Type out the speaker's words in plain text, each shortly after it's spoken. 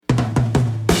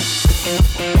Welcome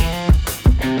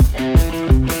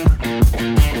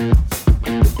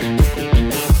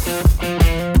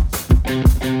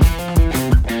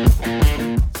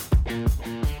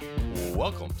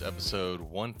to episode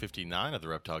 159 of the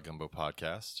Reptile Gumbo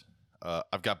podcast.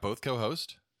 I've got both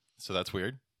co-hosts, so that's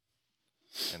weird.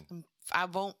 And I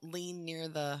won't lean near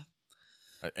the...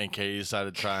 And Katie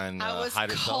decided to try and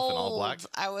hide herself in all black.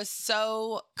 I was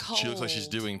so cold. She looks like she's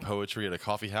doing poetry at a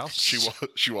coffee house.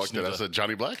 She walked in as a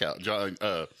Johnny Black out, Johnny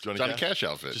Cash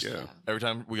outfit. Just, yeah. Every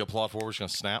time we applaud for her, she's going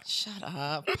to snap. Shut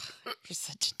up. You're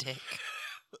such a dick.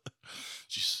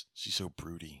 She's so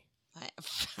broody.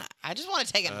 I just want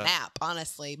to take a nap,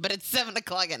 honestly. But it's 7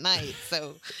 o'clock at night.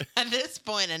 So at this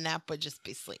point, a nap would just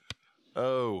be sleep.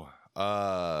 Oh,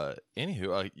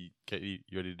 anywho, Katie,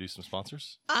 you ready to do some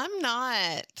sponsors? I'm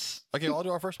not. Okay, well, I'll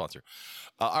do our first sponsor.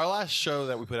 Our last show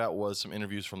that we put out was some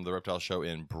interviews from the Reptile Show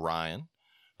in Bryan.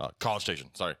 College Station.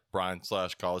 Sorry,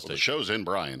 Bryan/College Station. The show's in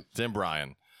Bryan. It's in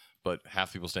Bryan, but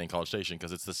half people stay in College Station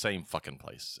because it's the same fucking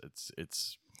place.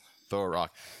 It's throw a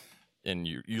rock. And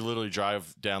you literally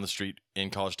drive down the street in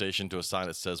College Station to a sign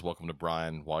that says "Welcome to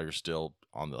Bryan" while you're still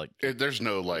on the There's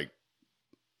no like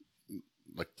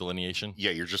delineation.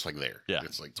 Yeah, you're just like there. Yeah,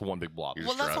 it's one big blob.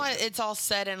 Well, that's why it's all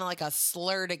said in like a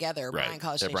slur together. Right. Bryan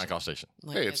College Station. Bryan College Station.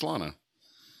 Like hey, it's Lana.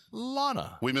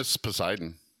 Lana. We miss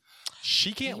Poseidon.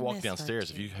 She can't walk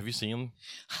downstairs. Have you seen him?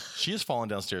 She has fallen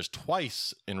downstairs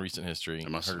twice in recent history.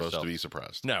 Am I supposed to be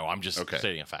surprised? No, I'm just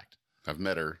stating a fact. I've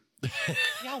met her.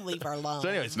 Y'all leave her alone. So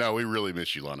anyways, no, we really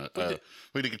miss you, Lana. I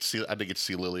did get to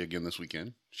see Lily again this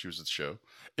weekend. She was at the show.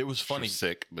 It was funny. She was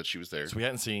sick, but she was there. So we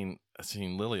hadn't seen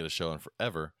Lily at a show in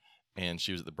forever, and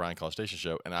she was at the Bryan College Station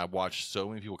show, and I watched so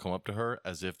many people come up to her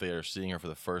as if they are seeing her for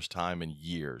the first time in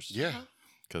years. Yeah.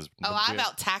 I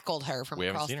about tackled her from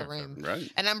across the room.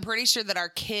 Right. And I'm pretty sure that our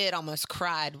kid almost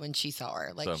cried when she saw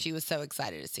her. Like, she was so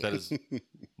excited to see her. That is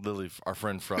Lily, our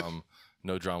friend from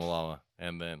No Drama Llama,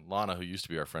 and then Lana, who used to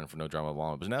be our friend from No Drama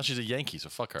Llama, but now she's a Yankee, so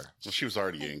fuck her. Well, she was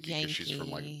already Yankee because she's from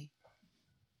like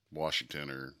Washington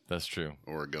or that's true,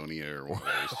 Oregonia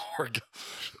or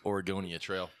Oregonia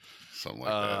Trail, something like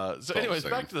that. So, anyways,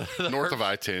 back to the north of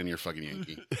I-10. You're fucking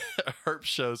Yankee. Herp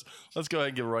shows. Let's go ahead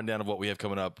and give a rundown of what we have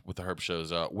coming up with the Herp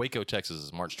shows. Waco, Texas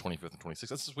is March 25th and 26th.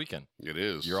 That's this weekend. It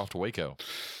is. You're off to Waco.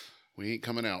 We ain't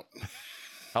coming out.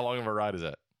 How long of a ride is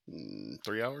that?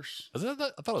 3 hours. Is that?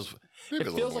 I thought it was. Maybe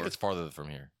it feels like it's farther from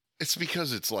here. It's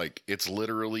because it's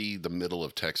literally the middle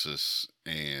of Texas,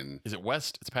 and is it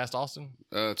west? It's past Austin.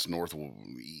 It's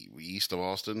east of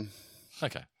Austin.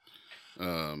 Okay.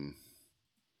 And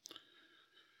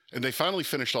they finally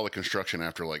finished all the construction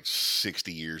after like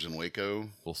 60 years in Waco.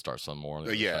 We'll start some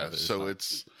more. Yeah, so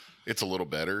it's a little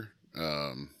better,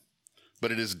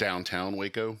 but it is downtown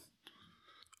Waco,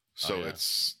 so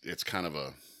it's kind of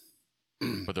a.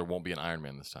 But there won't be an Iron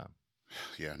Man this time.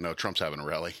 Yeah, no, Trump's having a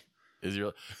rally. Is he?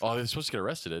 Oh, he's supposed to get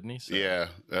arrested, isn't he? So. Yeah,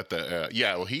 at the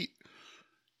well, he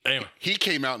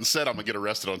came out and said I'm gonna get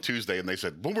arrested on Tuesday, and they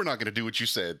said, well, we're not gonna do what you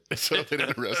said, so they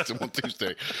didn't arrest him on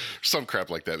Tuesday, some crap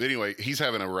like that. But anyway, he's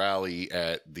having a rally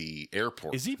at the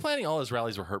airport. Is he planning all his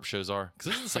rallies where Herp shows are?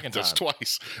 Because this is the second time. That's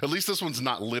twice. At least this one's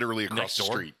not literally across the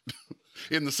street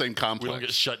in the same complex. We don't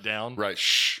get shut down, right?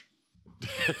 Shh.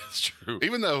 It's true.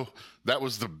 Even though that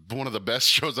was one of the best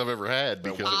shows I've ever had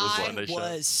because I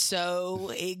was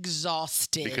so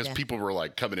exhausted because people were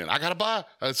like coming in. I gotta buy.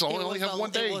 It's only have one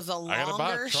day. It was a I gotta buy.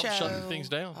 longer show. Trump's shutting things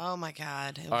down. Oh my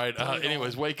god! All right.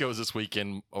 Anyways, Waco's this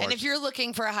weekend. And if you're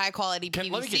looking for a high quality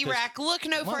PVC rack, look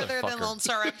no further than Lone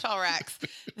Star Reptile Racks.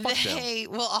 They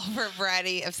will offer a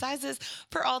variety of sizes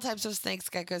for all types of snakes,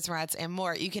 geckos, rats, and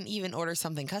more. You can even order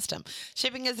something custom.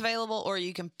 Shipping is available, or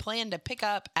you can plan to pick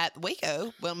up at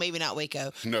Waco. Well, maybe not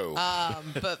Waco. No.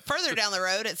 But further down the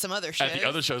road at some other shows. At the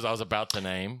other shows I was about to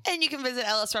name. And you can visit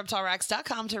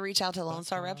lsreptileracks.com to reach out to Lone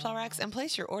Star Reptile Racks and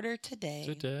place your order today.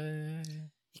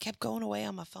 You kept going away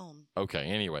on my phone. Okay,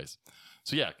 anyways.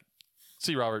 So yeah,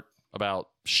 see Robert about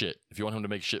shit. If you want him to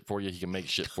make shit for you, he can make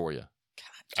shit for you.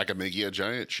 I can make you a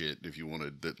giant shit if you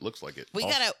wanted that looks like it. We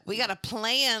gotta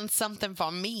plan something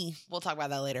for me. We'll talk about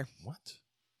that later. What?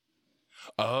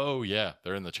 Oh yeah,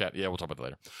 they're in the chat. Yeah, we'll talk about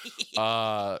that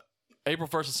later. April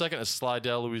 1st and 2nd is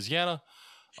Slidell, Louisiana.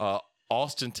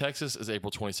 Austin, Texas is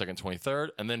April 22nd, 23rd.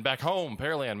 And then back home,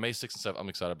 Pearland, May 6th and 7th. I'm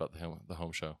excited about the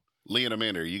home show. Lee and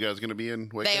Amanda, are you guys going to be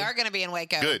in Waco? They are going to be in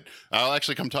Waco. Good. I'll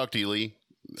actually come talk to you, Lee.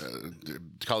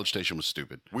 College Station was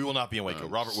stupid. We will not be in Waco.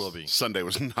 Robert will be. Sunday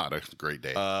was not a great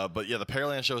day. But yeah, the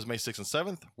Pearland show is May 6th and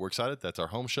 7th. We're excited. That's our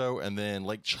home show. And then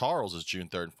Lake Charles is June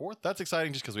 3rd and 4th. That's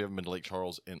exciting just because we haven't been to Lake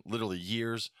Charles in literally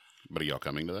years. But are y'all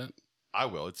coming to that? I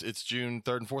will. It's June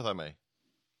 3rd and 4th, I may.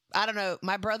 I don't know.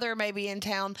 My brother may be in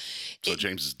town. So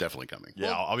James is definitely coming.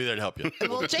 Yeah, I'll be there to help you.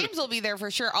 Well, James will be there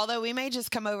for sure. Although we may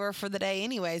just come over for the day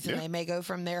anyways, and they may go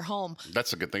from their home.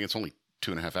 That's a good thing. It's only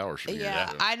 2.5 hours from here.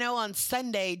 Yeah, I know on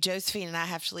Sunday, Josephine and I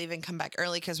have to leave and come back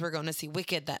early because we're going to see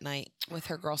Wicked that night with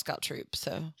her Girl Scout troop.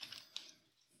 So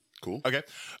cool. Okay.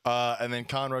 And then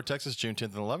Conroe, Texas, June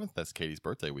 10th and 11th. That's Katie's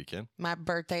birthday weekend. My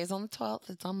birthday is on the 12th.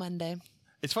 It's on Monday.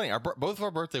 It's funny. Both of our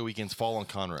birthday weekends fall on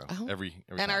Conroe every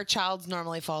and time. our child's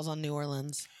normally falls on New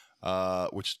Orleans.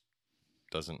 Which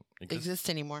doesn't exist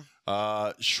anymore.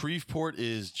 Shreveport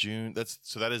is June.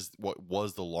 That is what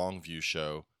was the Longview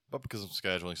show, but because of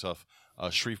scheduling stuff,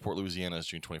 Shreveport, Louisiana is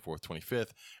June 24th,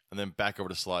 25th, and then back over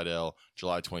to Slidell,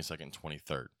 July 22nd and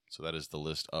 23rd. So that is the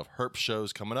list of Herp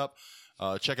shows coming up.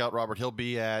 Check out Robert. He'll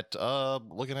be at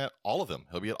looking at all of them.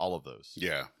 He'll be at all of those.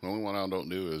 Yeah. The only one I don't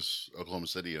do is Oklahoma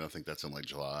City, and I think that's in like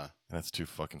July. And that's too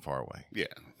fucking far away. Yeah.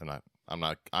 I'm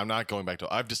not going back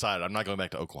to. I've decided I'm not going back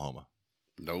to Oklahoma.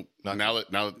 Nope. Now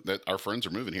that our friends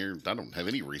are moving here, I don't have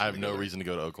any reason. I have no reason to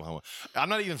go to Oklahoma. I'm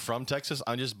not even from Texas.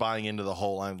 I'm just buying into the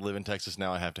whole I live in Texas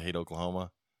now. I have to hate Oklahoma,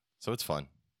 so it's fun.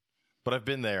 But I've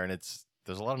been there, and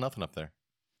there's a lot of nothing up there.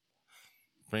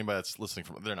 For anybody that's listening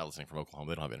they're not listening from Oklahoma.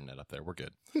 They don't have internet up there. We're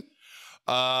good.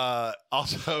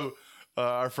 Also,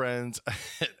 our friends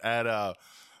at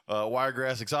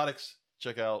Wiregrass Exotics.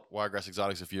 Check out Wiregrass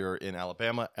Exotics if you're in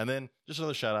Alabama. And then just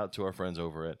another shout out to our friends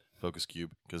over at Focus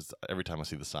Cube, because every time I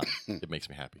see the sign, it makes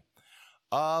me happy.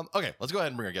 Okay, let's go ahead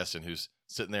and bring our guest in who's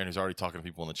sitting there and who's already talking to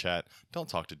people in the chat. Don't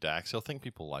talk to Dax. He'll think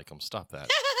people like him. Stop that.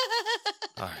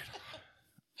 All right.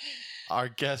 Our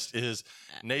guest is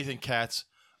Nathan Katz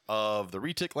of the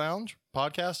Retic Lounge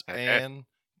podcast and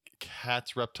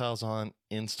Katz Reptiles on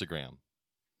Instagram.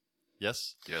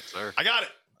 Yes? Yes, sir. I got it.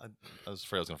 I was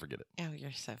afraid I was going to forget it. Oh,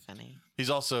 you're so funny.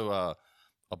 He's also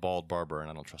a bald barber, and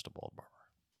I don't trust a bald barber.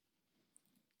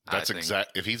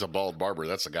 If he's a bald barber,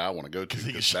 that's the guy I want to go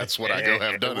to. That's what I go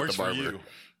have done at the barber.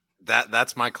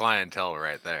 That's my clientele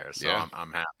right there. So yeah.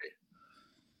 I'm happy.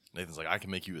 Nathan's like, I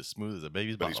can make you as smooth as a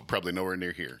baby's bottom. But he's probably nowhere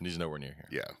near here. He's nowhere near here.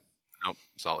 Yeah. Nope.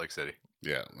 Salt Lake City.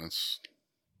 Yeah, that's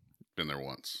been there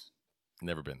once.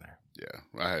 Never been there. Yeah,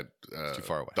 I had too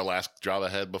far away. The last job I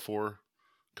had before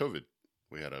COVID,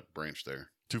 we had a branch there.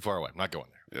 Too far away. I'm not going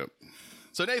there. Yep.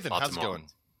 So Nathan, how's it going?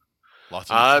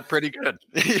 Pretty good.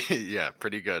 Yeah,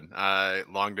 pretty good.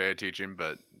 Long day of teaching,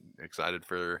 but excited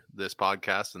for this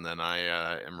podcast, and then I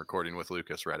am recording with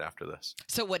Lucas right after this.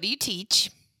 So, what do you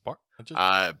teach?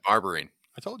 Barbering.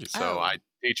 I told you. So I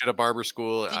teach at a barber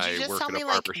school. Did you just work tell at me a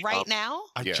barber like shop. right now?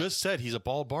 I just said he's a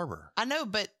bald barber. I know,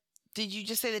 but did you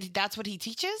just say that that's what he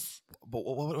teaches? But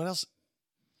what else?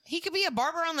 He could be a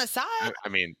barber on the side. I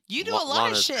mean, you do a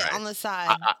lot of shit on the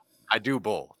side. I do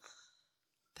both.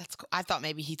 That's cool. I thought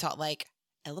maybe he taught like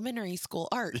elementary school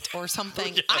art or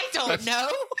something. Yeah, I don't know.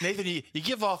 Nathan, you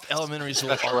give off elementary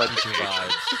school art teacher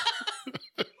vibes.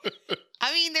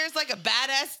 I mean, there's like a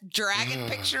badass dragon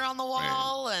picture on the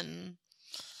wall, and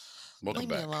welcome leave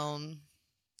back. me alone.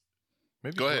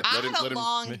 Maybe go ahead. I had a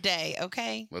long day.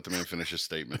 Okay. Let the man finish his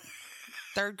statement.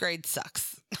 3rd grade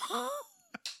sucks.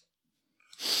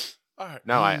 All right.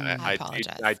 No,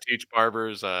 I teach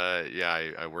barbers.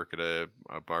 I work at a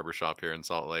barber shop here in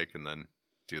Salt Lake, and then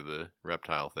do the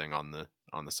reptile thing on the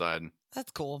side.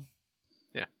 That's cool.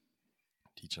 Yeah.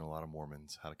 Teaching a lot of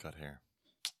Mormons how to cut hair.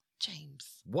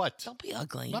 James. What? Don't be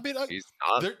ugly. Not being ugly. He's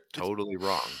not totally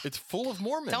wrong. It's full of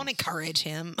Mormons. Don't encourage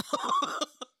him.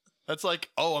 That's like,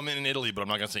 I'm in Italy, but I'm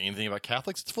not going to say anything about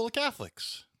Catholics. It's full of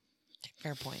Catholics.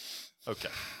 Fair point. Okay.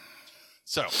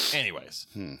 So, anyways,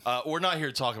 we're not here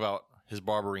to talk about his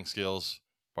barbering skills.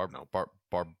 Barbering.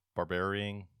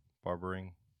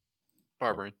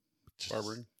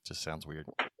 Just sounds weird.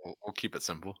 We'll keep it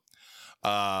simple.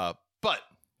 But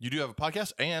you do have a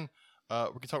podcast, and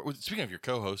we can talk. Speaking of your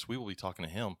co-host, we will be talking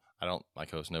to him. My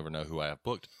co-hosts never know who I have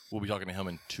booked. We'll be talking to him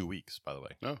in 2 weeks, by the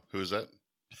way. No, who is that?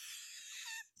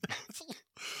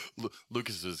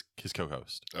 Lucas is his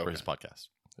co-host for his podcast.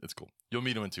 It's cool. You'll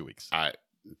meet him in 2 weeks. I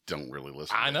don't really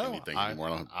listen to anything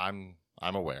anymore.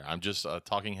 I'm aware. I'm just a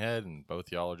talking head, and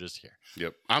both y'all are just here.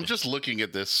 Yep. I'm just looking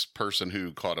at this person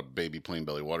who caught a baby plain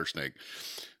belly water snake,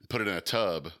 put it in a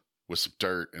tub with some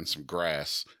dirt and some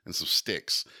grass and some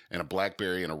sticks and a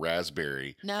blackberry and a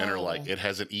raspberry. No. And are like, it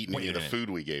hasn't eaten any of the food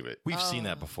we gave it. We've seen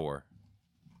that before.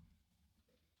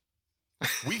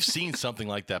 We've seen something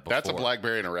like that before. That's a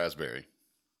blackberry and a raspberry.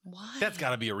 What? That's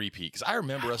got to be a repeat, because I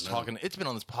remember us talking. It's been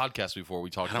on this podcast before. We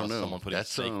talked about someone putting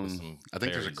steak with some I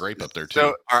think berries. there's a grape up there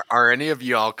too. So, are any of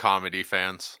y'all comedy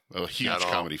fans? A huge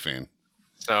comedy fan.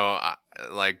 So,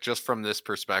 like, just from this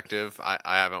perspective, I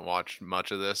haven't watched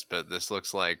much of this, but this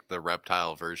looks like the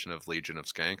reptile version of Legion of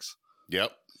Skanks.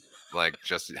 Yep. Like,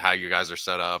 just how you guys are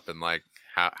set up and, like,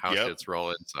 how shit's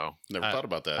rolling. So, never thought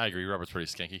about that. I agree. Robert's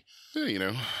pretty skanky. Yeah, you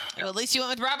know. Well, at least you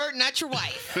went with Robert and not your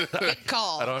wife. Good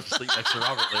call. I don't have to sleep next to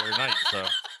Robert later at night, so.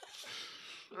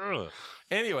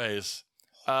 Anyways,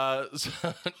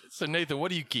 so Nathan, what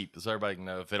do you keep? So everybody can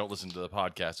know if they don't listen to the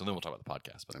podcast, and then we'll talk about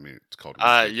the podcast. But I mean, it's called.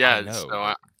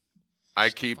 So I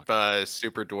keep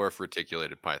super dwarf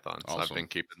reticulated pythons. Awesome. I've been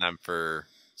keeping them for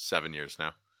 7 years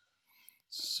now.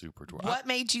 Super dwarf. What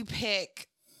made you pick?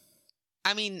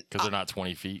 I mean, because they're not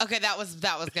 20 feet. Okay, that was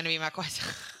going to be my question.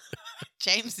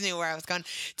 James knew where I was going.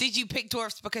 Did you pick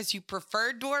dwarfs because you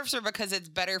prefer dwarfs, or because it's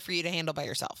better for you to handle by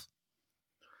yourself?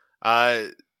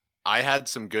 I had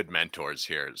some good mentors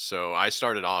here. So I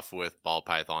started off with ball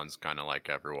pythons, kind of like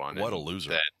everyone. What a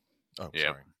loser. Sorry.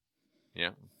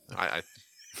 Yeah.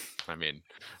 I mean,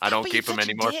 I don't keep them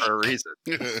anymore for a reason.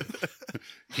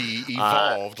 He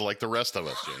evolved like the rest of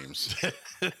us, James.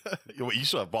 You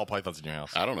still have ball pythons in your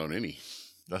house. I don't own any.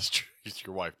 That's true.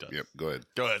 Your wife does. Yep, go ahead.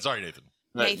 Go ahead. Sorry, Nathan.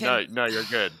 No, you're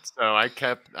good. So I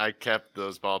kept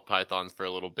those ball pythons for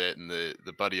a little bit, and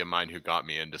the buddy of mine who got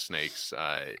me into snakes,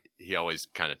 he always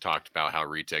kind of talked about how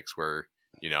retics were,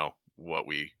 what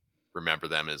we remember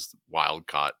them as wild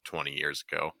caught 20 years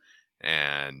ago,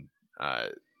 and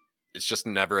it's just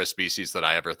never a species that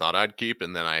I ever thought I'd keep.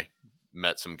 And then I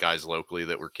met some guys locally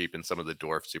that were keeping some of the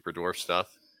super dwarf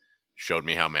stuff, showed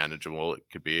me how manageable it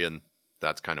could be, and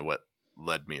that's kind of what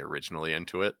led me originally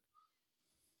into it.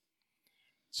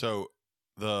 So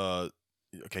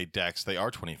Dax, they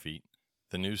are 20 feet.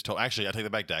 The news told, actually, I take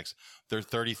that back, Dax. They're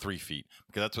 33 feet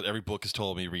because that's what every book has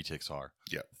told me retics are.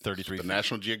 Yeah. 33 feet. The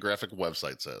National Geographic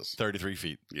website says 33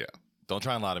 feet. Yeah. Don't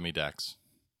try and lie to me, Dax.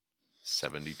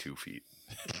 72 feet.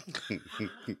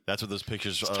 That's what those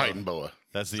pictures are. Titan boa.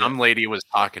 That's the Some lady was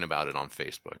talking about it on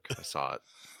Facebook. I saw it.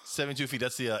 72 feet.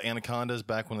 That's the anacondas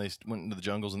back when they went into the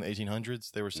jungles in the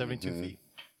 1800s. They were 72 feet.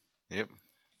 Yep.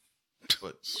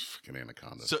 But fucking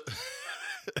anaconda.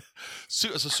 So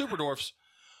super dwarfs,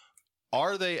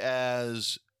 are they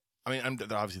as? I mean,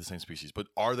 they're obviously the same species, but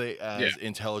are they as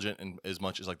intelligent and as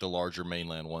much as like the larger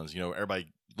mainland ones? Everybody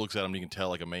looks at them. You can tell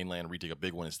like a mainland retic, a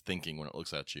big one, is thinking when it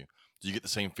looks at you. Do you get the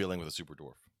same feeling with a super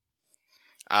dwarf?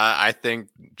 I think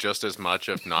just as much,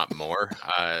 if not more.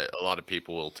 A lot of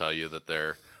people will tell you that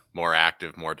they're more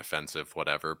active, more defensive,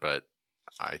 whatever, but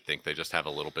I think they just have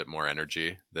a little bit more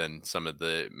energy than some of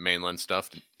the mainland stuff,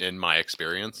 in my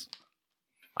experience.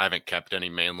 I haven't kept any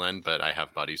mainland, but I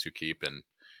have buddies who keep, and it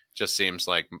just seems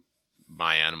like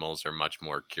my animals are much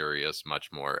more curious, much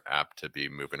more apt to be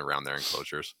moving around their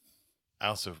enclosures.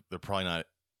 Also, they're probably not.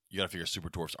 You got to figure super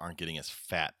dwarfs aren't getting as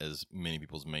fat as many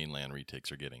people's mainland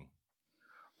retics are getting.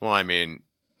 Well, I mean,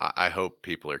 I hope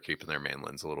people are keeping their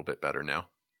mainlands a little bit better now.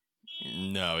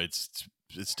 No, it's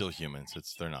still humans.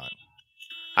 They're not.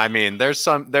 I mean, there's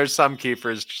some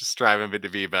keepers striving to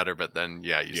be better, but then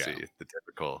you see the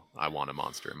typical, I want a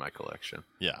monster in my collection.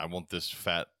 Yeah, I want this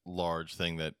fat, large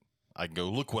thing that I can go,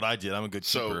 look what I did. I'm a good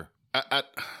keeper. At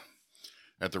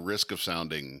the risk of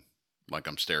sounding like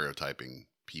I'm stereotyping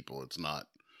people, it's not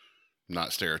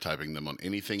stereotyping them on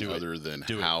anything other than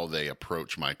how they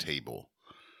approach my table.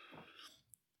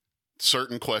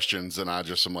 Certain questions, and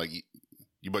I'm like,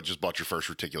 you just bought your first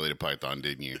reticulated python,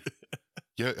 didn't you?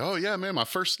 Yeah. Oh, yeah, man, my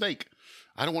first snake.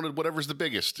 I don't want whatever's the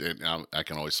biggest. And I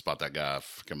can always spot that guy a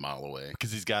fucking mile away.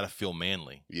 Because he's got to feel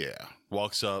manly. Yeah.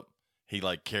 Walks up. He,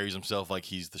 carries himself like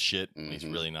he's the shit. And he's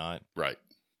really not. Right.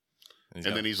 And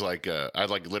then he's like, I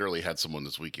literally had someone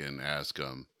this weekend ask,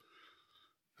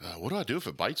 what do I do if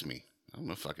it bites me? I don't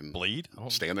know if I can bleed.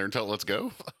 Stand there and tell it, let's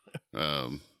go.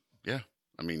 Yeah.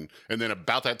 I mean, and then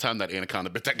about that time, that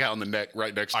anaconda bit that guy on the neck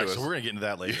right next to us. So we're going to get into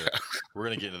that later. Yeah. We're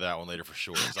going to get into that one later for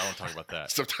sure, because I want to talk about that.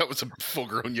 So that was a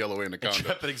full-grown yellow anaconda.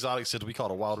 Intrepid Exotic said we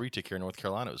caught a wild retic here in North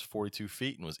Carolina. It was 42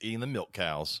 feet and was eating the milk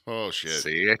cows. Oh, shit.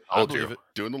 See? I believe it.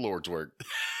 Doing the Lord's work.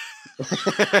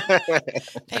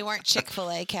 They weren't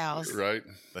Chick-fil-A cows. Right.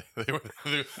 They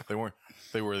weren't.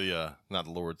 They were the not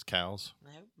the Lord's cows.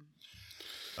 Nope.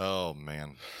 Oh,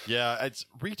 man. Yeah,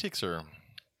 retics are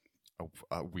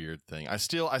a weird thing. I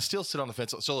still sit on the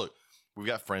fence. So look, we've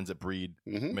got friends that breed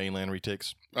mainland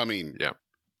retics. I mean, yeah,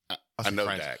 I know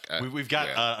friends. Dak. We've got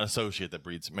an associate that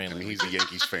breeds mainland. He's a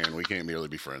Yankees fan. We can't merely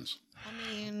be friends.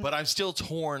 But I'm still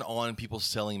torn on people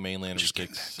selling mainland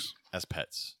retics as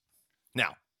pets.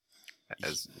 Now,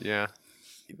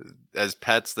 as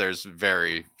pets, there's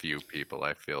very few people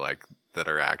I feel like that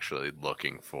are actually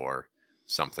looking for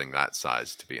something that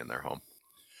size to be in their home.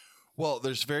 Well,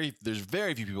 there's very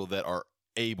few people that are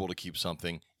able to keep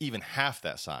something even half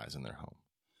that size in their home.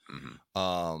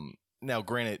 Mm-hmm. Now,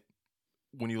 granted,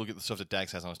 when you look at the stuff that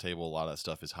Dax has on his table, a lot of that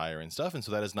stuff is higher end stuff, and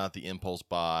so that is not the impulse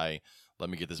buy. Let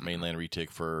me get this mainland retic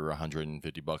for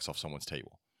 $150 off someone's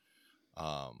table.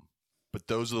 But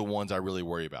those are the ones I really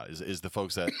worry about. Is the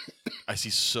folks that I see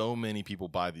so many people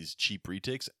buy these cheap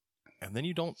retics, and then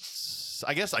you don't.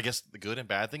 I guess the good and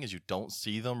bad thing is you don't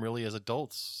see them really as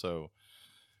adults. So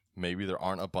maybe there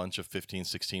aren't a bunch of 15,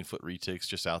 16 foot retics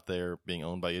just out there being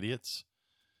owned by idiots.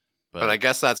 But I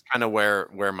guess that's kind of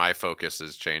where my focus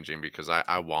is changing, because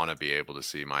I want to be able to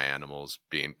see my animals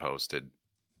being posted,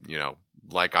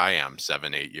 like I am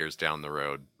 7, 8 years down the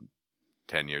road,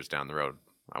 10 years down the road.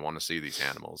 I want to see these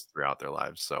animals throughout their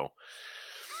lives. So,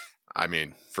 I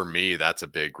mean, for me, that's a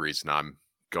big reason I'm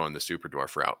going the super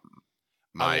dwarf route.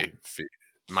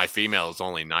 My female is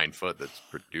only 9 foot that's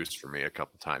produced for me a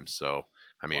couple times. So,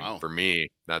 I mean, for me,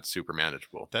 that's super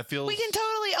manageable. That feels. We can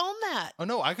totally own that. Oh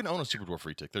no, I can own a super dwarf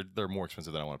retic. They're more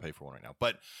expensive than I want to pay for one right now,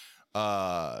 but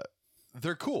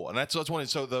they're cool, and that's one.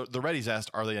 So the Reddies asked,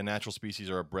 are they a natural species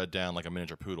or a bred down like a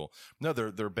miniature poodle? No,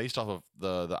 they're based off of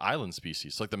the island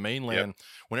species. So like the mainland. Yep.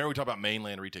 Whenever we talk about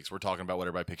mainland retics, we're talking about what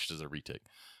everybody pictures as a retic,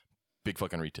 big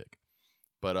fucking retic.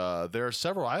 But there are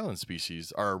several island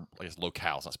species, or I guess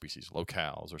locales, not species,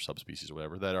 locales or subspecies or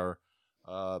whatever, that are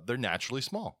they're naturally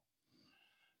small.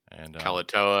 And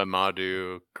Kalatoa,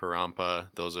 Madu, Karampa,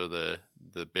 those are the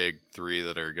big three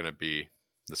that are going to be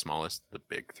the smallest. The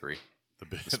big three. The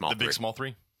big small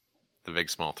three. The big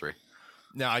small three.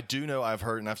 Now, I do know, I've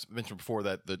heard, and I've mentioned before,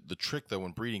 that the trick, though,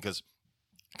 when breeding,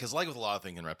 because like with a lot of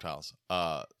things in reptiles,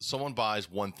 someone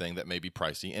buys one thing that may be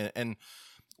pricey, and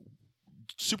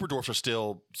super dwarfs are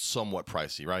still somewhat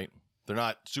pricey, right? They're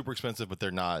not super expensive, but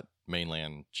they're not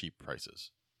mainland cheap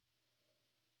prices.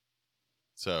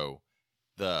 So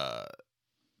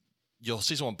you'll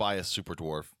see someone buy a super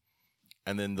dwarf,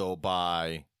 and then they'll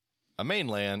buy a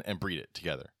mainland and breed it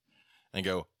together, and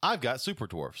go, I've got super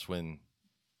dwarfs, when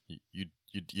you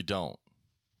don't.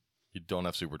 You don't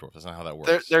have super dwarfs. That's not how that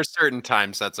works. There's certain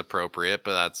times that's appropriate,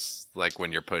 but that's like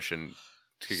when you're pushing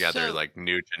together like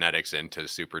new genetics into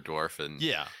super dwarf, and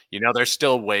there's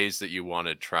still ways that you want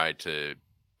to try to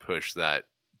push that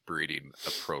breeding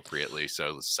appropriately,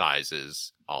 so the size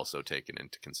is also taken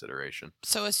into consideration.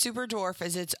 So a super dwarf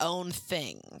is its own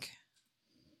thing.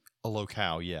 A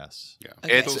locale, yes. Yeah.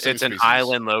 Okay. It's an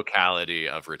island locality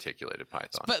of reticulated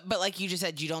python. But like you just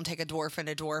said, you don't take a dwarf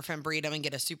and breed them and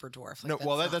get a super dwarf. Like,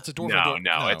 no, that's a dwarf.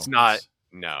 No, it's not.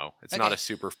 No, it's not a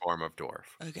super form of dwarf.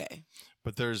 Okay.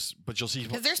 But you'll see,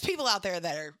 because there's people out there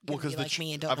that are like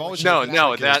me and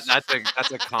don't.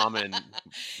 That's a common.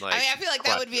 Like, I feel like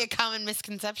that would be a common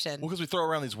misconception. Well, because we throw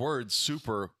around these words,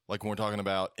 super, like when we're talking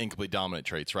about incomplete dominant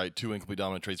traits, right? Two incomplete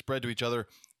dominant traits bred to each other.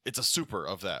 It's a super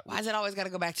of that. Why is it always got to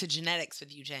go back to genetics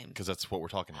with you, James? Because that's what we're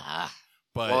talking about.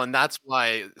 And that's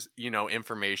why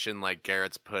information like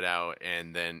Garrett's put out,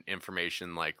 and then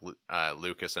information like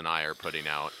Lucas and I are putting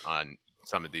out on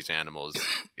some of these animals,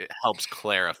 it helps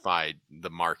clarify the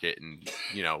market, and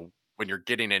when you're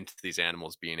getting into these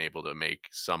animals, being able to make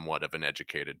somewhat of an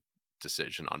educated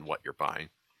decision on what you're buying.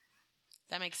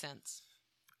 That makes sense.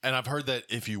 And I've heard that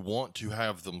if you want to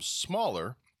have them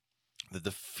smaller, that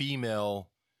the female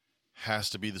has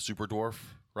to be the super dwarf,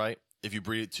 right? If you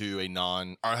breed it to or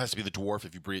it has to be the dwarf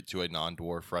if you breed it to a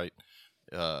non-dwarf, right?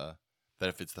 That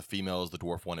if it's the female is the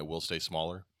dwarf one, it will stay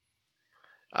smaller.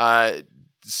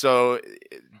 So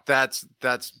that's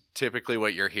typically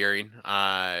what you're hearing.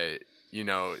 There's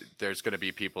going to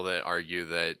be people that argue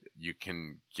that you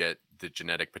can get the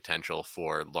genetic potential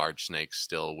for large snakes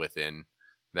still within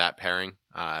that pairing.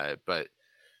 But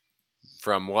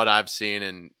from what I've seen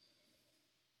in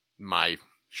my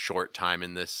short time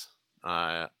in this,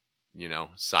 side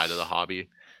of the hobby,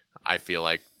 I feel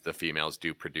like the females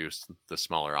do produce the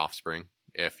smaller offspring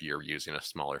if you're using a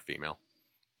smaller female.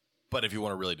 But if you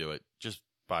want to really do it, just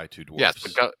buy two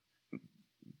dwarfs.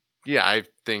 Yes, I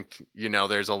think,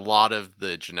 there's a lot of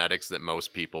the genetics that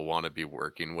most people want to be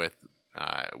working with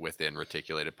within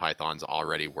reticulated pythons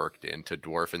already worked into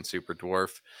dwarf and super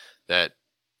dwarf, that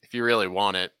if you really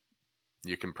want it,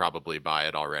 you can probably buy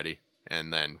it already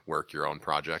and then work your own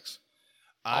projects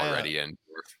already in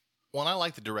dwarf. Well, I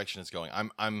like the direction it's going.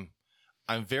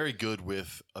 I'm very good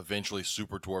with eventually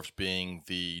super dwarfs being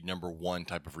the number one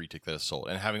type of retic that is sold,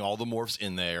 and having all the morphs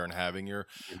in there, and having your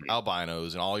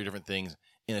albinos and all your different things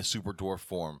in a super dwarf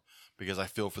form, because I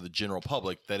feel for the general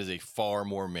public that is a far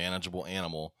more manageable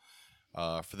animal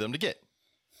for them to get.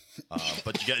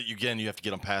 But you have to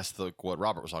get them past what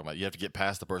Robert was talking about. You have to get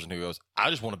past the person who goes, I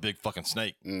just want a big fucking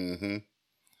snake. Mm-hmm.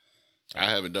 I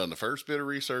haven't done the first bit of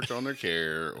research on their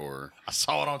care, or I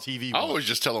saw it on TV. I always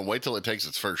just tell them, wait till it takes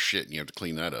its first shit and you have to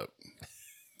clean that up.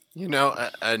 You know,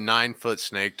 a 9-foot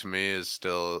snake to me is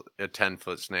still a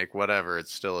 10-foot snake, whatever.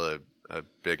 It's still a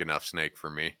big enough snake for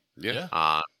me.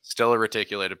 Yeah. Still a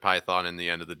reticulated python in the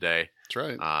end of the day. That's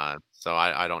right. So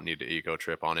I don't need to ego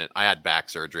trip on it. I had back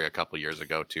surgery a couple years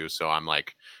ago too, so I'm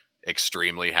like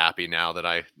extremely happy now that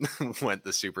I went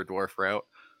the super dwarf route.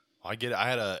 I get it. I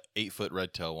had a 8-foot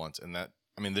red tail once, and that,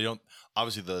 I mean, they don't,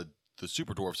 obviously the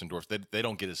super dwarfs and dwarfs, they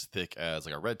don't get as thick as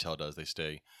like a red tail does. They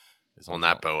stay. Well, and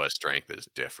that boa strength is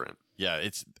different. Yeah,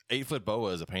 it's 8-foot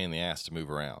boa is a pain in the ass to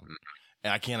move around.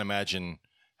 And I can't imagine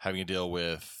having to deal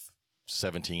with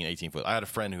 17, 18 foot. I had a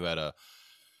friend who had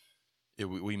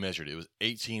we measured it. It was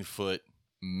 18-foot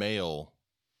male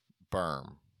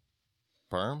berm.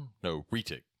 Berm? No,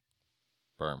 retic.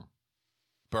 Berm.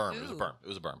 Berm. It was a berm. It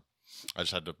was a berm. I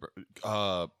just had to,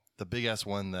 the big ass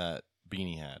one that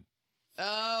Beanie had.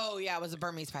 Oh, yeah, it was a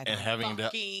Burmese python. And having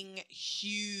fucking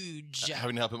huge.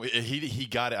 Having to help him. He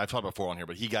got it. I've talked about before on here,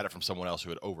 but he got it from someone else who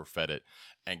had overfed it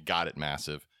and got it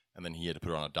massive. And then he had to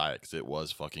put it on a diet because it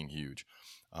was fucking huge.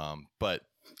 But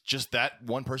just that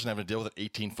one person having to deal with an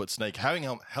 18-foot snake, helping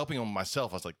him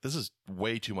myself, I was like, this is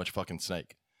way too much fucking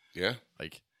snake. Yeah.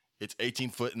 Like, it's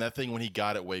 18 foot. And that thing, when he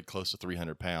got it, weighed close to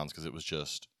 300 pounds because it was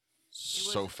just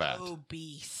so fat.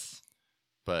 Obese.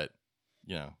 But,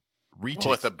 you know.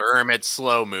 With a berm, it's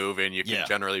slow moving. You can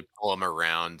generally pull them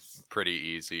around pretty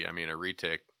easy. I mean, a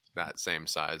retic that same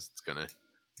size, it's gonna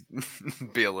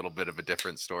be a little bit of a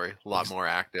different story. A lot more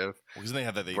active. Because they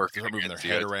have that, they start moving their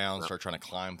head around, start trying to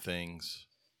climb things,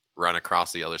 run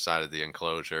across the other side of the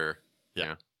enclosure.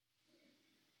 Yeah.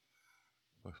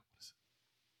 I'm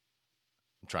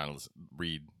trying to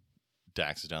read.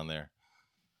 Dax is down there.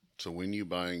 So when you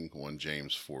buying one,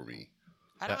 James, for me?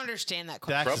 I don't understand that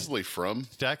question. Probably from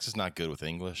Dax is not good with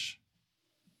English.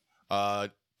 Darren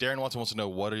Watson wants to know,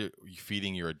 what are you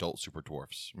feeding your adult super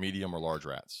dwarfs? Medium or large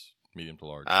rats? Medium to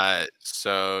large.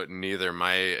 So neither.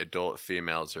 My adult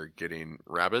females are getting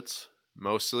rabbits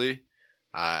mostly.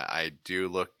 I do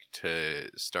look to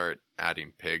start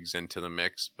adding pigs into the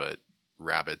mix, but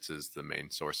rabbits is the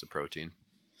main source of protein.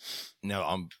 Now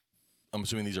I'm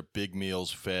assuming these are big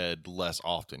meals fed less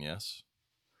often. Yes.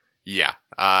 Yeah.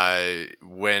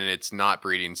 When it's not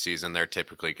breeding season, they're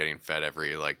typically getting fed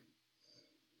every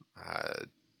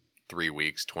 3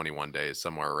 weeks, 21 days,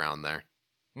 somewhere around there.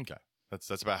 Okay.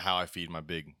 That's about how I feed my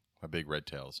big red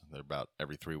tails. They're about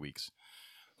every 3 weeks.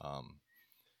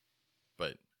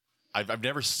 But I've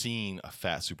never seen a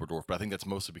fat super dwarf, but I think that's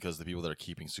mostly because the people that are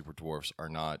keeping super dwarfs are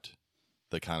not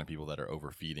the kind of people that are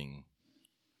overfeeding,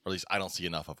 or at least I don't see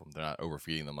enough of them. They're not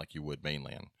overfeeding them like you would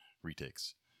mainland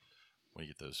retics. When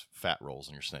you get those fat rolls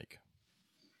in your snake.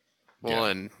 Well,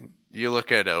 and you look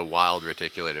at a wild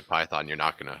reticulated python, you're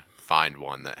not going to find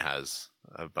one that has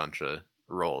a bunch of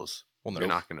rolls. Well, no. You're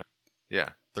not going to. Yeah.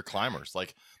 They're climbers.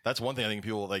 Like, that's one thing I think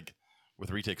people, like,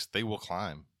 with retics, they will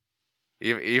climb.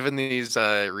 Even these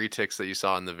retics that you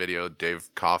saw in the video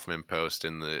Dave Kaufman post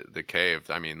in the cave,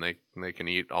 I mean, they can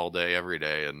eat all day, every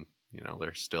day, and,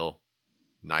 they're still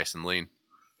nice and lean.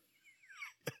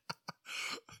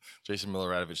 Jason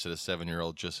Miloradovich said a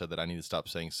 7-year-old just said that I need to stop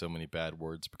saying so many bad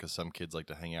words because some kids like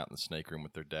to hang out in the snake room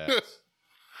with their dads.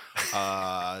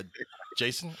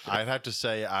 Jason, I'd have to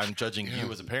say I'm judging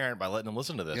you as a parent by letting them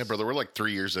listen to this. Yeah, brother, we're like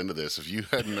 3 years into this. If you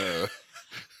hadn't...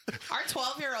 Our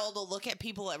 12-year-old will look at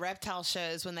people at reptile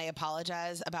shows when they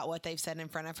apologize about what they've said in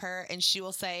front of her, and she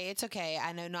will say, "It's okay,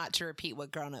 I know not to repeat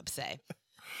what grown-ups say."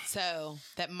 So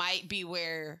that might be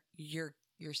where your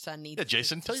son needs. Yeah,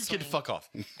 Jason, tell your kid to fuck off.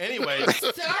 Anyway,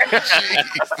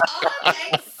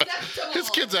 his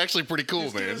kid's actually pretty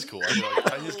cool, man. His cool.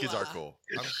 His kids are cool.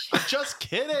 I'm just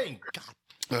kidding.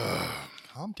 God,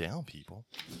 calm down, people.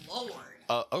 Lord.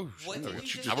 We're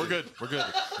good. We're good.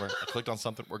 I clicked on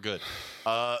something. We're good.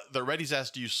 The Reddies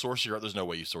asked, "Do you source your?" There's no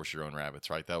way you source your own rabbits,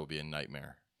 right? That would be a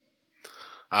nightmare.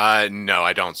 No,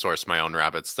 I don't source my own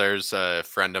rabbits. There's a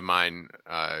friend of mine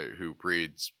who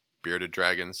breeds bearded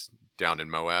dragons down in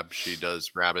Moab. She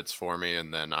does rabbits for me,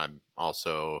 and then I'm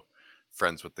also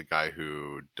friends with the guy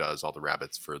who does all the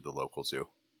rabbits for the local zoo.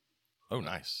 Oh,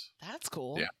 nice. That's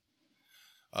cool. Yeah.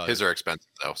 His are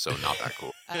expensive though, so not that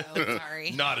cool. Oh,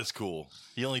 sorry. Not as cool.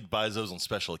 He only buys those on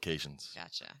special occasions.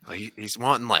 Gotcha. He's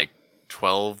wanting like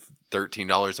 $12,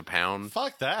 $13 a pound.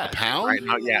 Fuck that. A pound? Right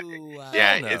now, yeah.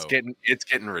 No. It's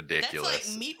getting ridiculous. That's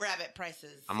like meat rabbit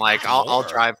prices. I'm like, I'll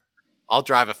drive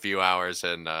a few hours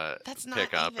and that's not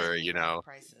pick up, or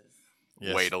prices.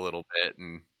 Wait a little bit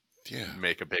and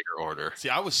make a bigger order. See,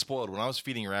 I was spoiled when I was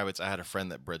feeding rabbits. I had a friend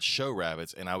that bred show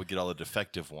rabbits, and I would get all the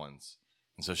defective ones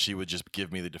And so she would just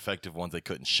give me the defective ones they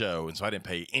couldn't show. And so I didn't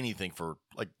pay anything for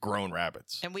like grown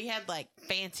rabbits. And we had like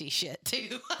fancy shit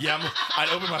too. Yeah, I'd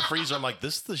open my freezer. I'm like,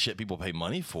 this is the shit people pay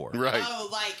money for. Right. Oh,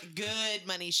 like good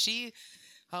money.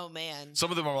 Oh man.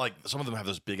 Some of them have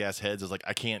those big ass heads. It's like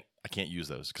I can't use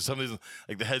those because some of these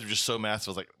like the heads are just so massive. I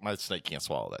was like, my snake can't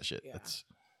swallow that shit. Yeah.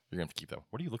 You're gonna have to keep that.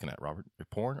 What are you looking at, Robert? Your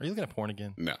porn? Are you looking at porn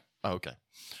again? No. Oh, okay.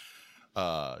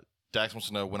 Dax wants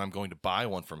to know when I'm going to buy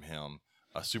one from him.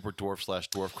 A super dwarf /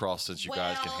 dwarf cross, since you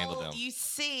guys can handle them. You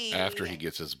see, After he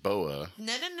gets his boa.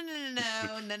 No.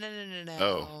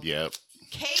 Oh, yep.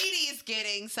 Katie's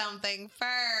getting something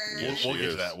first. We'll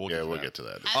get to that. We'll get to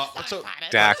that. I'm so excited.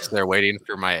 Dax, they're waiting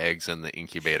for my eggs in the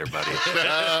incubator, buddy.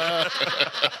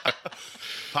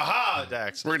 Haha,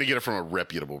 Dax. We're gonna get it from a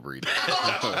reputable breeder.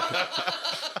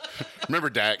 Remember,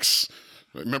 Dax?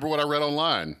 Remember what I read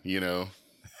online?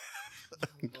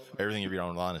 Everything you read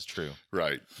online is true.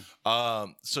 Right.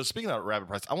 So speaking of rabbit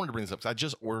price, I wanted to bring this up because I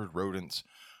just ordered rodents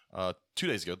 2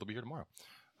 days ago. They'll be here tomorrow.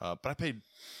 But I paid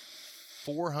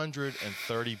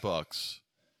 $430,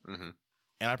 Mm-hmm.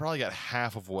 and I probably got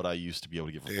half of what I used to be able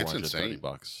to get for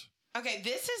 $430. Okay,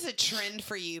 this is a trend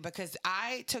for you because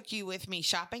I took you with me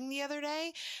shopping the other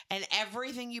day, and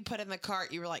everything you put in the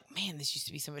cart, you were like, "Man, this used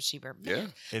to be so much cheaper." Yeah,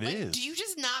 it is. Do you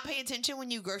just not pay attention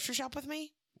when you grocery shop with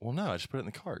me? Well, no, I just put it in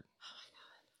the cart.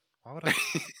 Why would I?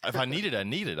 If I need it, I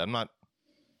need it. I'm not.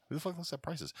 Who the fuck looks at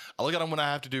prices? I look at them when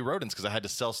I have to do rodents because I had to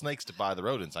sell snakes to buy the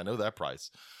rodents. I know that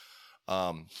price.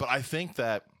 But I think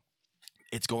that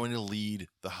it's going to lead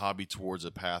the hobby towards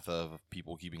a path of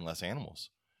people keeping less animals.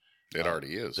 It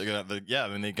already is. They're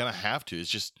gonna have to. It's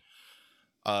just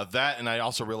that, and I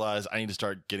also realize I need to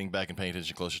start getting back and paying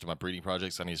attention closer to my breeding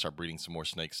projects. I need to start breeding some more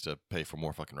snakes to pay for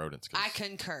more fucking rodents. I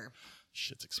concur.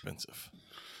 Shit's expensive.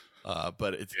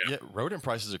 But it's rodent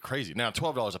prices are crazy. Now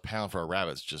 $12 a pound for a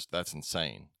rabbit's that's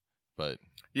insane. But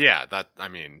yeah,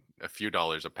 a few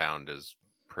dollars a pound is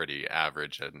pretty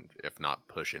average, and if not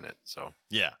pushing it. So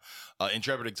yeah.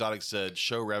 Intrepid Exotic said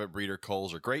show rabbit breeder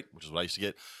Coles are great, which is what I used to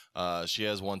get. She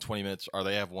has one 20 minutes, or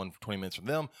they have one 20 minutes from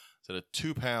them. Said a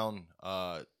 $2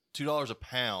 a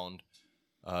pound.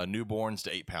 Newborns to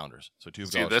 8-pounders. So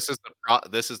 $2. See,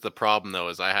 this is the problem though,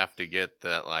 is I have to get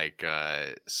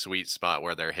that sweet spot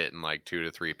where they're hitting like 2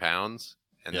 to 3 pounds,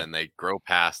 and then they grow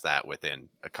past that within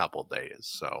a couple days.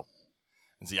 So,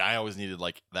 and see, I always needed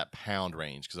like that pound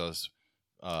range because I was.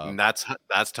 And that's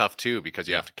tough too because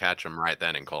you have to catch them right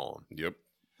then and call them. Yep.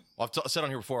 Well, I've said on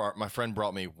here before. My friend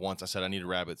brought me once. I said I needed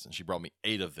rabbits, and she brought me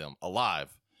 8 of them alive.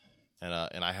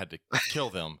 And I had to kill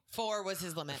them. 4 was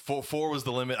his limit. 4 was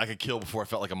the limit I could kill before I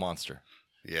felt like a monster.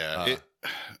 Yeah.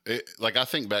 I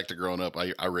think back to growing up,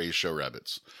 I raised show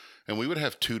rabbits. And we would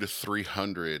have 200 to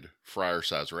 300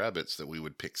 fryer-sized rabbits that we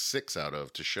would pick 6 out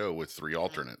of to show with 3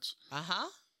 alternates. Uh-huh.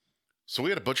 So we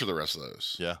had to butcher the rest of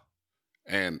those. Yeah.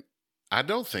 And I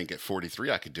don't think at 43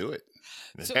 I could do it.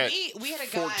 So at we had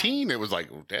a guy. 14, it was like,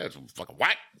 oh, Dad's fucking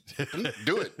whack.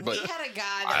 Do it. But we had a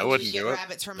guy that we could get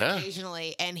rabbits from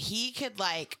occasionally, and he could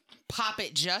pop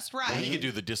it just right. Well, he could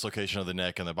do the dislocation of the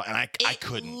neck and the body, and I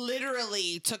couldn't.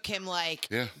 Literally took him less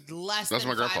That's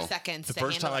than my 5 seconds. The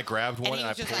first time I grabbed one, and he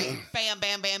was just bam,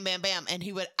 bam, bam, bam, bam, and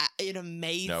he would. It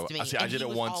amazed me. See, I did it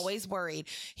once. Always worried.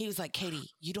 He was like,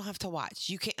 "Katie, you don't have to watch.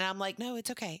 You can't." And I'm like, "No,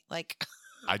 it's okay."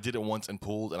 I did it once and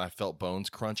pulled, and I felt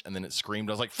bones crunch, and then it screamed.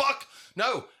 I was like, "Fuck,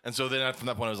 no!" And so then from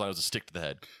that point, I was a stick to the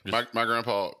head. My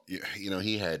grandpa,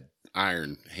 he had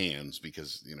iron hands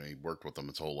because he worked with them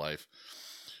his whole life,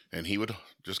 and he would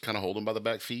just kind of hold them by the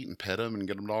back feet and pet them and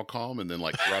get them all calm, and then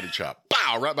karate chop,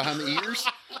 pow, right behind the ears,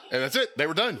 and that's it. They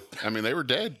were done. They were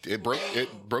dead. It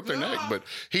broke their neck, but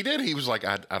he did. He was like,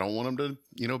 I don't want them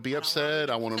to be upset.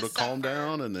 I want them to calm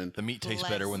down, and then the meat tastes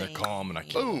better when they're calm, and I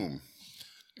kill them. Boom.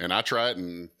 And I try it,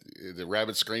 and the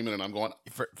rabbit's screaming, and I'm going.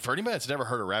 For anybody that's never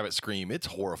heard a rabbit scream, it's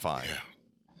horrifying.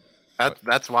 Yeah.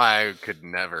 That's why I could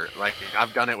never.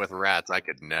 I've done it with rats. I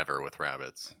could never with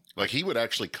rabbits. He would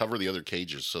actually cover the other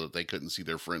cages so that they couldn't see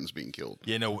their friends being killed.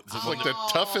 Yeah, no. It's the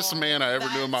toughest man I ever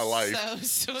knew in my life.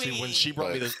 So sweet. See, when she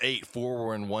brought me those 8, 4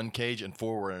 were in one cage and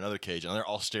 4 were in another cage, and they're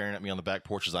all staring at me on the back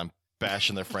porch as I'm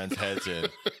bashing their friends' heads in.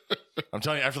 I'm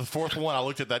telling you, after the 4th one, I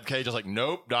looked at that cage. I was like,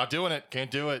 "Nope, not doing it. Can't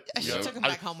do it." She took him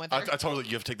back home with her. I told her,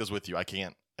 "You have to take those with you. I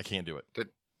can't do it."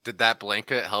 Did that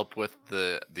blanket help with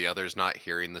the others not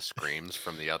hearing the screams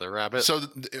from the other rabbit? So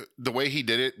the way he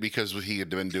did it, because he had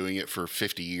been doing it for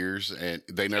 50 years, and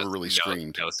they never really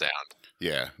screamed. No sound.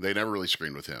 Yeah, they never really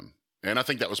screamed with him, and I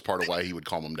think that was part of why he would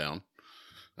calm them down.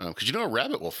 Because a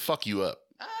rabbit will fuck you up.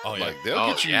 Oh yeah, they'll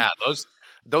get you. Yeah,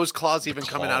 those claws even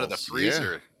coming out of the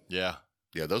freezer. Yeah.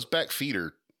 Those back feet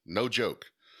are no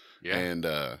joke. Yeah, and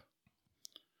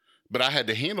But I had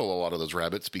to handle a lot of those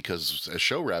rabbits because as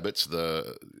show rabbits,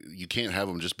 you can't have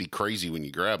them just be crazy when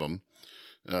you grab them.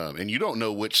 And you don't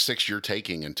know which 6 you're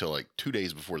taking until like 2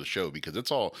 days before the show because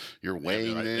it's all you're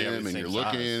weighing them and you're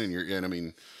looking and I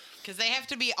mean, because they have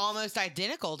to be almost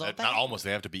identical, don't they? Not almost,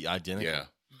 they have to be identical. Yeah,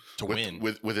 to win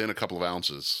within a couple of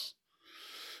ounces.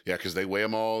 Yeah, because they weigh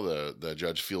them all. The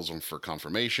judge feels them for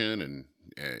confirmation, and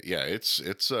it's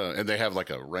and they have like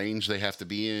a range they have to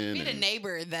be in. We had a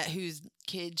neighbor whose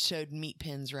kids showed meat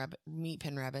pen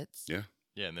rabbits. Yeah.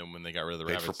 Yeah, and then when they got rid of the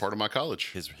rabbits, for part of my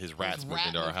college, his rats moved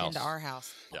into our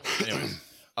house. Yeah. Anyways,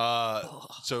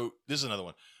 so this is another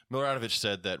one. Miloradovich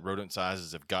said that rodent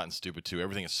sizes have gotten stupid too.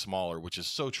 Everything is smaller, which is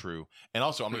so true. And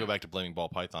also, I'm gonna go back to blaming ball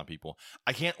python people.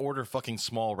 I can't order fucking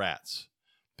small rats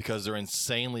because they're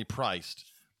insanely priced.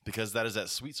 Because that is that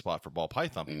sweet spot for ball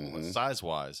python people, size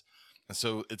wise. And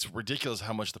so it's ridiculous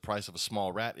how much the price of a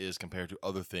small rat is compared to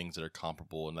other things that are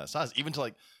comparable in that size, even to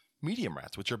like medium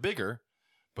rats, which are bigger,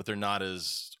 but they're not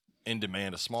as in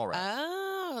demand as small rats.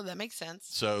 Oh, that makes sense.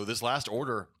 So this last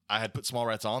order, I had put small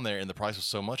rats on there and the price was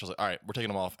so much. I was like, all right, we're taking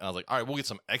them off. And I was like, all right, we'll get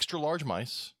some extra large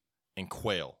mice and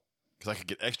quail. Because I could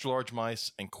get extra large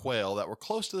mice and quail that were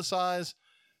close to the size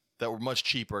that were much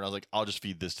cheaper. And I was like, I'll just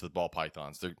feed this to the ball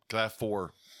pythons. Because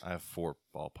I have four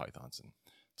ball pythons. And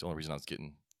it's the only reason I was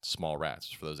getting small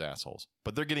rats for those assholes.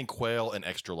 But they're getting quail and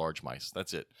extra large mice.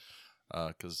 That's it.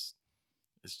 Because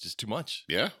it's just too much.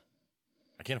 Yeah.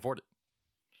 I can't afford it.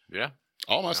 Yeah.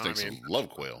 All my snakes love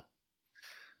quail.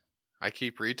 I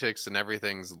keep retics and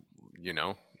everything's,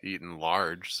 eating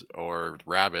large or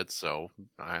rabbits. So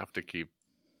I have to keep,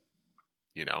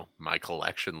 my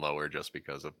collection lower just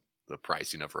because of the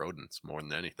pricing of rodents more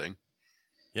than anything.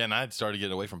 Yeah, and I'd started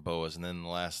getting away from boas, and then in the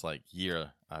last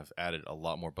year, I've added a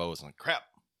lot more boas. I'm like, crap,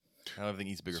 now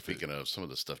everything eats bigger. Speaking of some of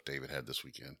the stuff David had this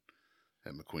weekend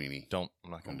at McQueenie, I'm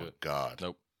not going to do it. God,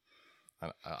 nope.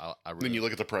 I really then you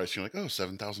look at the price, you're like, oh,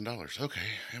 $7,000. Okay,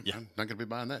 yeah. I'm not going to be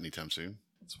buying that anytime soon.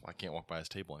 That's why I can't walk by his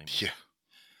table anymore. Yeah.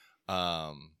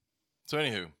 So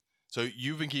anywho, so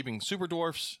you've been keeping super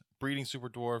dwarfs, breeding super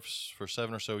dwarfs for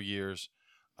 7 or so years.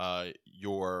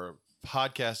 Your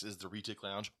podcast is the Retic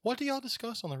Lounge. What do y'all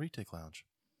discuss on the Retic Lounge?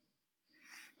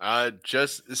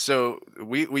 Just so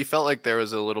we felt like there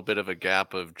was a little bit of a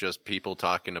gap of just people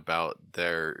talking about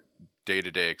their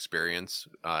day-to-day experience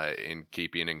in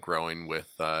keeping and growing with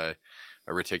a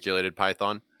reticulated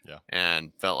python. Yeah.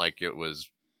 And felt like it was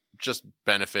just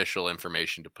beneficial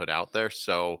information to put out there.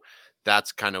 So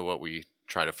that's kind of what we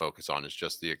try to focus on, is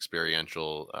just the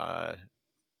experiential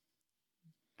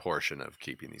portion of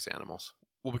keeping these animals.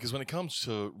 Well, because when it comes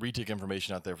to retic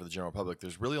information out there for the general public,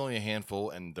 there's really only a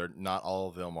handful, and they're not all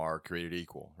of them are created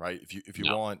equal, right? If you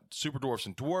want super dwarfs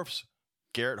and dwarfs,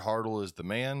 Garrett Hartle is the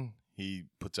man. He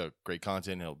puts out great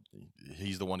content.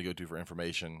 He's the one to go to for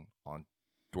information on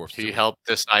dwarfs. He helped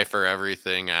decipher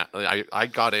everything. I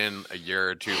got in a year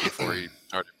or two before he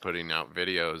started putting out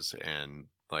videos, and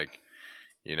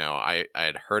I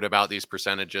had heard about these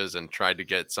percentages and tried to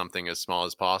get something as small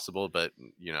as possible, but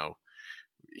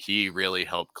he really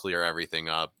helped clear everything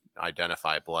up,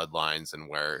 identify bloodlines and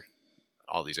where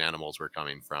all these animals were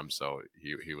coming from. So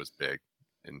he was big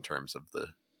in terms of the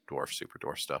dwarf, super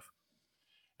dwarf stuff.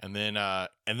 And then on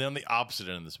the opposite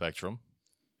end of the spectrum,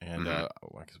 and I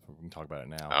guess we can talk about it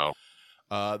now.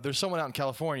 There's someone out in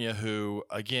California who,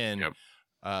 again,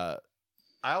 I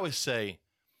always say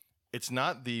it's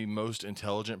not the most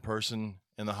intelligent person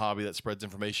in the hobby that spreads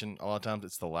information. A lot of times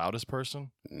it's the loudest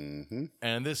person. Mm-hmm.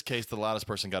 And in this case, the loudest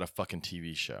person got a fucking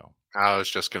TV show. I was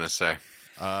just going to say.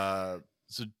 Fuck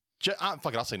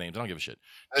it, I'll say names. I don't give a shit.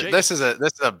 This is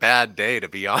a bad day to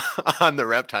be on the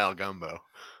reptile gumbo.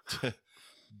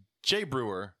 Jay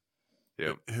Brewer,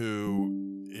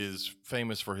 who is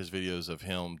famous for his videos of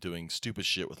him doing stupid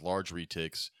shit with large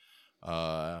retics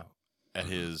at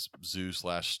his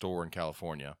zoo/store in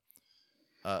California,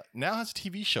 now has a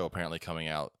TV show apparently coming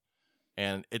out,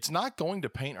 and it's not going to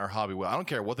paint our hobby well. I don't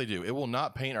care what they do. It will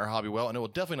not paint our hobby well, and it will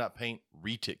definitely not paint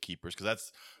retic keepers, because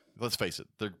that's, let's face it,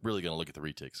 they're really going to look at the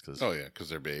retics. Because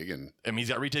they're big. And I mean, he's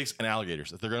got retics and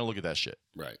alligators. They're going to look at that shit.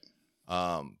 Right.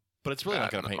 But it's really not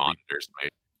going to paint monitors.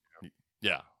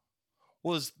 Yeah.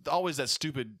 Well, there's always that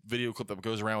stupid video clip that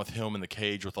goes around with him in the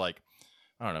cage with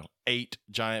 8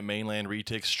 giant mainland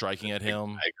retics striking at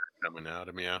him. Tiger coming at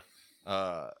him, yeah.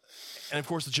 And of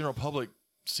course, the general public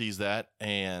sees that,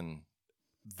 and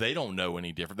they don't know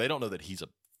any different. They don't know that he's a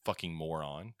fucking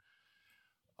moron,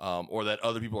 or that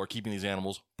other people are keeping these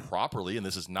animals properly, and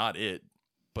this is not it.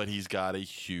 But he's got a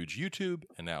huge YouTube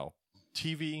and now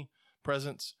TV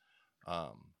presence.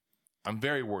 I'm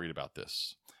very worried about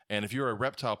this. And if you're a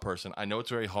reptile person, I know it's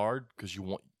very hard because you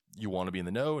want you want to be in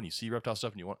the know and you see reptile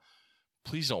stuff and you want,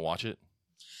 please don't watch it.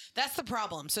 That's the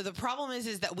problem. So the problem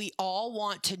is that we all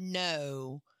want to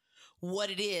know what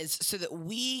it is so that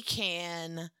we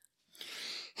can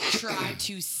try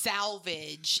to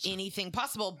salvage anything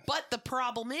possible. But the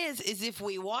problem is if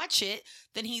we watch it,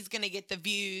 then he's going to get the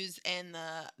views and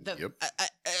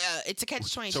it's a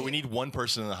catch-22. So we need one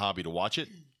person in the hobby to watch it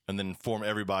and then inform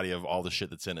everybody of all the shit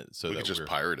that's in it. So we could just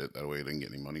pirate it. That way it didn't get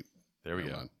any money. There we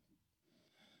go.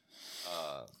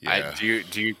 Yeah.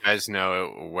 Do you guys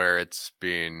know where it's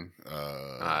being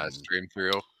streamed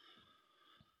through?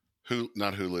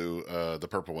 Not Hulu, the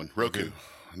purple one, Roku.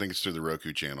 I think it's through the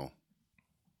Roku channel.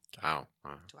 Oh,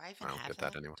 do I even don't have get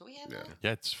that anymore. Do we have Yeah. that?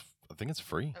 Yeah, I think it's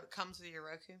free. Oh, it comes with your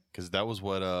Roku? Because that was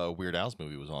what Weird Al's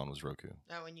movie was on, was Roku.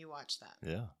 Oh, and you watched that.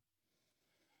 Yeah.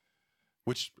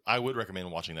 Which I would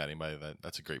recommend watching that. Anybody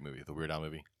that's a great movie. The Weird Al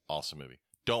movie. Awesome movie.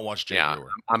 Don't watch Jay Brewer.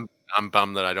 I'm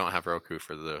bummed that I don't have Roku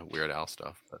for the Weird Al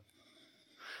stuff. But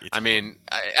I mean,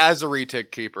 as a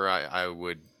Retic keeper, I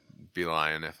would be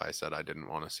lying if I said I didn't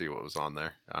want to see what was on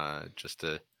there, just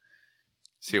to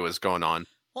see what's going on.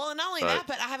 Well, and not only that,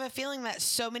 but I have a feeling that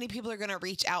so many people are going to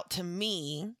reach out to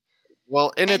me.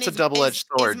 Well, and it's a double-edged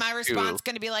sword. Is my response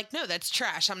going to be like, no, that's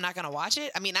trash. I'm not going to watch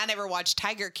it? I mean, I never watched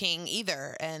Tiger King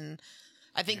either, and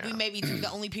I think we may be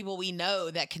the only people we know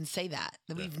that can say that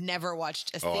we've never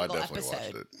watched a single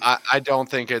episode. I don't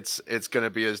think it's going to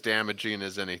be as damaging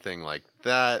as anything like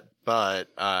that, but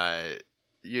I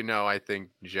think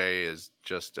Jay is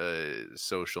just a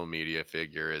social media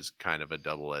figure, is kind of a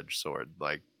double-edged sword.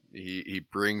 Like he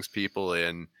brings people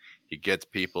in, he gets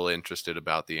people interested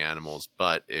about the animals,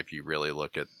 but if you really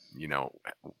look at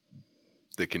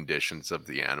the conditions of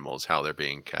the animals, how they're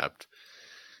being kept,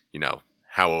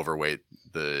 how overweight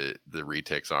the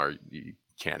retics are, you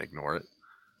can't ignore it.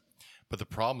 But the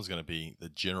problem is going to be the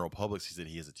general public sees that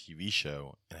he has a TV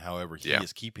show, and however he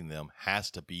is keeping them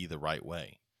has to be the right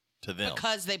way to them.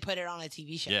 Because they put it on a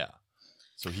TV show. Yeah.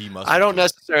 So he must. I don't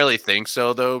necessarily think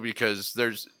so, though, because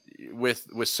there's with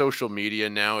social media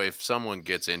now, if someone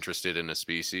gets interested in a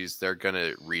species, they're going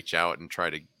to reach out and try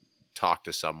to talk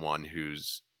to someone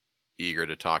who's eager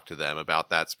to talk to them about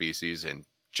that species. And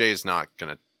Jay's not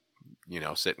going to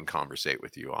sit and conversate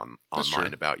with you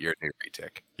online about your new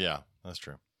retic. Yeah, that's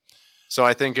true. So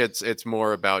I think it's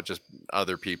more about just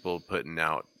other people putting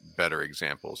out better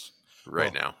examples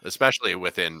now, especially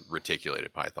within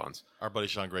reticulated pythons. Our buddy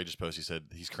Sean Gray just posted, he said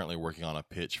he's currently working on a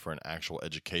pitch for an actual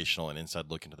educational and inside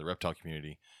look into the reptile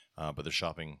community, but they're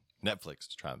shopping Netflix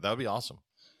to try. That would be awesome.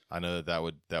 I know that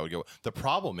would go. The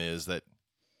problem is that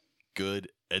good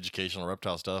educational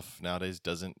reptile stuff nowadays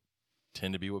doesn't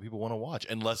tend to be what people want to watch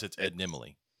unless it's Ed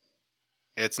Nimley.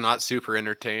 It's not super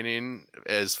entertaining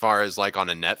as far as like on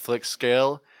a Netflix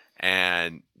scale,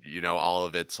 and all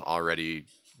of it's already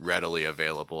readily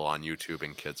available on YouTube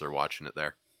and kids are watching it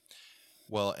there.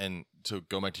 Well, and to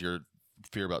go back to your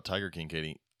fear about Tiger King,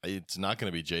 Katie, it's not going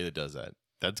to be Jay that does that.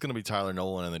 That's going to be Tyler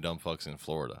Nolan and the dumb fucks in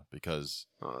Florida, because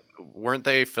weren't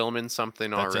they filming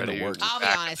something already? I'll be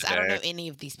honest, I don't know any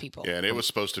of these people. Yeah, and it was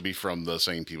supposed to be from the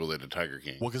same people that did Tiger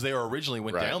King. Well, because they originally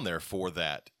went down there for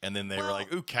that, and then they were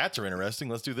like, "Ooh, cats are interesting.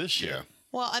 Let's do this shit." Yeah.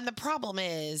 Well, and the problem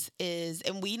is,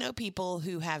 and we know people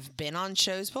who have been on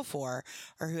shows before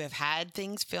or who have had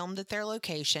things filmed at their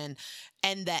location,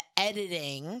 and the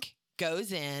editing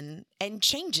goes in and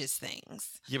changes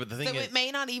things. Yeah, but the thing is, it may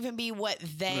not even be what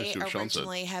they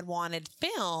originally had wanted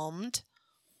filmed,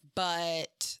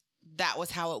 but that was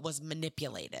how it was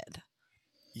manipulated.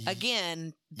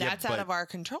 Again, that's out of our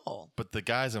control. But the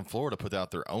guys in Florida put out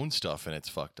their own stuff, and it's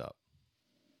fucked up.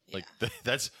 Like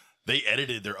they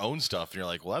edited their own stuff, and you're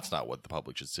like, well, that's not what the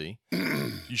public should see.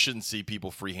 You shouldn't see people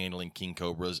free handling king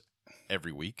cobras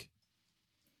every week.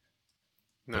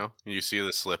 No, you see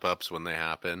the slip ups when they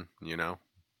happen,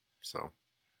 So,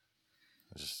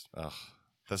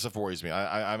 that stuff worries me.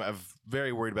 I'm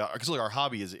very worried about, because our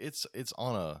hobby is it's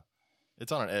on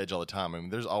an edge all the time. I mean,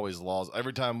 there's always laws.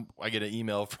 Every time I get an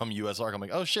email from USARK, I'm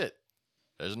like, oh shit,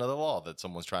 there's another law that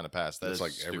someone's trying to pass. That's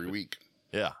like stupid. Every week.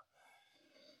 Yeah.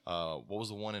 What was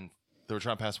the one they were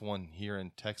trying to pass one here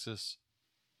in Texas?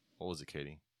 What was it,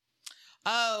 Katie?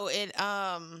 Oh,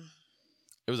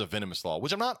 it was a venomous law,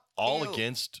 which I'm not all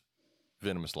against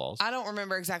venomous laws. I don't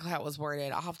remember exactly how it was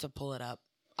worded. I'll have to pull it up.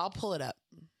 I'll pull it up.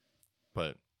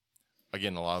 But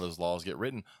again, a lot of those laws get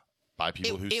written by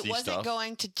people who see stuff. It wasn't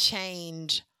going to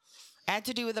change. It had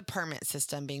to do with a permit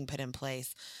system being put in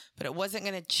place, but it wasn't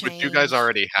going to change. But you guys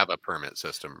already have a permit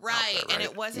system, right? There, right? And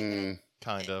it wasn't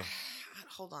kind of.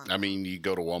 Hold on. I mean, you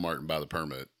go to Walmart and buy the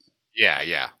permit.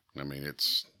 Yeah. I mean,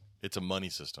 it's a money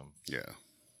system. Yeah.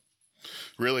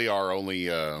 Really, our only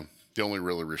The only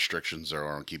really restrictions there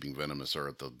are on keeping venomous are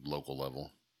at the local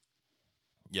level.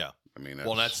 Yeah. I mean,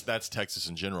 that's Texas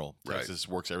in general. Texas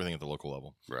works everything at the local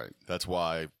level. Right. That's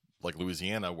why, like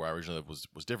Louisiana, where I originally lived,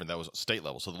 was different. That was state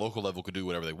level. So the local level could do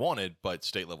whatever they wanted, but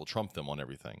state level trumped them on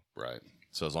everything. Right.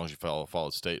 So as long as you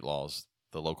followed state laws,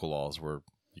 the local laws were,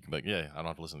 you can be like, yeah, I don't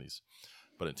have to listen to these.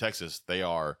 But in Texas, they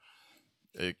are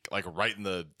like right in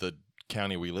the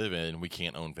county we live in, we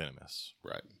can't own venomous.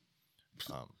 Right.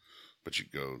 But you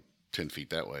go 10 feet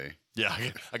that way. Yeah,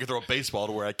 I can throw a baseball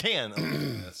to where I can own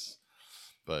venomous.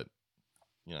 But,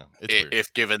 it's weird.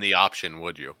 If given the option,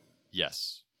 would you?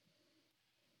 Yes.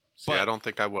 See, I don't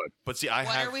think I would. But see,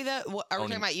 are we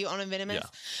talking about you owning venomous? Yeah.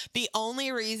 The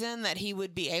only reason that he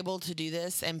would be able to do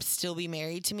this and still be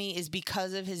married to me is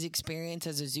because of his experience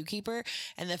as a zookeeper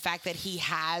and the fact that he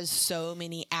has so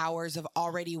many hours of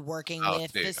already working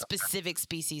with the specific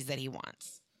species that he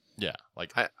wants. Yeah,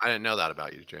 like I didn't know that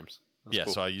about you, James. That's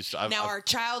cool. So I used to. Our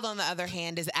child, on the other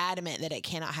hand, is adamant that it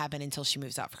cannot happen until she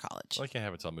moves out for college. Well, I can't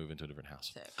have it until I move into a different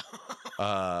house.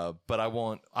 So. But I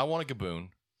want a gaboon.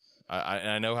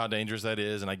 I know how dangerous that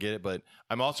is, and I get it. But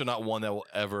I'm also not one that will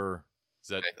ever.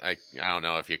 I don't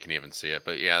know if you can even see it,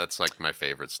 but yeah, that's like my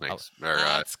favorite snakes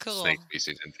cool. Snake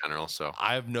species in general. So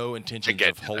I have no intentions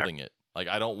of holding it. Like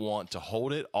I don't want to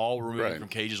hold it. All removing from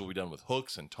cages will be done with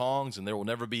hooks and tongs, and there will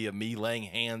never be me laying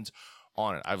hands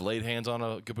on it. I've laid hands on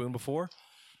a gaboon before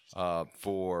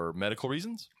for medical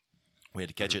reasons. We had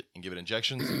to catch it and give it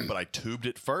injections, but I tubed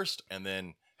it first and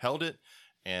then held it,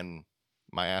 and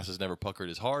my ass has never puckered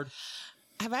as hard.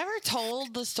 Have I ever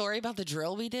told the story about the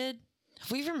drill we did?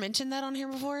 Have we ever mentioned that on here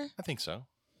before? I think so.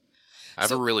 I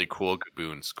have a really cool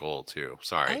gaboon skull, too.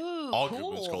 Sorry. Oh, all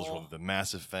cool. Gaboon skulls were the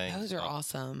massive thing. Those are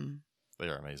awesome. They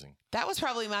are amazing. That was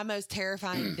probably my most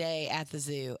terrifying day at the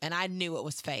zoo, and I knew it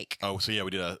was fake. Oh, so yeah,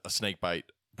 we did a snake bite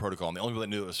protocol, and the only people that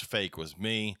knew it was fake was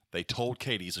me. They told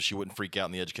Katie so she wouldn't freak out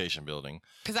in the education building.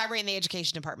 Because I ran the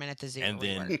education department at the zoo.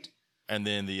 And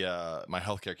then the my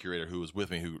healthcare curator who was with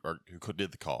me, who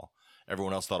did the call.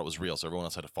 Everyone else thought it was real, so everyone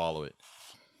else had to follow it.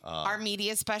 Our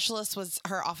media specialist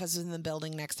her office was in the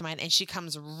building next to mine, and she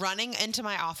comes running into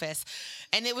my office,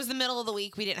 and it was the middle of the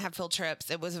week. We didn't have field trips.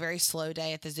 It was a very slow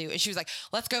day at the zoo, and she was like,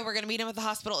 let's go. We're going to meet him at the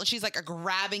hospital. And she's like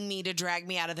grabbing me to drag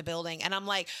me out of the building. And I'm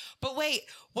like, but wait,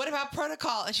 what about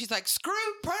protocol? And she's like, screw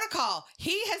protocol.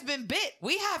 He has been bit.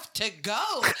 We have to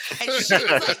go. And she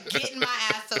was like getting my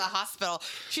ass to the hospital.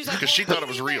 She was like, because she thought it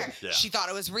was real. Yeah. She thought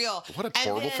it was real. What a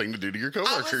horrible thing to do to your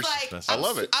coworkers. I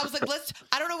love it. I was like,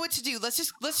 I don't know what to do. Let's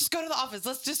just go to the office.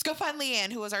 Let's just go find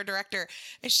Leanne, who was our director.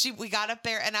 And we got up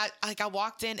there, and I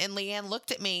walked in, and Leanne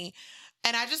looked at me,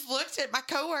 and I just looked at my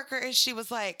coworker, and she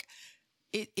was like,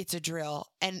 it's a drill.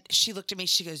 And she looked at me.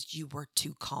 She goes, you were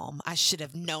too calm. I should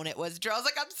have known it was a drill. I was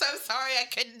like, I'm so sorry. I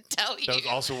couldn't tell you. That was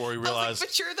also where we realized.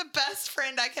 But you're the best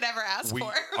friend I could ever ask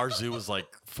for. Our zoo was like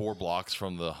 4 blocks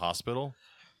from the hospital.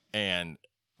 And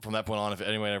from that point on, if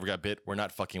anyone ever got bit, we're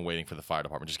not fucking waiting for the fire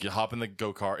department. Just hop in the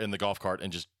golf cart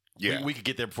and just. Yeah. We could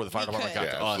get there before the fire department got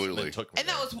to us. And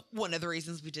that was one of the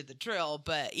reasons we did the drill.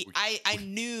 But I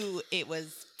knew it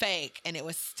was fake, and it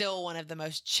was still one of the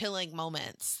most chilling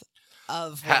moments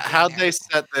of how'd they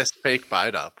set this fake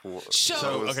bite up?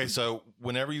 So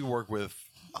whenever you work with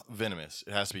venomous,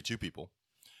 it has to be 2 people.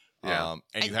 Yeah.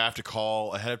 And you have to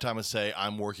call ahead of time and say,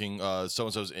 I'm working,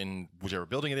 so-and-so's in whichever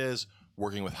building it is,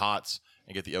 working with HOTS,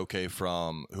 and get the okay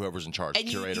from whoever's in charge.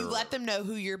 And you let them know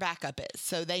who your backup is,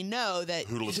 so they know that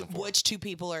which 2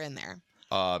 people are in there.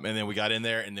 And then we got in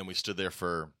there, and then we stood there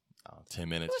for 10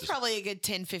 minutes. It was probably a good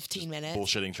 10, 15 minutes.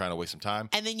 Bullshitting, trying to waste some time.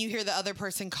 And then you hear the other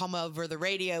person come over the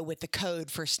radio with the code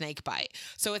for snake bite.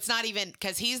 So it's not even,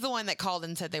 because he's the one that called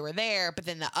and said they were there, but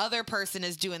then the other person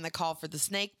is doing the call for the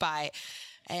snake bite.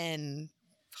 And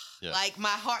like my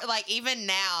heart, like even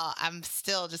now, I'm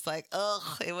still just like,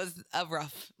 ugh, it was a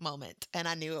rough moment. And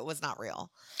I knew it was not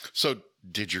real. So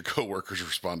did your coworkers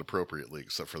respond appropriately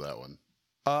except for that one?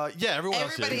 Yeah,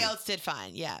 everybody else did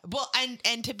fine. Yeah. Well,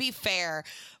 and to be fair,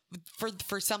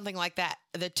 for something like that,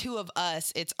 the 2 of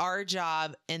us, it's our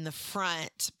job in the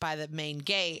front by the main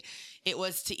gate. It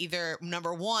was to either,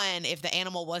 number one, if the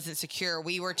animal wasn't secure,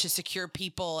 we were to secure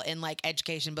people in like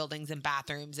education buildings and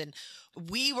bathrooms, and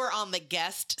we were on the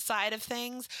guest side of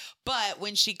things. But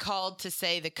when she called to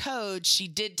say the code, she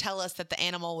did tell us that the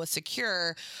animal was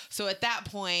secure. So at that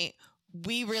point,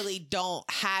 we really don't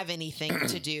have anything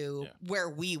to do where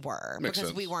we were. Makes because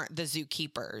sense. We weren't the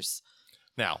zookeepers.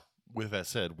 Now, with that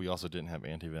said, we also didn't have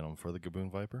anti-venom for the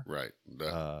Gaboon Viper. Right.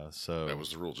 So that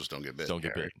was the rule. Just don't get bit. Don't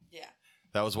get bit. Yeah.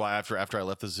 That was why after I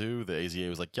left the zoo, the AZA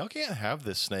was like, y'all can't have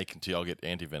this snake until y'all get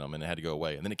antivenom, and it had to go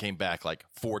away. And then it came back like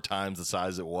 4 times the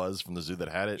size it was from the zoo that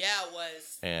had it. Yeah, it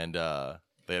was. And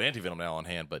they had antivenom now on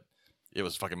hand, but it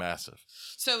was fucking massive.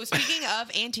 So speaking of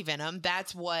antivenom,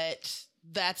 that's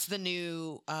the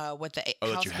new what the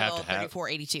House Bill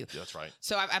 3482. Yeah, that's right.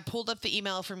 So I pulled up the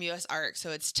email from US ARC.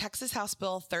 So it's Texas House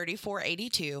Bill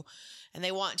 3482, and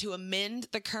they want to amend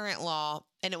the current law,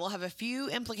 and it will have a few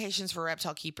implications for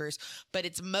reptile keepers, but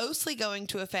it's mostly going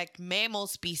to affect mammal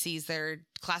species that are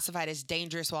classified as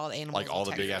dangerous wild animals. Like all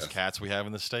the big ass cats we have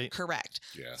in the state? Correct.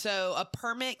 Yeah. So a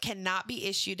permit cannot be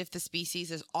issued if the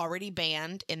species is already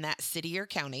banned in that city or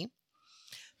county.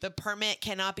 The permit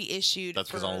cannot be issued. That's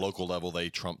because on a local level, they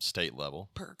trump state level.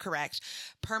 Correct.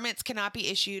 Permits cannot be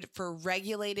issued for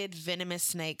regulated venomous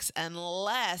snakes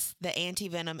unless the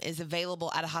antivenom is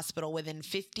available at a hospital within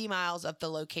 50 miles of the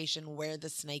location where the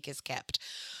snake is kept.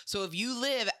 So if you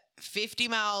live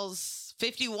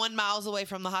 51 miles away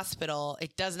from the hospital,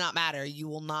 it does not matter. You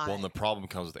will not. Well, and the problem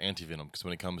comes with antivenom because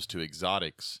when it comes to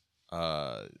exotics,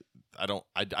 I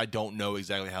don't know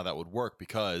exactly how that would work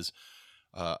because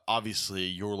obviously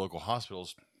your local hospital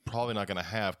is probably not going to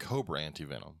have cobra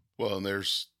antivenom. Well, and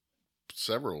there's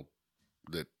several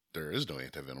that there is no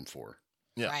antivenom for.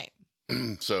 Yeah. Right.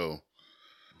 So,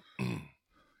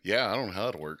 yeah, I don't know how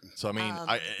that'll work. So, I mean,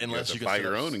 unless you can buy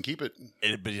your own and keep it.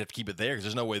 But you have to keep it there because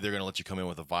there's no way they're going to let you come in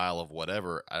with a vial of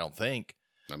whatever, I don't think.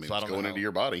 I mean, so it's going into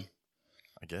your body.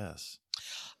 I guess.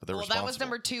 But they're that was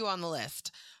number 2 on the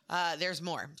list. There's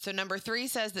more. So number 3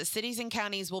 says that cities and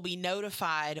counties will be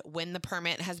notified when the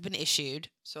permit has been issued.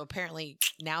 So apparently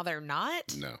now they're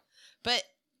not. No. But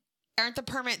aren't the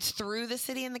permits through the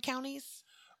city and the counties?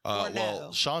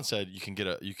 Well, Sean said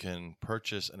you can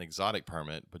purchase an exotic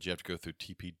permit, but you have to go through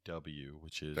TPW,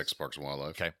 which is Texas Parks and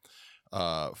Wildlife. Okay.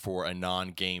 For a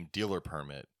non-game dealer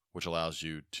permit, which allows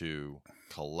you to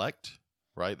collect.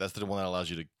 Right. That's the one that allows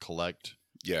you to collect.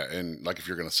 Yeah, and like if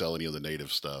you're going to sell any of the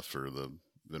native stuff or the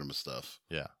venomous stuff.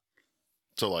 Yeah.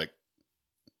 So like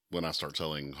when I start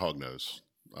selling hognose,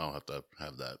 I'll have to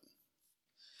have that.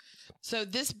 So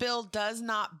this bill does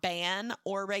not ban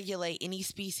or regulate any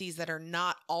species that are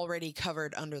not already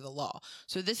covered under the law.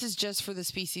 So this is just for the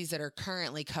species that are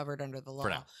currently covered under the law. For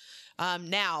now.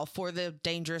 Now, for the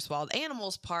dangerous wild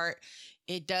animals part,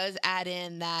 it does add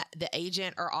in that the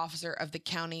agent or officer of the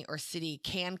county or city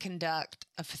can conduct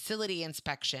a facility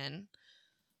inspection.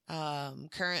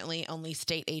 Currently, only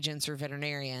state agents or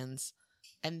veterinarians,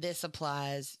 and this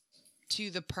applies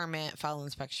to the permit file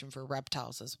inspection for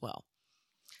reptiles as well.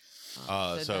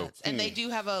 And they do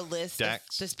have a list,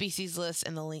 the species list,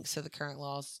 and the links to the current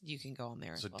laws. You can go on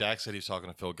there. So Dax said he was talking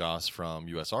to Phil Goss from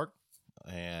US ARC,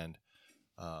 and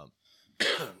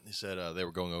he said they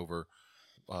were going over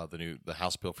the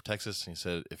House bill for Texas, and he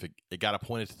said if it got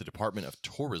appointed to the Department of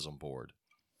Tourism Board,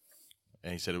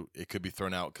 and he said it could be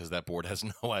thrown out because that board has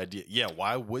no idea. Yeah,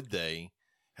 why would they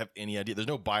have any idea? There's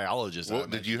no biologist. Well,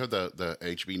 did you have the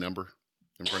HB number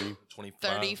in front of you?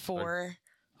 34.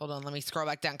 Hold on, let me scroll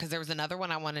back down because there was another one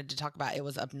I wanted to talk about. It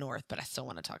was up north, but I still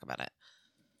want to talk about it.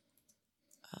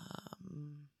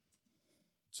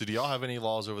 So do y'all have any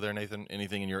laws over there, Nathan?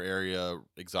 Anything in your area,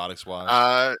 exotics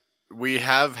wise? We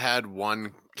have had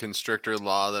one constrictor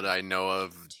law that I know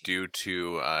of due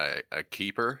to a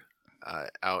keeper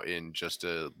out in just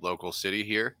a local city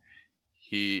here.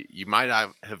 You might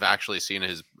have actually seen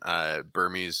his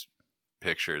Burmese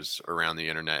pictures around the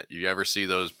internet. You ever see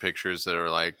those pictures that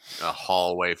are like a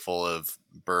hallway full of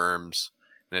berms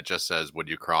and it just says, would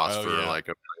you cross for like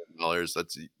 $1 million?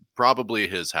 That's probably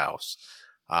his house.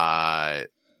 I'm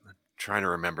trying to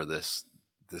remember this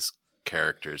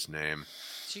character's name.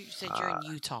 So you said you're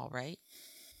in Utah, right?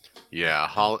 Yeah.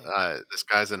 This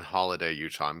guy's in Holiday,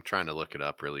 Utah. I'm trying to look it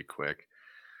up really quick.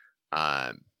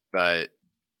 But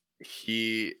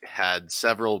he had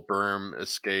several berm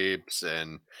escapes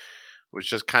and was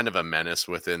just kind of a menace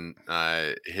within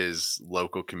his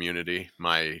local community.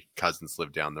 My cousins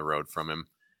live down the road from him.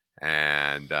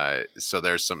 And so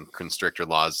there's some constrictor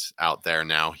laws out there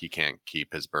now. He can't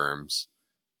keep his berms.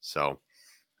 So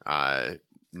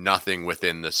nothing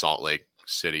within the Salt Lake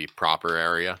City proper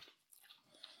area.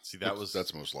 See,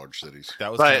 that's most large cities.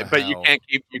 That was but you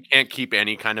can't keep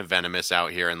any kind of venomous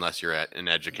out here unless you're at an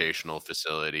educational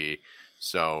facility.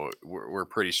 So we're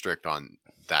pretty strict on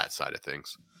that side of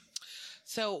things.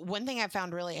 So one thing I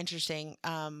found really interesting,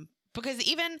 because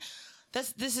even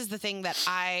This is the thing that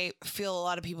I feel a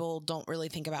lot of people don't really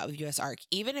think about with USARK.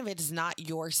 Even if it is not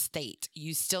your state,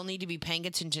 you still need to be paying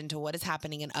attention to what is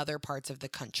happening in other parts of the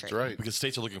country. That's right. Because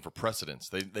states are looking for precedents.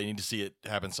 They need to see it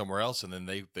happen somewhere else, and then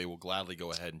they will gladly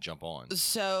go ahead and jump on.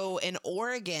 So in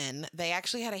Oregon, they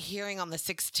actually had a hearing on the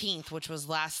 16th, which was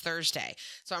last Thursday.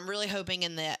 So I'm really hoping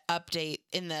in the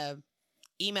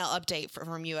email update from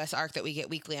USARK that we get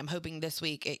weekly, I'm hoping this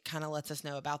week it kind of lets us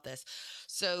know about this.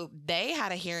 So they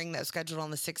had a hearing that was scheduled on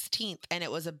the 16th, and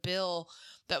it was a bill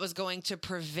that was going to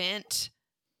prevent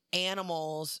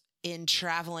animals in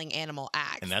traveling animal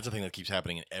acts. And that's the thing that keeps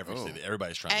happening in every city.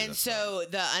 Everybody's trying to do that. And so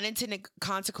the unintended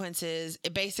consequences,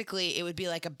 it would be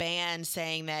like a ban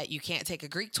saying that you can't take a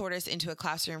Greek tortoise into a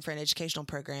classroom for an educational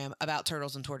program about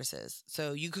turtles and tortoises.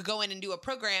 So you could go in and do a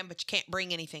program, but you can't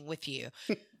bring anything with you.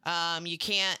 You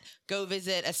can't go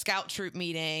visit a scout troop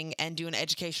meeting and do an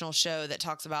educational show that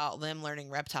talks about them learning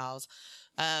reptiles.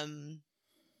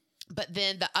 But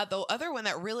then the other one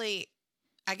that really,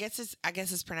 I guess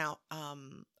is pronounced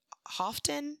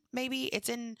Houghton, maybe. It's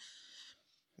in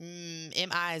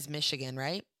MI is Michigan,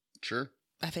 right? Sure.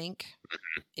 I think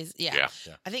yeah.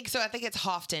 I think so. I think it's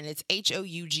Houghton. It's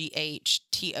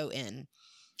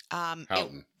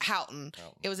Houghton. Houghton.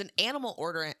 It was an animal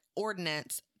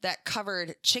ordinance that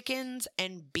covered chickens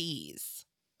and bees.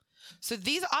 So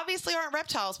these obviously aren't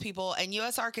reptiles, people, and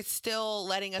USARK is still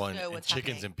letting us know what's happening.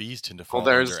 Chickens and bees tend to fall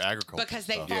under agriculture because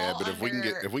they fall but if we can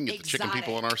get the chicken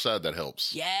people on our side, that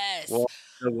helps. Yes. Well,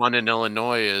 the one in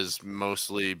Illinois is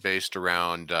mostly based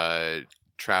around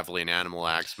traveling animal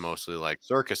acts, mostly like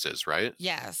circuses, right?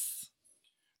 Yes.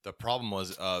 The problem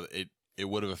was it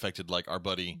would have affected like our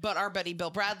buddy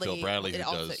Bill Bradley. Who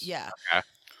does. Yeah. Okay.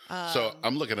 So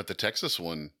I'm looking at the Texas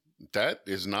one. That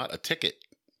is not a ticket.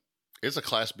 It's a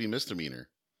Class B misdemeanor.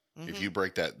 Mm-hmm. If you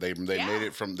break that, they're moving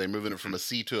it from a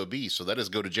C to a B. So that is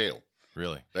go to jail.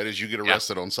 Really? That is you get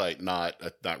arrested on site, not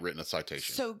written a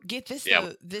citation. So get this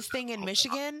though, this thing in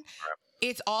Michigan,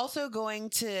 it's also going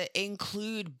to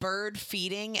include bird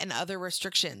feeding and other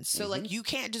restrictions. So like you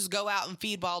can't just go out and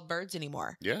feed wild birds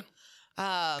anymore. Yeah.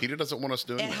 PETA doesn't want us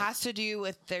doing that. It has to do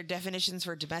with their definitions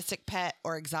for domestic pet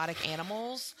or exotic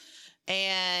animals.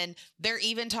 And they're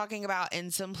even talking about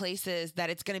in some places that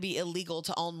it's going to be illegal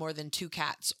to own more than 2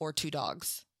 cats or 2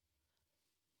 dogs.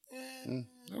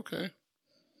 Okay.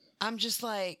 I'm just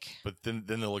like... But then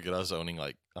they'll look at us owning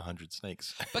like 100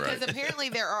 snakes. Because apparently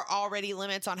there are already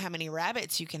limits on how many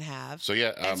rabbits you can have. So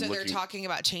yeah. And so they're talking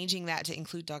about changing that to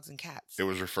include dogs and cats. It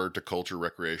was referred to culture,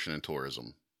 recreation, and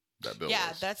tourism. That bill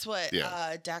was. That's what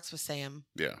Dax was saying.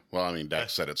 Yeah. Well, I mean,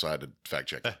 Dax said it, so I had to fact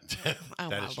check it. Oh,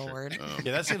 my Lord.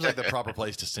 Yeah, that seems like the proper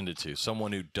place to send it to.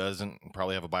 Someone who doesn't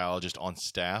probably have a biologist on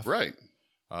staff. Right.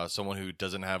 Someone who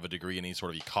doesn't have a degree in any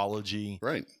sort of ecology.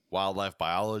 Right. Wildlife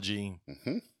biology.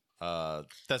 Mm-hmm.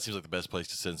 That seems like the best place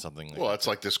to send something. Well, it's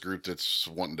like this group that's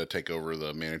wanting to take over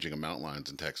the managing of mountain lions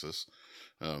in Texas.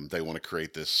 They want to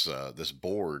create this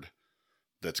board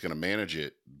that's going to manage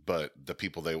it, but the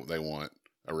people they want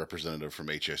a representative from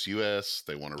HSUS.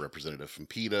 They want a representative from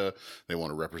PETA. They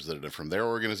want a representative from their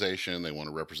organization. They want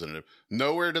a representative.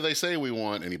 Nowhere do they say we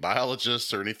want any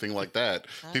biologists or anything like that.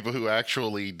 People who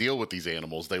actually deal with these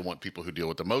animals. They want people who deal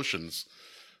with emotions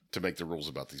to make the rules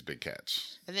about these big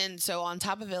cats. And then, so on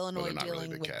top of Illinois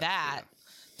dealing with that,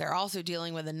 they're also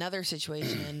dealing with another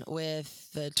situation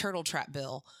with the turtle trap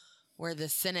bill, where the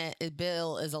Senate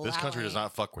bill is allowing... This country does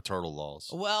not fuck with turtle laws.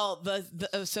 Well,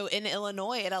 so in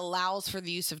Illinois, it allows for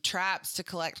the use of traps to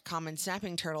collect common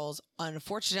snapping turtles.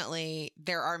 Unfortunately,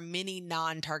 there are many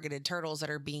non-targeted turtles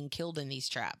that are being killed in these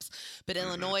traps. But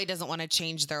Illinois doesn't want to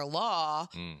change their law,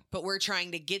 but we're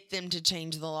trying to get them to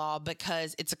change the law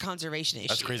because it's a conservation issue.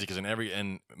 That's crazy because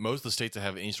in most of the states that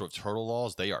have any sort of turtle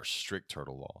laws, they are strict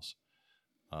turtle laws.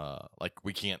 Like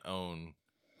we can't own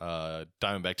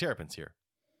diamondback terrapins here.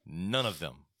 None of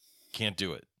them can't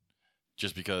do it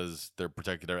just because they're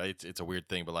protected. It's a weird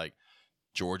thing, but like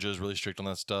Georgia is really strict on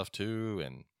that stuff too.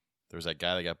 And there's that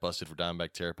guy that got busted for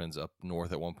diamondback terrapins up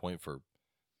north at one point for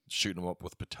shooting them up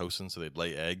with Pitocin so they'd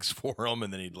lay eggs for him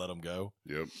and then he'd let them go.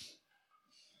 Yep.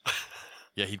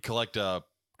 Yeah, he'd collect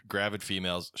gravid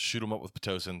females, shoot them up with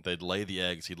Pitocin. They'd lay the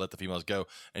eggs. He'd let the females go.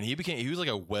 And he was like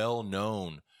a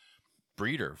well-known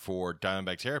breeder for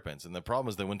diamondback terrapins. And the problem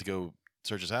is they went to go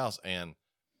search his house and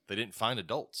they didn't find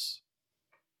adults.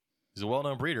 He's a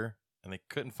well-known breeder, and they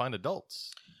couldn't find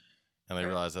adults. And they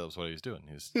realized that was what he was doing.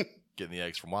 He was getting the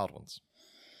eggs from wild ones.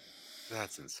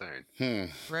 That's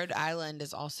insane. Rhode Island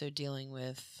is also dealing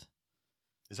with...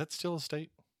 Is that still a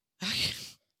state?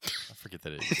 I forget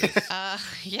that it exists.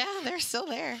 Yeah, they're still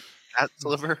there. Cat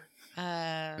liver?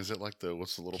 Is it like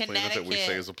what's the little planet that we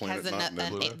say is a planet?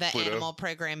 Has the animal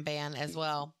program ban as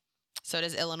well. So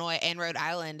does Illinois, and Rhode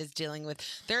Island is dealing with.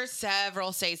 There are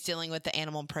several states dealing with the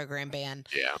animal program ban.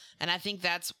 Yeah, and I think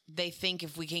they think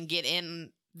if we can get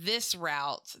in this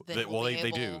route, then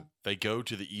they do. They go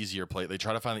to the easier place. They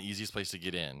try to find the easiest place to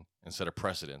get in instead of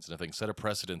precedents. And if they can set a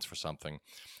precedence for something,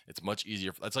 it's much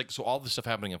easier. It's like so all this stuff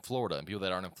happening in Florida, and people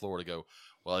that aren't in Florida go,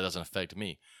 well, it doesn't affect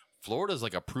me. Florida is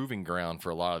like a proving ground for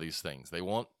a lot of these things. They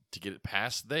want to get it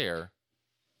past there,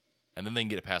 and then they can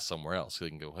get it past somewhere else. So they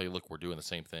can go, hey, look, we're doing the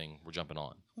same thing. We're jumping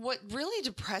on. What really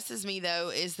depresses me, though,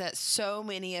 is that so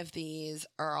many of these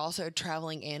are also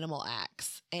traveling animal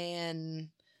acts. And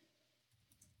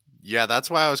yeah, that's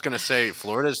why I was going to say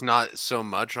Florida's not so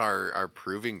much our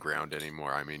proving ground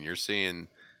anymore. I mean, you're seeing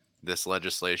this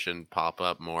legislation pop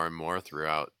up more and more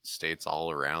throughout states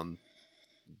all around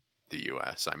the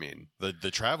U.S. I mean, the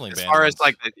traveling ban. As far as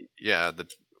like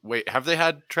wait, have they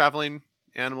had traveling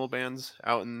animal bans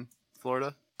out in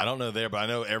Florida? I don't know there, but I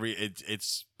know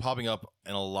it's popping up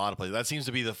in a lot of places. That seems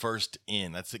to be the first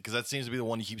in. That's it, because that seems to be the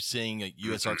one you keep seeing.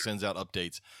 USARK sends out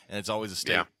updates, and it's always a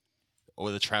state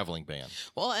with a traveling ban.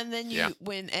 Well, and then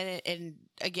and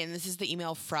again, this is the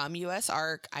email from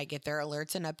USARK. I get their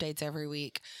alerts and updates every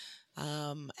week,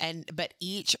 but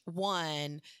each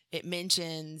one it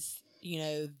mentions,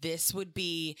 this would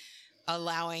be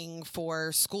allowing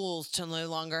for schools to no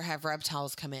longer have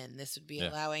reptiles come in. This would be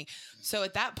allowing. So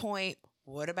at that point,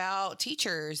 what about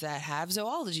teachers that have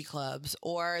zoology clubs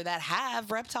or that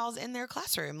have reptiles in their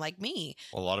classroom like me?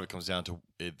 Well, a lot of it comes down to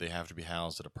they have to be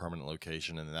housed at a permanent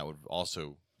location, and that would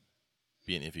also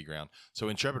be an iffy ground. So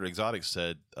Intrepid Exotics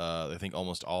said I think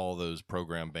almost all those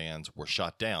program bans were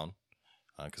shot down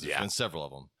because there's been several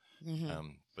of them. Mm-hmm.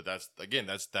 But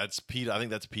that's PETA. I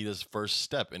think that's PETA's first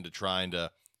step into trying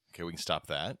to, okay, we can stop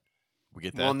that. We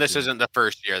get that. Well, and this isn't the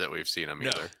first year that we've seen them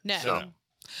either. No. So.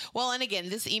 Well, and again,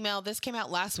 this came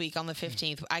out last week on the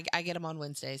 15th. I get them on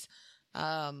Wednesdays.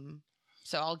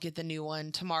 So I'll get the new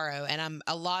one tomorrow. And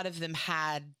a lot of them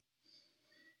had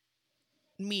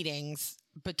meetings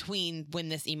between when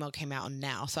this email came out and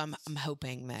now. So I'm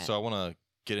hoping that. So I want to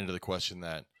get into the question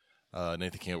that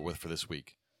Nathan came up with for this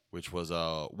week, which was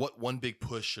what one big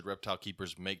push should reptile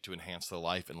keepers make to enhance the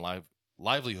life and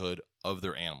livelihood of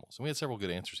their animals? And we had several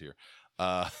good answers here.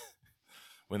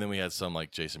 And then we had some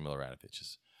like Jason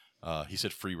Miloradich's. He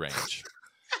said free range.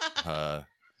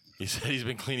 He said he's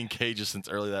been cleaning cages since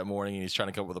early that morning, and he's trying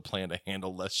to come up with a plan to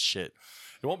handle less shit.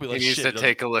 It won't be less shit. He needs to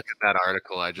take a look at that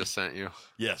article I just sent you.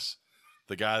 Yes.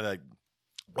 The guy that...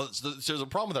 Well, there's a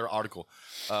problem with our article.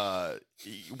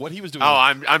 What he was doing... Oh,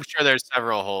 I'm sure there's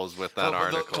several holes with that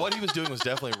article. What he was doing was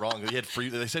definitely wrong.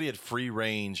 They said he had free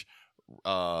range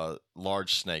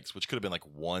large snakes, which could have been like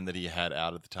one that he had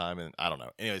out at the time, and I don't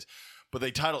know. Anyways... But they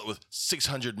titled it with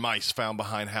 600 mice found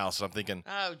behind house. And I'm thinking,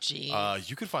 oh, gee.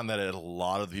 You could find that at a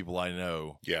lot of the people I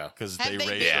know. Yeah. Because they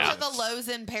raise been to the Lowe's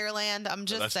in Pearland? I'm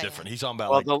just saying. That's different. He's talking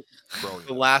about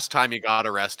the last time he got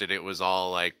arrested, it was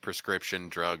all like prescription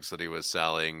drugs that he was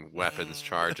selling, weapons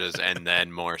charges, and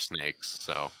then more snakes.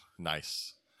 So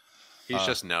nice. He's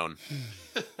just known.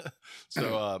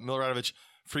 So Miloradic,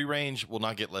 free range will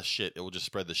not get less shit. It will just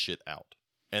spread the shit out.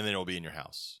 And then it will be in your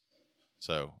house.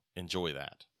 So enjoy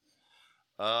that.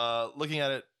 Looking at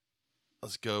it,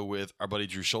 let's go with our buddy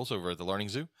Drew Schultz over at the Learning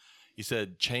Zoo. He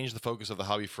said, change the focus of the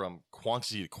hobby from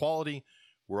quantity to quality.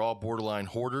 We're all borderline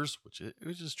hoarders, which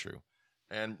is true.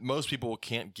 And most people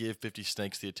can't give 50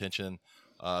 snakes the attention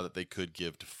that they could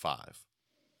give to 5,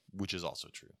 which is also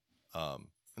true. And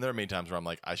there are many times where I'm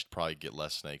like, I should probably get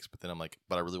less snakes. But then I'm like,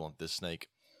 but I really want this snake.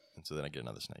 And so then I get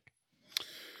another snake.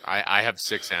 I have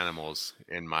 6 animals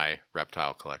in my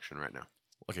reptile collection right now.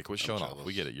 Okay, quit showing off.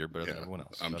 We get it. You're better than everyone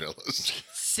else. I'm jealous.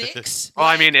 6? Well,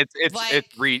 I mean, it's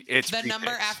the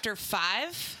number after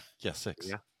 5. Yeah, 6.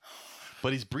 Yeah,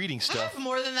 but he's breeding stuff. I have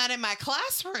more than that in my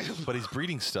classroom. But he's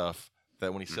breeding stuff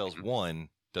that when he sells 1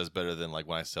 does better than like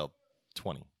when I sell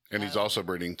 20. And he's also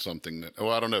breeding something that. Oh,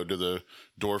 I don't know. Do the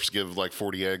dwarfs give like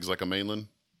 40 eggs like a mainland?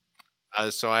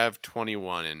 So I have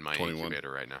 21 in my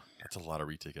incubator right now. That's a lot of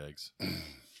retic eggs.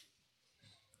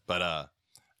 But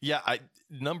yeah,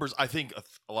 numbers. I think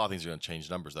a lot of things are going to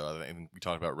change numbers, though. I think we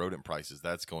talked about rodent prices.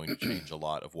 That's going to change a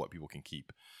lot of what people can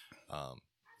keep. You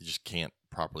just can't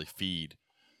properly feed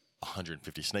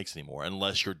 150 snakes anymore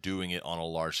unless you're doing it on a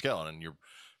large scale and you're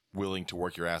willing to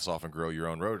work your ass off and grow your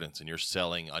own rodents and you're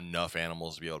selling enough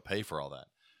animals to be able to pay for all that.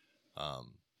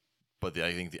 But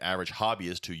I think the average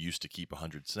hobbyist who used to keep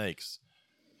 100 snakes,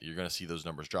 you're going to see those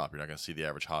numbers drop. You're not going to see the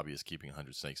average hobbyist keeping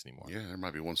 100 snakes anymore. Yeah, there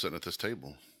might be one sitting at this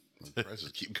table. The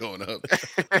prices keep going up.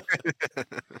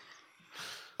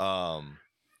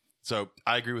 So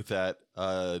I agree with that.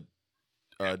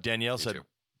 Danielle said too.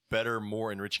 better,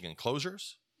 more enriching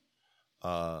enclosures.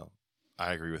 I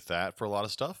agree with that for a lot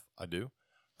of stuff. I do,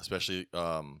 especially.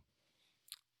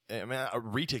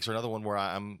 Retics are another one where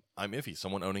I'm iffy.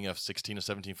 Someone owning a 16 to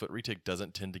 17 foot retic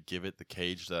doesn't tend to give it the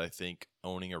cage that I think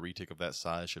owning a retic of that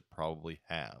size should probably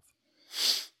have.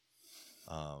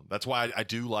 That's why I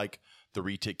do like the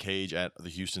retic cage at the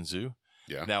Houston Zoo.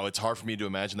 Yeah. Now it's hard for me to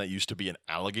imagine that used to be an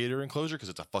alligator enclosure because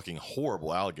it's a fucking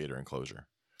horrible alligator enclosure.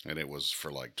 And it was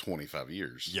for like 25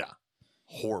 years. Yeah,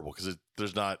 horrible because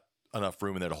there's not enough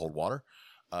room in there to hold water,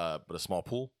 but a small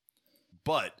pool.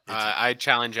 But I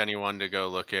challenge anyone to go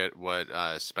look at what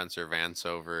Spencer Vance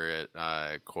over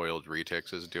at Coiled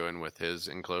Retics is doing with his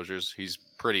enclosures. He's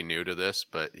pretty new to this,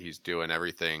 but he's doing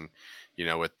everything,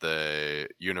 with the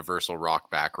universal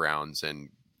rock backgrounds and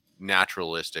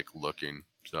naturalistic looking.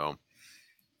 So,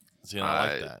 I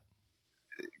like that.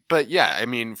 But yeah, I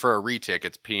mean, for a retic,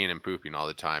 it's peeing and pooping all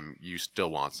the time. You still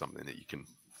want something that you can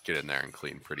get in there and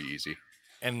clean pretty easy.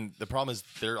 And the problem is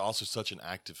they're also such an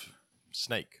active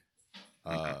snake.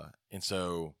 And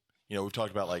so, we've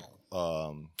talked about like,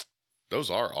 those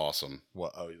are awesome.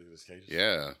 What? Oh, you look at this cage?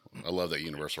 Yeah. I love that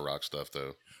Universal Rock stuff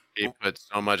though. He put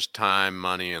so much time,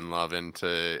 money, and love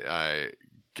into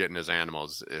getting his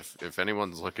animals. If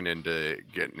anyone's looking into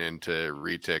getting into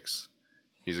retics,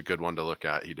 he's a good one to look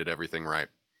at. He did everything right.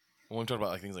 When we talk about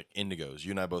like things like indigos,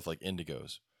 you and I both like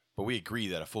indigos, but we agree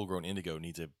that a full-grown indigo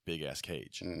needs a big-ass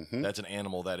cage. Mm-hmm. That's an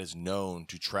animal that is known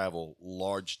to travel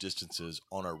large distances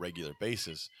on a regular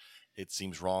basis. It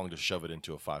seems wrong to shove it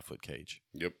into a 5-foot cage.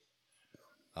 Yep.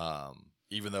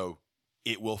 Even though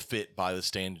it will fit by the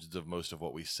standards of most of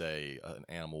what we say an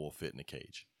animal will fit in a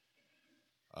cage.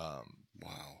 Wow.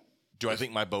 Do I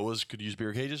think my boas could use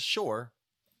bigger cages? Sure.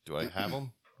 Do I have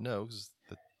them? No, because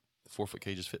the 4-foot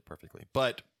cages fit perfectly.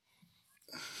 But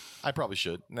I probably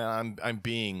should. Now I'm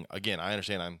being, again, I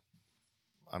understand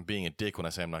I'm being a dick when I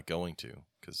say I'm not going to,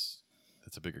 because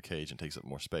it's a bigger cage and takes up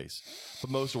more space. But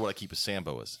most of what I keep is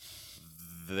Samboas.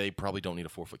 They probably don't need a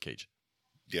 4-foot cage.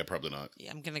 Yeah, probably not.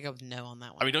 Yeah, I'm gonna go with no on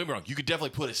that one. I mean, don't get me wrong. You could definitely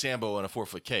put a Sambo in a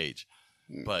 4-foot cage,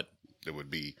 but it would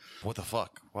be what the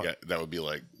fuck? What? Yeah, that would be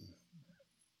like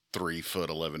 3 foot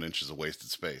 11 inches of wasted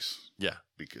space. Yeah,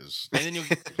 because and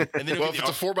then well, if it's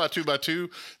a 4x2x2,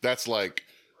 that's like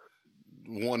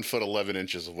 1 foot 11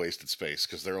 inches of wasted space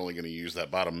because they're only going to use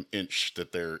that bottom inch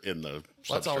that they're in the.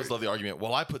 Well, that's always love the argument.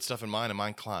 Well, I put stuff in mine and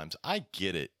mine climbs. I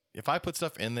get it. If I put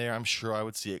stuff in there, I'm sure I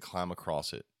would see it climb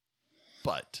across it.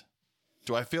 But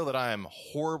do I feel that I am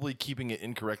horribly keeping it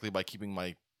incorrectly by keeping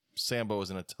my Sambos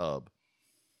in a tub?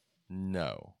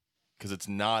 No, because it's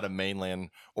not a mainland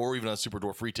or even a super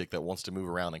dwarf retic that wants to move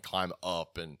around and climb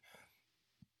up. And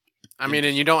I mean,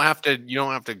 and you don't have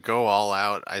to go all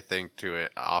out. I think to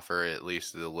offer at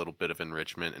least a little bit of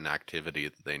enrichment and activity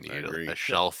that they need. A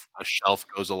shelf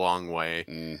goes a long way.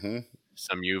 Mm-hmm.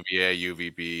 Some UVA,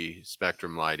 UVB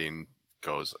spectrum lighting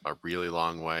goes a really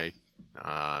long way.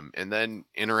 And then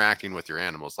interacting with your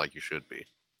animals like you should be.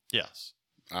 Yes.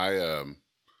 I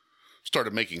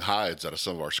started making hides out of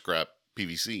some of our scrap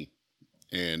PVC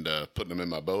and putting them in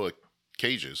my boa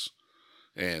cages.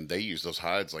 And they use those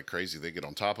hides like crazy. They get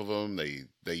on top of them.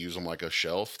 They use them like a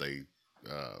shelf. They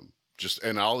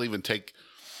and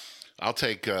I'll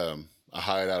take a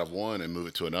hide out of one and move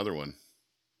it to another one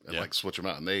and like switch them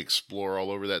out. And they explore all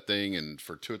over that thing. And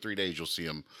for 2 or 3 days, you'll see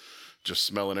them just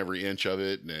smelling every inch of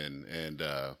it. And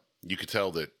you could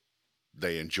tell that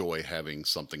they enjoy having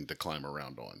something to climb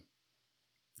around on.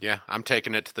 Yeah, I'm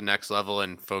taking it to the next level,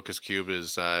 and Focus Cube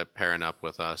is pairing up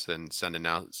with us and sending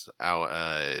out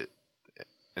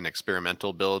an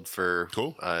experimental build for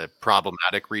a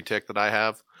problematic retic that I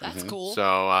have. That's cool.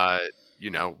 So,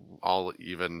 I'll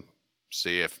even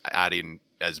see if adding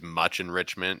as much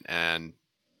enrichment and,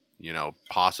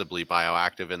 possibly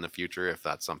bioactive in the future, if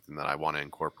that's something that I want to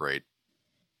incorporate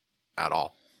at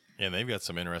all. Yeah, and they've got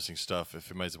some interesting stuff. If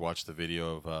anybody's watched the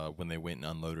video of when they went and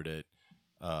unloaded it,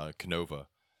 Canova,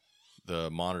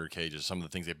 the monitor cages, some of the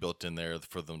things they built in there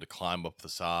for them to climb up the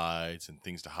sides and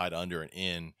things to hide under and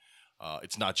in.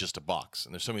 It's not just a box.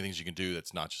 And there's so many things you can do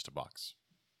that's not just a box.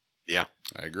 Yeah,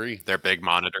 I agree. Their big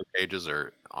monitor cages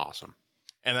are awesome.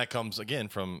 And that comes, again,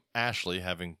 from Ashley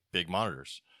having big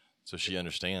monitors. So she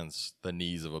understands the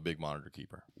needs of a big monitor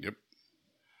keeper. Yep.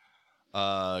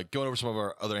 Going over some of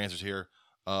our other answers here.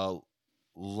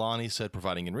 Lonnie said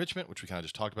providing enrichment, which we kind of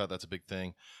just talked about. That's a big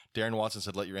thing. Darren Watson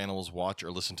said let your animals watch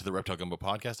or listen to the Reptile Gumbo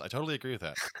podcast. I totally agree with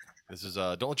that. This is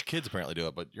don't let your kids apparently do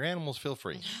it, but your animals feel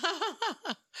free.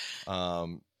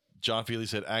 John Feely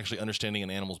said, actually understanding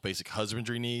an animal's basic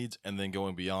husbandry needs and then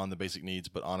going beyond the basic needs.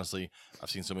 But honestly, I've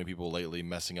seen so many people lately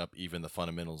messing up even the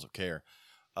fundamentals of care.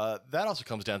 That also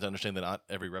comes down to understanding that not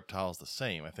every reptile is the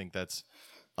same. I think that's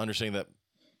understanding that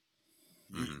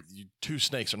two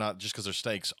snakes are not, just because they're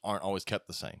snakes, aren't always kept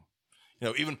the same.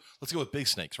 Even let's go with big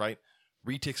snakes, right?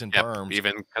 Retics and berms.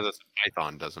 Even because it's a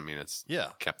python doesn't mean it's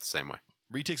kept the same way.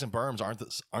 Retics and berms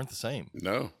aren't the same.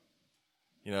 No.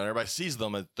 Everybody sees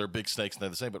them as they're big snakes and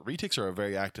they're the same, but retics are a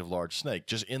very active large snake.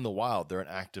 Just in the wild, they're an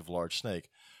active large snake.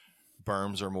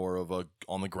 Berms are more of a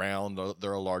on the ground.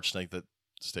 They're a large snake that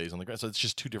stays on the ground. So it's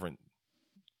just two different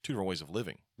ways of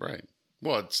living. Right.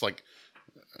 Well, it's like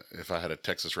if I had a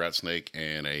Texas rat snake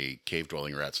and a cave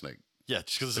dwelling rat snake. Yeah,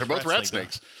 just because they're both rat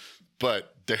snakes,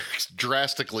 but they're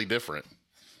drastically different.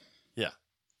 Yeah.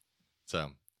 So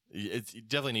you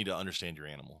definitely need to understand your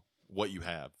animal, what you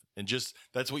have. And just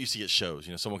that's what you see at shows.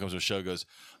 Someone comes to a show and goes,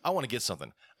 I want to get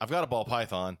something. I've got a ball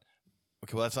python.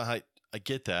 Okay, well, that's not how I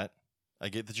get that. I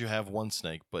get that you have one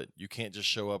snake, but you can't just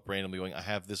show up randomly going, I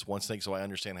have this one snake, so I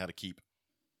understand how to keep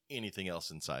anything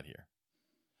else inside here.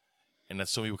 And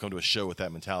that's so people come to a show with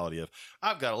that mentality of,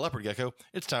 I've got a leopard gecko.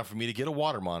 It's time for me to get a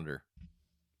water monitor.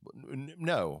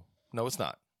 No, it's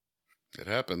not. It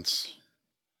happens.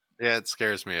 Yeah, it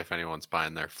scares me if anyone's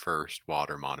buying their first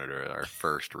water monitor or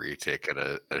first retic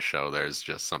at a show. There's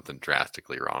just something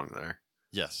drastically wrong there.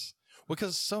 Yes,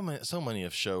 because so many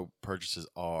of show purchases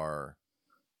are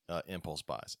impulse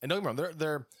buys. And don't get me wrong,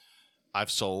 they're I've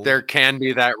sold. There can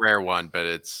be that rare one, but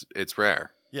it's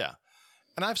rare. Yeah,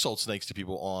 and I've sold snakes to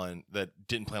people that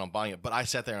didn't plan on buying it, but I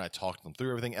sat there and I talked them through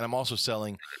everything. And I'm also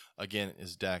selling, again,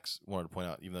 as Dax wanted to point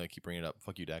out, even though I keep bringing it up,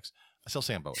 fuck you, Dax. I sell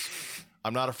sand boas.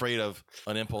 I'm not afraid of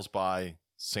an impulse buy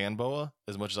sand boa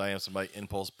as much as I am somebody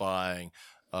impulse buying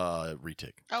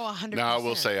retic. Oh, 100%. Now, I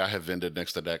will say I have vended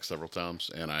next to Dax several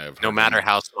times, and I have no matter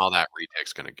how small that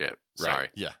retic's going to get. Sorry. Right.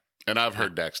 Yeah. And I've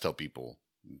heard Dax tell people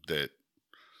that,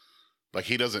 like,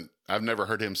 he doesn't, I've never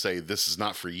heard him say, this is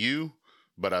not for you,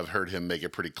 but I've heard him make it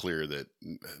pretty clear that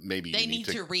maybe you need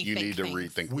to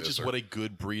rethink things. Which is what a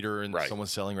good breeder and someone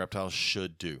selling reptiles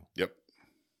should do. Yep.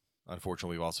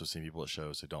 Unfortunately, we've also seen people at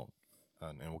shows that don't.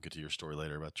 And we'll get to your story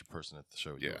later about your person at the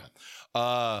show. Yeah.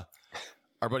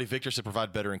 Our buddy Victor said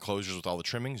provide better enclosures with all the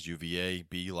trimmings, UVA,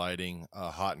 B lighting,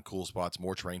 hot and cool spots,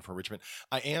 more terrain for enrichment.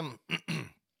 I am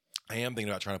thinking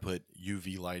about trying to put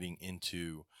UV lighting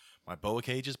into my boa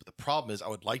cages, but the problem is I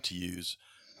would like to use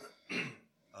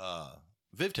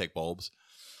VivTech bulbs.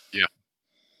 Yeah,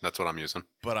 that's what I'm using.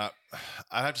 But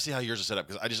I have to see how yours are set up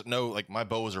because I just know like my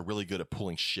boas are really good at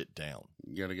pulling shit down.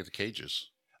 You got to get the cages.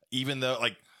 Even though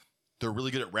like they're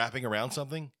really good at wrapping around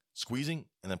something, squeezing,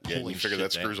 and then pulling. You figure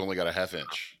that screw's only got a half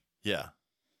inch. Yeah,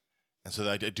 and so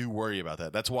I do worry about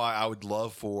that. That's why I would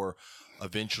love for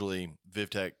eventually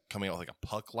VivTech coming out with like a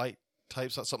puck light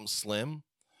type, something slim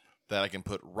that I can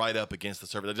put right up against the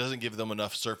surface. That doesn't give them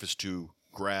enough surface to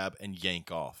grab and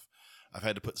yank off. I've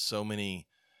had to put so many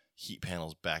heat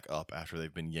panels back up after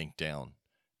they've been yanked down,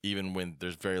 even when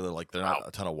there's very little, like they're not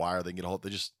a ton of wire they can get a hold.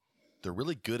 They're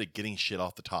really good at getting shit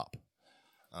off the top.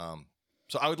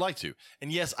 So I would like to, and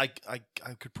yes, I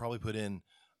could probably put in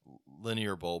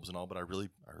linear bulbs and all, but I really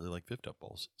like VivTech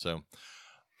bulbs. So,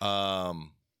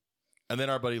 and then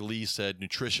our buddy Lee said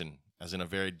nutrition, as in a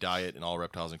varied diet in all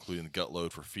reptiles, including the gut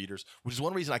load for feeders, which is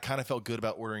one reason I kind of felt good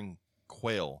about ordering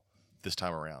quail this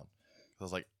time around. I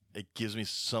was like, it gives me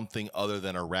something other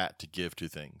than a rat to give to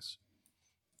things.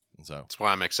 And so that's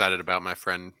why I'm excited about my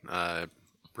friend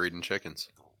breeding chickens.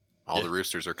 All the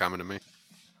roosters are coming to me.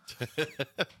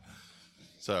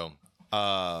 So,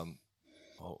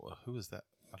 who is that?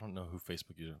 I don't know who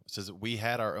Facebook user. It says we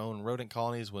had our own rodent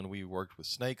colonies when we worked with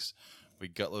snakes. We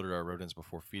gut loaded our rodents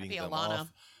before feeding them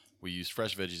off. We used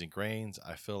fresh veggies and grains.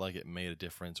 I feel like it made a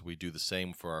difference. We do the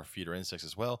same for our feeder insects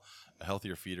as well. A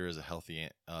healthier feeder is a healthy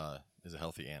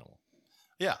animal.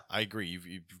 Yeah, I agree.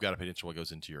 You've got to pay attention to what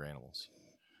goes into your animals.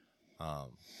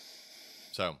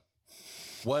 So,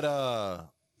 what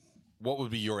would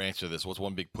be your answer to this? What's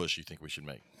one big push you think we should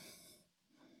make?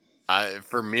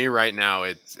 For me right now,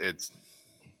 it's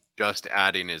just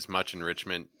adding as much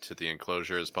enrichment to the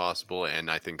enclosure as possible, and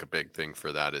I think a big thing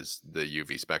for that is the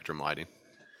UV spectrum lighting.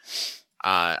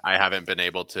 I haven't been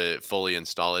able to fully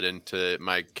install it into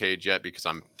my cage yet because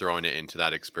I'm throwing it into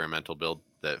that experimental build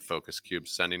that Focus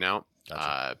Cube's sending out.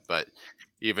 Gotcha. But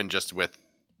even just with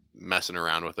messing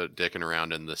around with it, dicking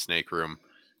around in the snake room,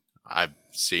 I've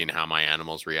seen how my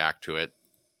animals react to it.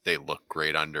 They look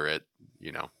great under it.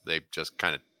 They just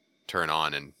kind of turn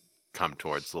on and come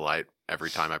towards the light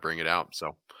every time I bring it out.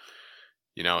 So,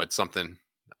 it's something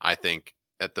I think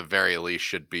at the very least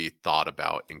should be thought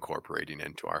about incorporating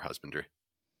into our husbandry.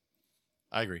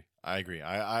 I agree.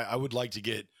 I would like to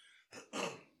get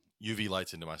UV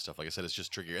lights into my stuff. Like I said, it's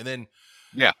just trickier. And then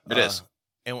it is.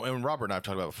 And Robert and I have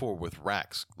talked about before with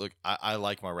racks. Look, I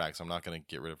like my racks. I'm not going to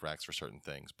get rid of racks for certain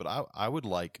things, but I would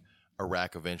like a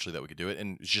rack eventually that we could do it.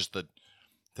 And it's just the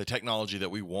technology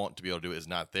that we want to be able to do it is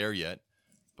not there yet.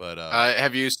 But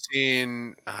have you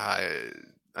seen?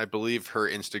 I believe her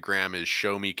Instagram is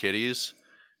Show Me Kitties.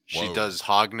 She does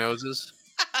hog noses.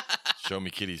 Show Me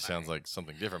Kitties sounds like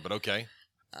something different, but okay.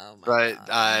 Oh my but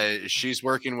God. She's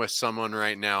working with someone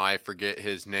right now. I forget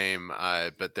his name,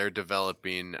 but they're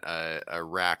developing a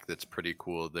rack that's pretty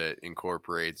cool that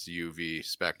incorporates UV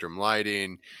spectrum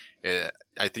lighting.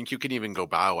 I think you can even go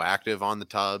bioactive on the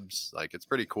tubs. Like, it's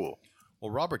pretty cool.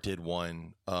 Well, Robert did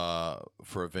one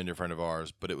for a vendor friend of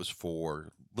ours, but it was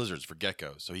for lizards, for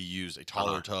geckos. So he used a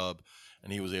taller tub,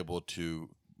 and he was able to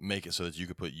make it so that you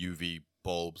could put UV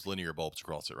bulbs, linear bulbs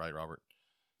across it, right, Robert?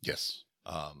 Yes.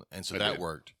 And so that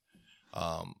worked.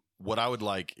 What I would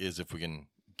like is if we can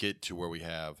get to where we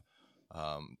have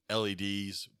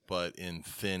LEDs, but in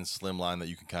thin, slim line that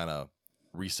you can kind of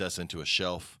recess into a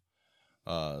shelf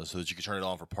so that you can turn it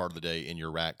on for part of the day in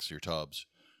your racks, your tubs.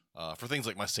 For things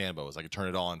like my sand boas, I could turn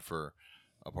it on for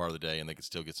a part of the day and they could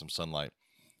still get some sunlight.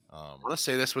 I want to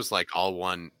say this was like all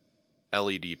one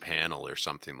LED panel or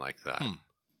something like that.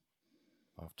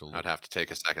 I'd have to take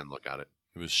a second look at it.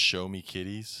 It was Show Me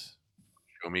Kitties.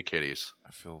 Show Me Kitties.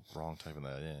 I feel wrong typing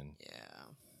that in.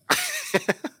 Yeah.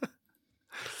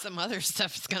 Some other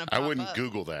stuff is going to pop I wouldn't up.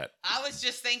 Google that. I was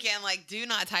just thinking, like, do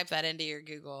not type that into your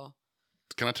Google.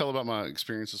 Can I tell about my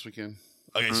experience this weekend?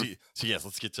 Okay, so yes,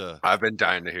 let's get to... I've been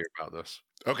dying to hear about this.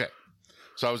 Okay.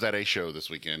 So I was at a show this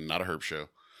weekend, not a herb show.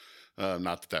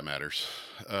 Not that matters.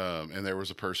 And there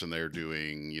was a person there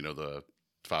doing, the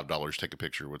 $5 take a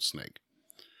picture with snake.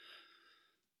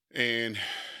 And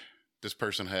this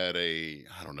person had a,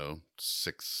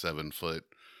 6-7 foot,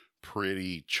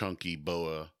 pretty chunky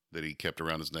boa that he kept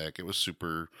around his neck. It was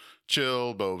super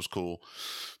chill. Boa was cool.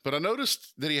 But I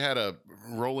noticed that he had a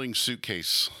rolling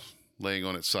suitcase laying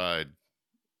on its side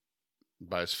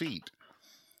by his feet.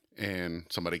 And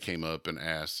somebody came up and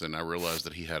asked, and I realized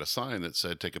that he had a sign that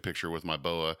said, take a picture with my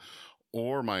boa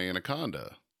or my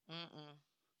anaconda.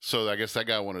 So I guess that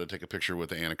guy wanted to take a picture with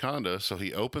the anaconda. So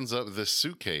he opens up this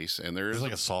suitcase, and there is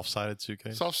like a soft-sided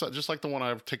suitcase? Soft-sided, just like the one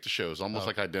I take to shows, almost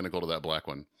like identical to that black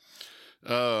one.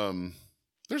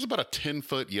 There's about a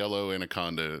 10-foot yellow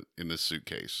anaconda in this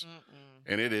suitcase,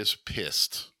 and it is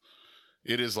pissed.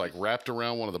 It is like wrapped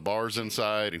around one of the bars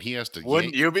inside, and he has to.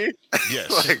 Wouldn't you be?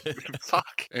 Yes.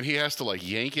 Fuck. And he has to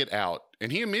yank it out,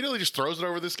 and he immediately just throws it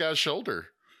over this guy's shoulder.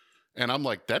 And I'm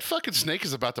like, that fucking snake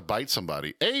is about to bite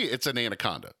somebody. It's an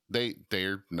anaconda.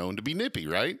 They're known to be nippy,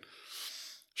 right?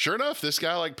 Sure enough, this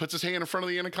guy puts his hand in front of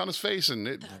the anaconda's face, and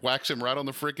it whacks him right on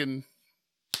the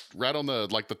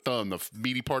the thumb, the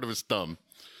meaty part of his thumb,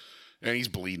 and he's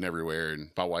bleeding everywhere. And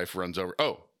my wife runs over.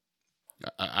 Oh,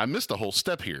 I missed a whole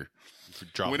step here.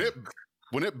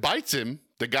 When it bites him,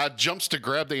 the guy jumps to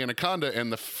grab the anaconda,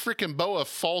 and the freaking boa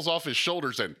falls off his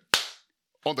shoulders and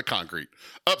on the concrete,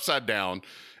 upside down,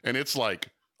 and it's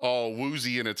all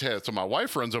woozy in its head. So my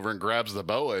wife runs over and grabs the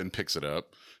boa and picks it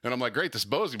up, and I'm like, great, this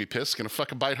boa's gonna be pissed, it's gonna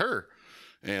fucking bite her.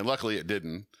 And luckily it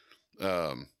didn't.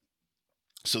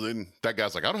 So then that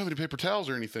guy's like, I don't have any paper towels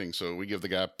or anything. So we give the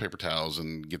guy paper towels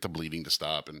and get the bleeding to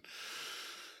stop. And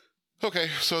okay,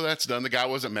 so that's done. The guy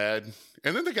wasn't mad.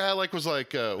 And then the guy was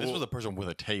like, this was a person with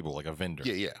a table, like a vendor.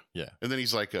 Yeah. And then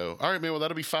he's like, all right, man, well,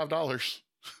 that'll be $5.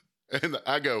 And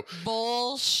I go,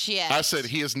 bullshit. I said,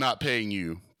 he is not paying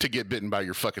you to get bitten by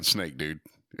your fucking snake, dude.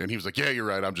 And he was like, yeah, you're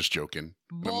right. I'm just joking.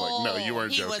 And I'm like, no, you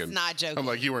weren't joking. He was not joking. I'm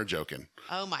like, you weren't joking.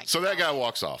 Oh my God. So that guy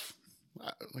walks off.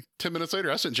 10 minutes later,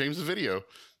 I sent James the video.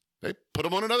 They put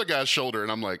him on another guy's shoulder.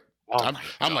 And I'm like, I'm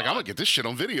going to get this shit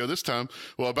on video this time.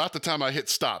 Well, about the time I hit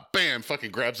stop, bam,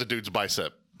 fucking grabs the dude's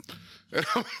bicep. And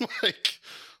I'm like,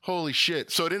 holy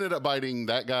shit. So it ended up biting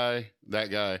that guy,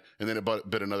 and then it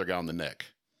bit another guy on the neck.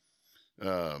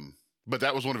 But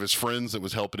that was one of his friends that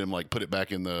was helping him put it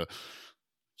back in the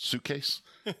suitcase.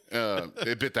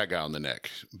 It bit that guy on the neck,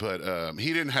 but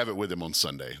he didn't have it with him on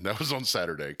Sunday. That was on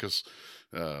Saturday because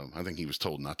I think he was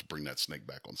told not to bring that snake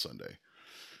back on Sunday.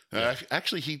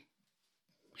 Actually, he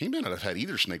may not have had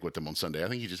either snake with him on Sunday. I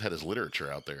think he just had his literature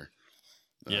out there.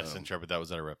 Yes, Intrepid. That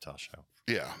was at a reptile show.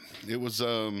 Yeah, it was.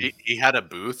 He had a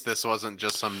booth. This wasn't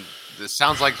just some. This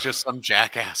sounds like just some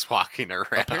jackass walking around.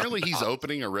 Apparently, he's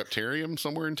opening a reptarium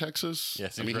somewhere in Texas.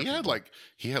 Yes, I mean he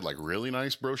had really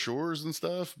nice brochures and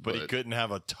stuff, but he couldn't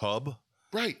have a tub.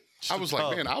 Right. I was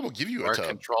like, man, I will give you a tub.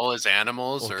 Control his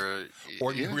animals, or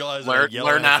you realize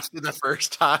learn after the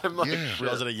first time. Like,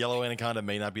 realize that a yellow anaconda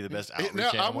may not be the best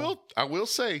outreach animal. I will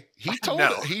say he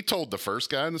told the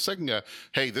first guy and the second guy,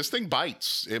 hey, this thing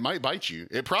bites. It might bite you.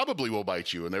 It probably will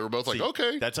bite you. And they were both like,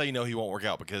 okay. That's how you know he won't work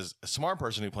out, because a smart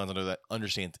person who plans on doing that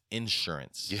understands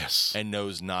insurance. Yes. And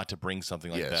knows not to bring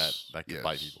something like that could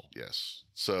bite people. Yes.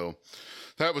 So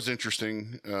that was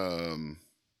interesting.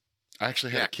 I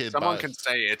actually had a kid. Someone can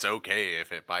say it's okay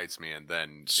if it bites me, and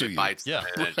then it bites. Yeah,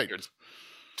 right. It's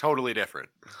totally different.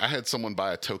 I had someone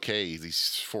buy a Tokay.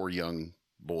 These 4 young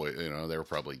boys, they were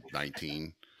probably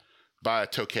 19, buy a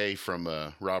Tokay from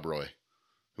Rob Roy,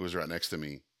 who was right next to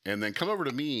me, and then come over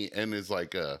to me and is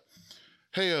like,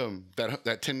 "Hey,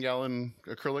 that 10-gallon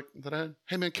acrylic that I had.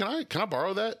 Hey, man, can I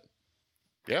borrow that?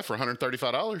 Yeah, for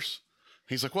 $135."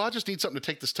 He's like, well, I just need something to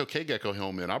take this Tokay gecko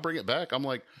home in. I'll bring it back. I'm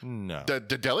like, no. The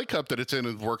deli cup that it's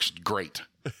in works great.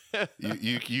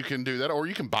 you can do that, or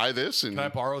you can buy this. And can I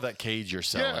borrow that cage you're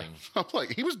selling? Yeah. I'm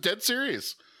like, he was dead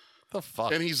serious. The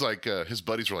fuck? And he's like, his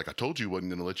buddies were like, I told you I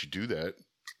wasn't going to let you do that.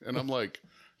 And I'm like,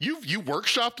 you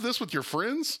workshopped this with your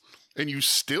friends, and you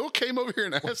still came over here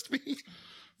and asked me?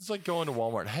 It's like going to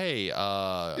Walmart. Hey,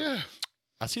 I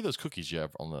see those cookies you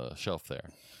have on the shelf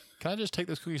there. Can I just take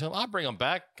those cookies home? I'll bring them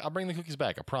back. I'll bring the cookies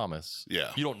back. I promise.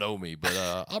 Yeah. You don't know me, but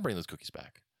I'll bring those cookies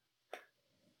back.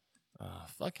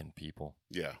 Fucking people.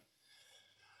 Yeah.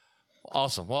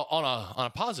 Awesome. Well, on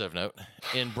a positive note,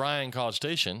 in Bryan College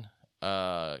Station,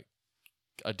 a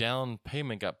down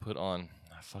payment got put on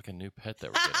a fucking new pet that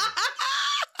we're getting.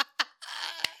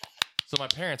 So my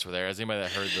parents were there. As anybody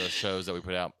that heard the shows that we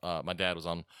put out, my dad was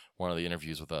on one of the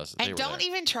interviews with us. And don't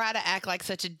even try to act like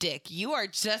such a dick. You are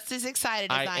just as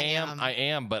excited as I am. I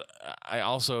am, but I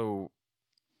also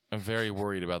am very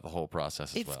worried about the whole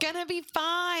process as well. It's going to be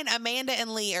fine. Amanda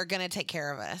and Lee are going to take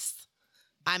care of us.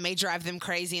 I may drive them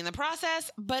crazy in the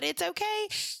process, but it's okay.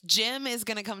 Jim is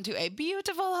going to come to a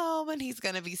beautiful home, and he's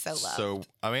going to be so loved. So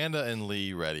Amanda and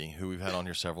Lee Retic, who we've had on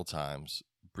here several times,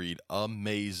 breed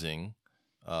amazing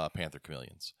panther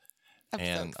chameleons.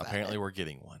 And apparently we're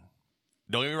getting one.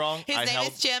 Don't get me wrong. His name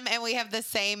is Jim, and we have the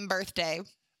same birthday.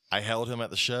 I held him at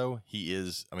the show.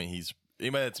 He's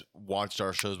anybody that's watched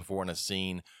our shows before and has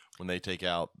seen when they take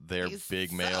out their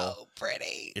big male. So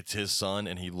pretty. It's his son,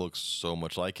 and he looks so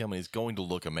much like him, and he's going to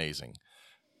look amazing.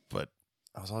 But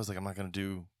I was always like, I'm not going to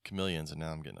do chameleons, and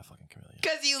now I'm getting a fucking chameleon.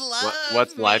 Because you love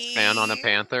What's me. lifespan on a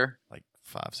panther? Like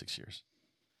 5-6 years.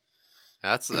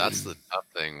 That's the tough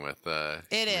thing with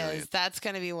it is. That's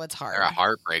going to be what's hard. They're a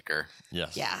heartbreaker.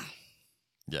 Yes. Yeah.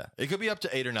 It could be up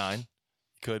to 8 or 9.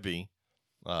 Could be.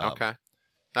 Okay.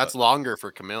 That's longer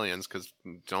for chameleons, because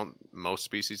don't most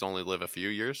species only live a few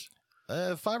years?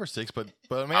 5 or 6, but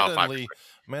Amanda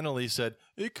and Lee said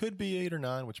it could be 8 or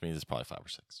 9, which means it's probably 5 or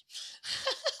 6.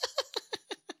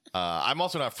 I'm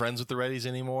also not friends with the Reddies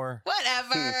anymore.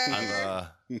 Whatever.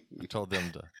 I've told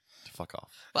them to fuck off.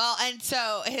 Well, and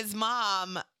so his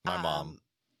mom, my mom,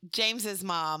 James's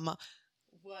mom,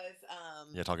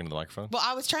 was talking to the microphone. Well,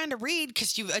 I was trying to read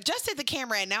because you adjusted the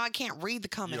camera and now I can't read the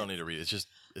comment. You don't need to read. It's just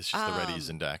the Reddies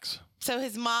and Dax. So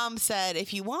his mom said,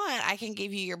 if you want, I can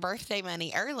give you your birthday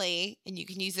money early and you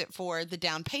can use it for the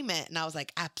down payment. And I was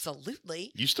like,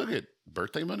 absolutely. You still get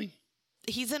birthday money?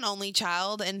 He's an only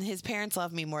child and his parents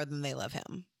love me more than they love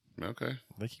him. Okay.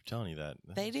 They keep telling you that.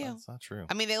 They do. That's not true.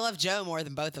 I mean, they love Joe more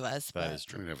than both of us. That is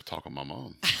true. I didn't have a talk with my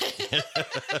mom.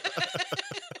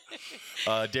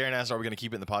 Darren asked, are we going to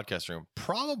keep it in the podcast room?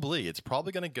 Probably. It's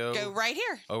probably going to go right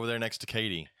here over there next to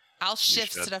Katie. I'll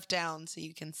shift stuff down so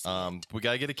you can see it. We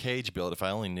got to get a cage built. If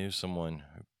I only knew someone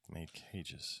who made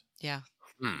cages. Yeah.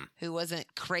 Who wasn't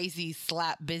crazy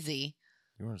slap busy.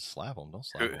 You want to slap them. Don't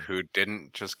slap them. Who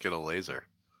didn't just get a laser.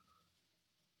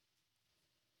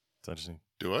 It's interesting.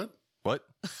 Do what? What?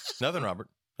 Nothing, Robert.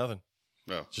 Nothing.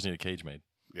 No. Just need a cage made.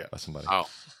 Yeah. By somebody.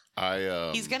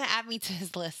 Oh. He's going to add me to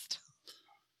his list.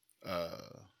 I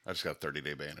just got a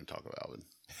 30-day ban and talk about Alvin.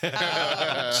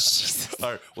 All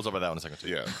right, we'll talk about that one in a second too.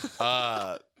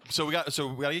 Yeah. So we got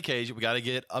to get a cage. We got to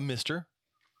get a mister.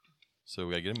 So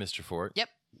we got to get a mister for it. Yep.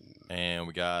 And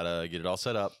we got to get it all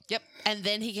set up. Yep. And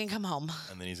then he can come home.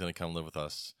 And then he's going to come live with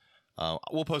us.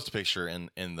 We'll post a picture in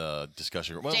the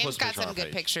discussion room. James got some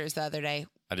good pictures the other day.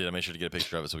 I did. I made sure to get a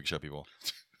picture of it so we can show people.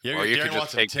 Yeah, or you could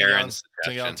just take Darren's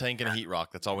tank and a heat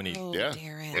rock. That's all we need. Oh, yeah,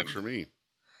 Darren. works for me.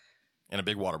 And a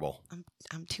big water bowl.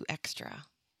 I'm too extra.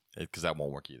 Because that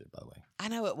won't work either, by the way. I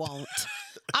know it won't.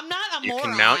 I'm not a you moron. You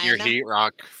can mount your heat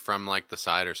rock from like the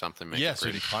side or something. So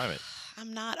you can climb it.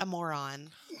 I'm not a moron.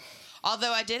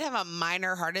 Although I did have a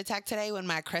minor heart attack today when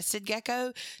my crested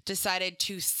gecko decided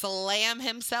to slam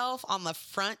himself on the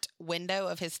front window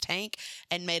of his tank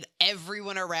and made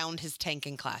everyone around his tank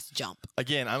in class jump.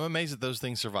 Again, I'm amazed that those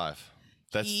things survive.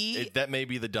 That may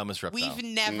be the dumbest reptile. We've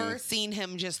never seen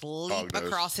him just leap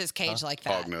across his cage like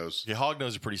that. Hognose. Yeah,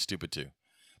 hognose are pretty stupid too.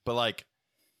 But like,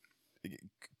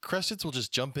 cresteds will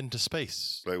just jump into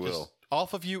space. They will. Just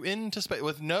off of you into space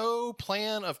with no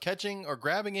plan of catching or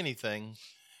grabbing anything.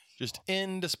 Just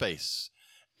into space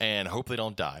and hope they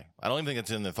don't die. I don't even think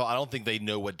it's in their thought. I don't think they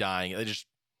know what dying. They just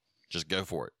go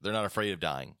for it. They're not afraid of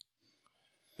dying.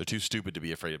 They're too stupid to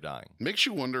be afraid of dying. Makes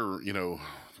you wonder,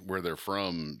 where they're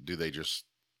from. Do they just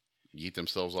yeet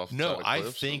themselves off? No, I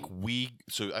think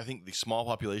I think the small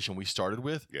population we started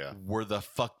with were the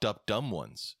fucked up dumb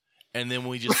ones. And then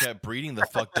we just kept breeding the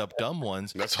fucked up dumb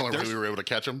ones. That's the only way we were able to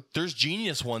catch them. There's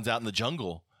genius ones out in the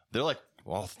jungle. They're like,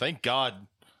 well, thank God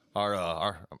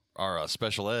our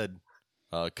special ed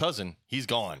cousin, he's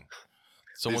gone.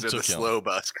 Someone These are took the him. Slow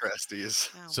bus cresties.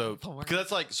 So because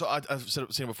that's like, so I've seen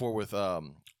it before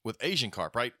with Asian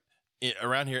carp, right?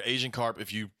 Around here, Asian carp,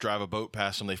 if you drive a boat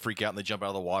past them, they freak out and they jump out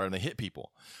of the water and they hit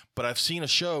people. But I've seen a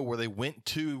show where they went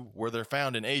to where they're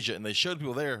found in Asia and they showed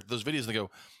people there those videos and they go,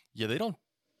 yeah, they don't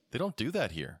do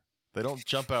that here. They don't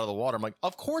jump out of the water. I'm like,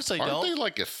 of course they don't. Aren't they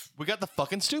like we got the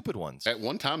fucking stupid ones. At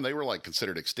one time they were like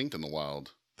considered extinct in the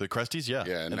wild. The cresties, yeah.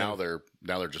 Yeah, and now they're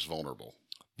just vulnerable.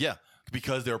 Yeah,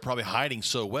 because they were probably hiding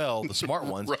so well, the smart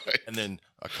ones. Right. And then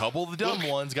a couple of the dumb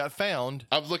ones got found.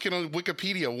 I'm looking on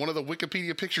Wikipedia. One of the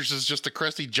Wikipedia pictures is just a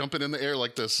crestie jumping in the air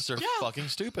like this. They're fucking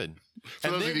stupid.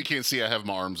 For those of you who can't see, I have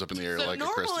my arms up in the air like a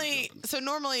crestie. So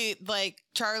normally, like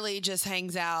Charlie just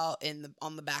hangs out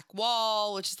on the back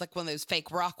wall, which is like one of those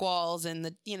fake rock walls in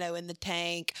the in the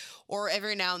tank. Or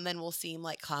every now and then we'll see him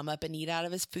like climb up and eat out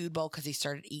of his food bowl because he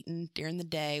started eating during the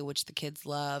day, which the kids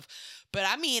love. But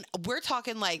I mean, we're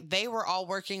talking like they were all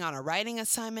working on a writing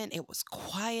assignment. It was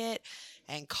quiet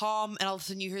and calm, and all of a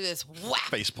sudden you hear this whap!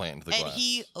 Face-plant to the glass. And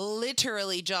he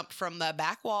literally jumped from the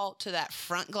back wall to that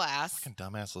front glass. Fucking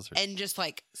dumbass lizard. And just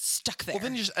like stuck there. Well,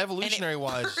 then just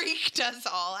evolutionary-wise, freaked us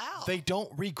all out. They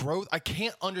don't regrow. I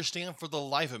can't understand for the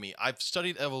life of me. I've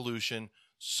studied evolution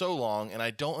so long, and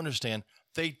I don't understand.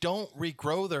 They don't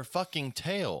regrow their fucking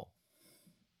tail.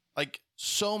 Like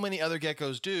so many other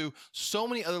geckos do. So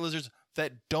many other lizards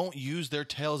that don't use their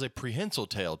tail as a prehensile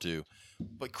tail do.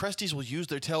 But cresties will use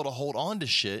their tail to hold on to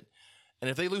shit, and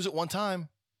if they lose it one time,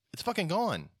 it's fucking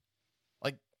gone.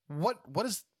 Like what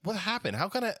happened? How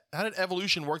did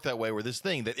evolution work that way where this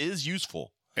thing that is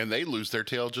useful? And they lose their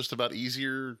tail just about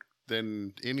easier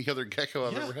than any other gecko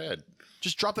I've ever had.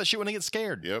 Just drop that shit when they get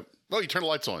scared. Yep. Oh, you turn the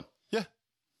lights on. Yeah.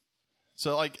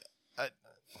 So like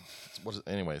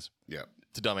anyways. Yeah.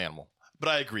 It's a dumb animal. But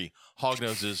I agree.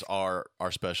 Hognoses are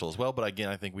special as well. But again,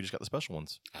 I think we just got the special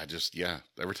ones.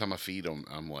 Every time I feed them,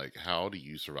 I'm like, how do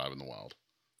you survive in the wild?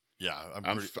 Yeah.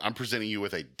 I'm presenting you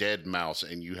with a dead mouse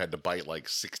and you had to bite like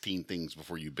 16 things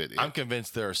before you bit it. I'm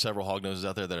convinced there are several hognoses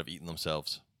out there that have eaten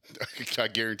themselves. I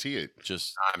guarantee it.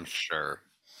 I'm sure.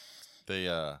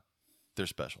 They're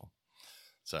special.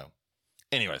 So,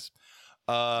 anyways.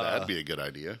 That'd be a good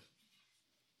idea.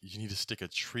 You need to stick a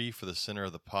tree for the center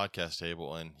of the podcast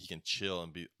table, and he can chill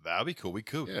and that'd be cool. We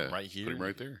could right here, put him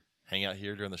right there. Hang out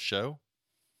here during the show.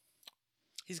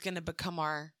 He's gonna become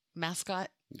our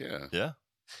mascot. Yeah.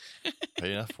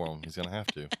 Pay enough for him. He's gonna have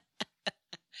to.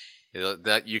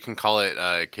 That you can call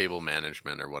it cable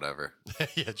management or whatever.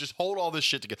 Yeah, just hold all this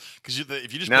shit together. Because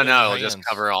if you just just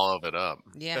cover all of it up.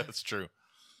 Yeah, that's true.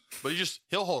 But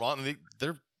he'll hold on. And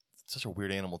they're such a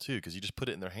weird animal too, because you just put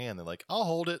it in their hand. They're like, I'll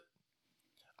hold it.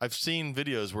 I've seen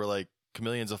videos where like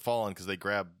chameleons have fallen because they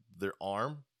grab their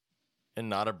arm and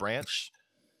not a branch,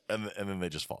 and then they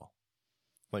just fall.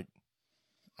 Like,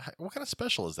 what kind of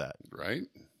special is that? Right.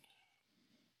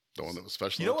 The one that was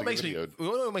special. You know what makes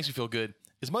me feel good?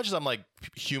 As much as I'm like,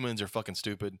 humans are fucking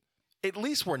stupid, at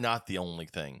least we're not the only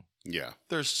thing. Yeah.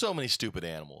 There's so many stupid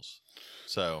animals.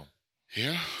 So,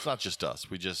 yeah. It's not just us.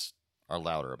 We just are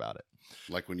louder about it.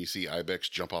 Like when you see ibex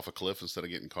jump off a cliff instead of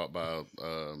getting caught by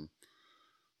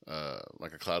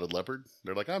like a clouded leopard.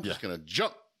 They're like, I'm just going to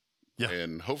jump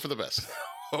and hope for the best.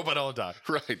 Hope I don't die.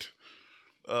 Right.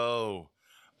 Oh.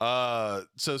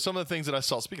 So some of the things that I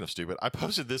saw, speaking of stupid, I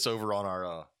posted this over on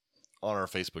our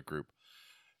Facebook group.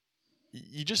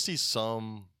 You just see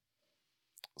some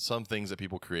things that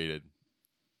people created,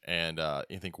 and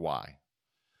you think, why?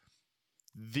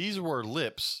 These were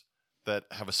lips that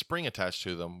have a spring attached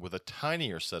to them with a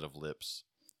tinier set of lips,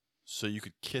 so you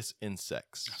could kiss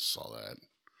insects. I saw that.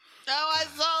 Oh, I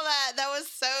saw that. That was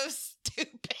so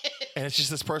stupid. And it's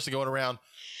just this person going around.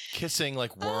 kissing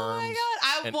like worms. Oh my god!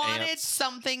 I wanted ants.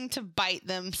 something to bite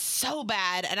them so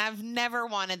bad, and I've never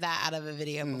wanted that out of a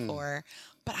video before.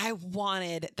 But I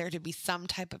wanted there to be some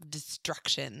type of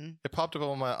destruction. It popped up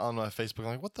on my Facebook. I'm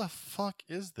like, what the fuck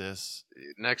is this?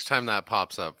 Next time that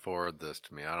pops up, forward this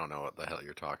to me. I don't know what the hell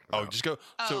you're talking about. Oh, just go.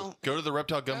 So go to the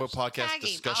Reptile Gumbo podcast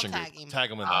discussion group.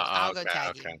 Tag him in there. I'll go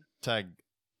tag him.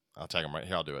 I'll tag him right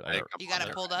here. I'll do it. You got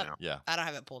it pulled up? Yeah. I don't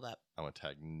have it pulled up. I'm gonna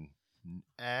tag.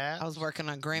 I was working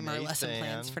on grammar lesson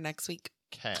plans for next week.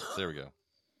 Katz. There we go.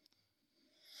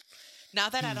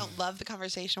 Not that I don't love the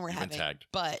conversation we're having,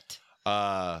 but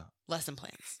lesson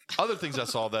plans. Other things I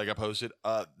saw that got posted.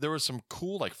 There were some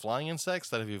cool like flying insects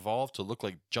that have evolved to look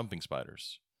like jumping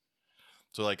spiders.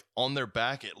 So like on their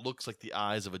back, it looks like the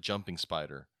eyes of a jumping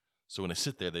spider. So when they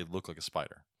sit there, they look like a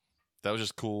spider. That was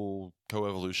just cool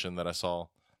co-evolution that I saw.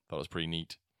 Thought it was pretty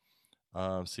neat.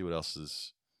 See what else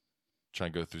is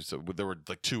trying to go through. So there were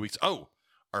like 2 weeks. Oh,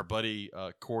 our buddy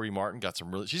Corey Martin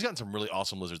she's gotten some really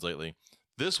awesome lizards lately.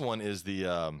 This one is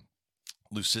the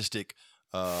leucistic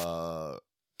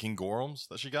kingorums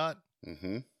that she got.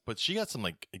 Mm-hmm. But she got some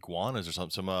like iguanas or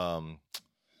something. Some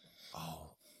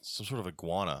sort of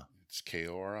iguana. It's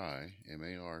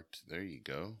KORIMAR. There you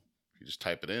go. You just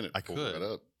type it in. It pulls it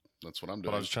up. That's what I'm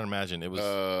doing. But I was trying to imagine. It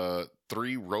was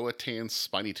 3 Roatan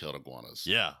spiny-tailed iguanas.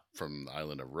 Yeah. From the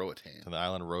island of Roatan. From the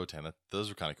island of Roatan.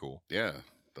 Those are kind of cool. Yeah.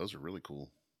 Those are really cool.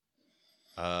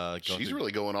 She's really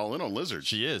really going all in on lizards.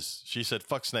 She is. She said,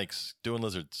 fuck snakes, doing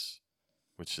lizards.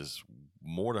 Which is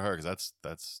more to her because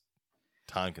that's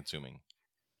time consuming.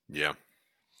 Yeah.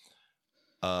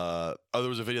 There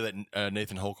was a video that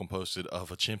Nathan Holcomb posted of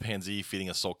a chimpanzee feeding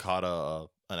a sulcata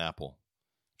an apple,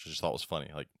 which I just thought was funny.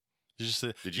 Like, did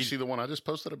you see the one I just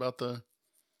posted about the?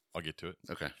 I'll get to it.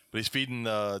 Okay. But he's feeding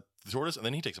the tortoise, and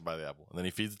then he takes a bite of the apple, and then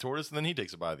he feeds the tortoise, and then he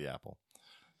takes a bite of the apple.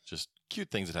 Just cute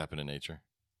things that happen in nature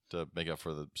to make up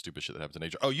for the stupid shit that happens in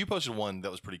nature. Oh, you posted one that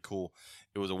was pretty cool.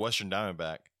 It was a Western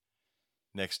Diamondback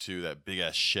next to that big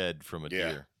ass shed from a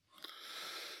deer.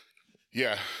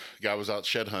 Yeah, guy was out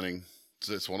shed hunting.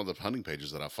 It's one of the hunting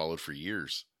pages that I followed for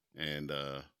years, and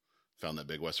found that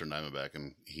big Western Diamondback,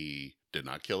 and he did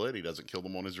not kill it. He doesn't kill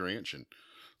them on his ranch, and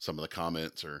some of the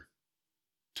comments are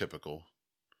typical.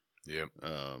 Yep.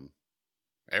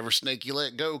 Every snake you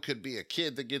let go could be a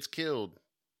kid that gets killed,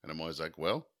 and I'm always like,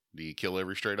 well, do you kill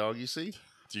every stray dog you see?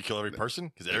 Do you kill every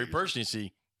person? Because every person you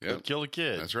see could kill a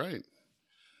kid. That's right.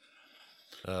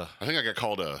 I think I got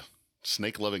called a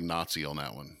snake-loving Nazi on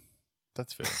that one.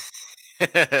 That's fair.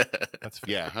 That's fair.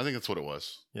 Yeah, I think that's what it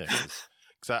was. Yeah,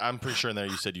 because I'm pretty sure in there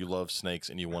you said you love snakes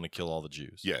and you want to kill all the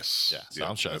Jews. Yes. Yeah, so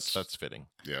I'm sure that's fitting.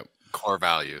 Yep. Core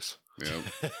values.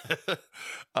 Yep.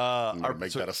 I'm going to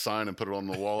make that a sign and put it on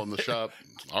the wall in the shop.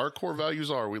 Our core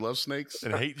values are we love snakes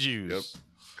and hate Jews. Yep.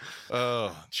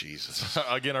 Oh, Jesus.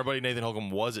 Again, our buddy Nathan Holcomb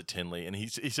was at Tinley, and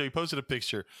he posted a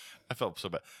picture. I felt so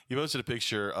bad. He posted a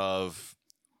picture of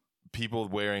people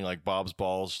wearing like Bob's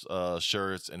Balls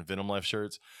shirts and Venom Life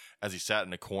shirts as he sat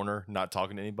in a corner not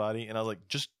talking to anybody, and I was like,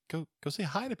 just go say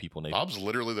hi to people, Nathan. Bob's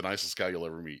literally the nicest guy you'll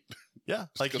ever meet. Yeah,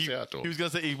 like he was gonna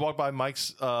say, he walked by Mike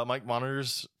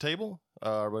Monitor's table,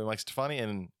 our buddy Mike Stefani,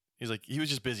 and he's like, he was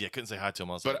just busy. I couldn't say hi to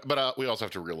him. But we also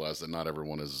have to realize that not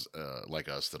everyone is like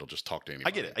us that'll just talk to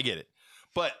anybody. I get it.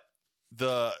 But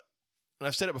and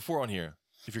I've said it before on here,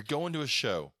 if you're going to a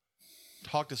show,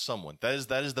 talk to someone. That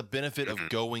is the benefit of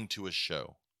going to a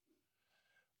show.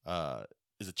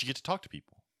 Is that you get to talk to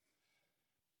people.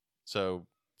 So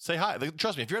say hi.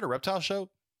 Trust me, if you're at a reptile show,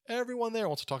 everyone there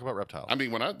wants to talk about reptiles. I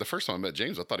mean, the first time I met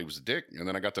James, I thought he was a dick, and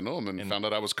then I got to know him and found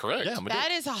out I was correct. Yeah,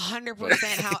 that is 100%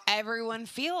 how everyone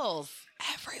feels.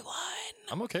 Everyone.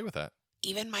 I'm okay with that.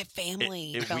 Even my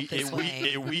family felt this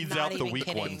way. It weeds out the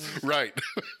weak ones. Right.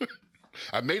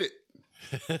 I made it.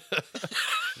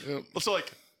 Yep. So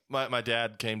like my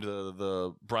dad came to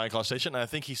the Bryan College Station, and I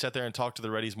think he sat there and talked to the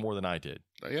Reddies more than I did.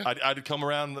 Yeah. I'd come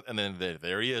around, and then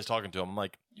there he is talking to him. I'm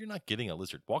like, you're not getting a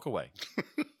lizard. Walk away.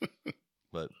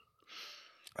 But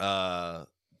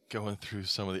going through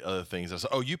some of the other things.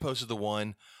 You posted the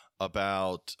one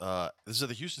about this is at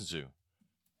the Houston Zoo,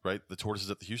 right? The tortoises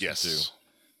at the Houston Zoo.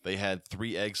 They had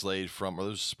 3 eggs laid from, are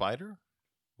those spider?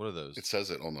 What are those? It says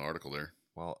it on the article there.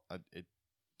 Well, it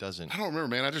doesn't. I don't remember,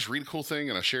 man. I just read a cool thing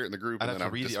and I share it in the group. Now I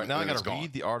got to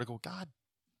read the article. God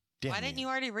damn. Why didn't you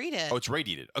already read it? Oh, it's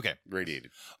radiated. Okay. Radiated.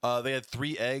 They had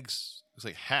 3 eggs. Looks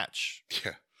like hatch.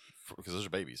 Yeah. Because those are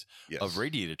babies. Yes. Of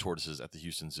radiated tortoises at the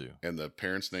Houston Zoo. And the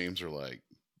parents' names are like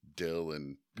Dill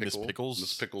and Miss Pickles.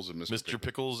 Miss Pickles and Mr.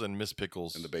 Pickles and Miss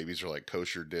Pickles. And the babies are like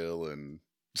Kosher Dill and...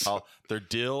 they're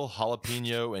dill,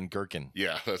 jalapeno, and gherkin.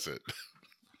 Yeah, that's it.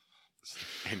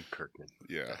 And gherkin.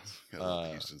 Yeah.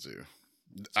 Houston Zoo.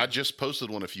 I just posted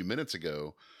one a few minutes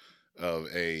ago of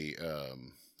I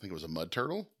think it was a mud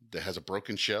turtle that has a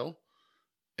broken shell,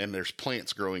 and there's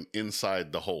plants growing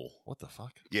inside the hole. What the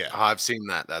fuck? Yeah. Oh, I've seen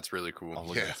that. That's really cool. I'll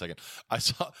look at it in a second.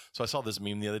 I saw this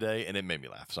meme the other day, and it made me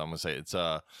laugh. So I'm gonna say it's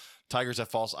tigers have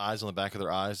false eyes on the back of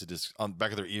their eyes on the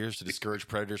back of their ears to discourage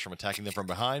predators from attacking them from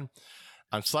behind.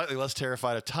 I'm slightly less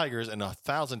terrified of tigers and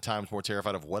 1,000 times more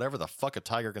terrified of whatever the fuck a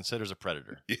tiger considers a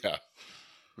predator. Yeah.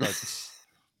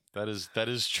 That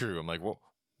is true. I'm like, what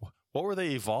were they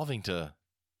evolving to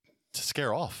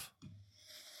scare off?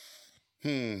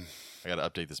 I got to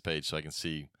update this page so I can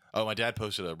see. Oh, my dad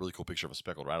posted a really cool picture of a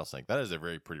speckled rattlesnake. That is a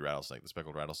very pretty rattlesnake, the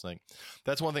speckled rattlesnake.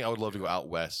 That's one thing I would love to go out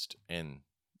west and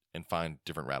find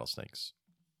different rattlesnakes.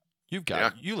 You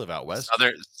live out west.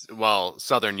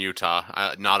 Southern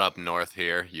Utah, not up north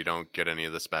here. You don't get any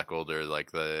of the speckled or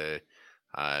like the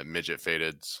midget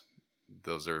fadeds.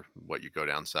 Those are what you go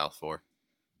down south for.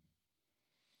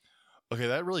 Okay,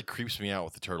 that really creeps me out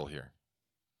with the turtle here.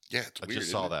 Yeah, it's weird. I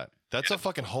just saw that. That's a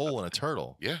fucking hole in a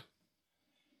turtle. Yeah.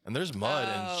 And there's mud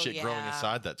and shit growing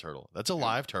inside that turtle. That's a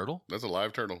live turtle? That's a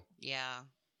live turtle. Yeah.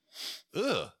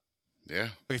 Ugh. Yeah.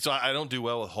 Okay, so I don't do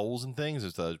well with holes and things.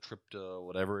 It's a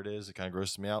whatever it is. It kind of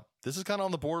grosses me out. This is kind of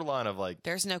on the borderline of like...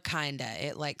 There's no kinda.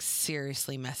 It like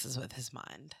seriously messes with his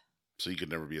mind. So you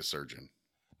could never be a surgeon.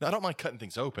 No, I don't mind cutting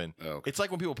things open. Oh, okay. It's like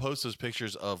when people post those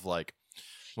pictures of like...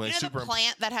 when you know the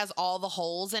plant that has all the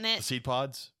holes in it? The seed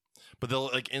pods? But they'll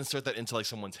like insert that into like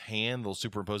someone's hand. They'll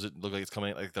superimpose it, look like it's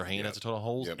coming like their hand has a total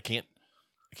holes. Yep.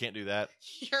 I can't do that.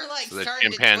 You're like so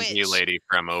starting the to chimpanzee twitch. lady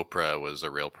from Oprah was a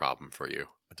real problem for you.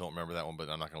 I don't remember that one, but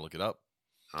I'm not going to look it up.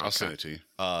 Okay. I'll send it to you.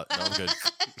 No, I'm good.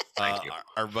 Thank you.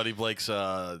 Our buddy Blake's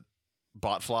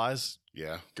bot flies.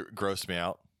 Yeah, grossed me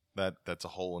out. That's a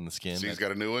hole in the skin. So he's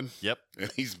got a new one. Yep,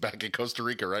 and he's back in Costa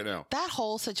Rica right now. That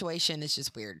whole situation is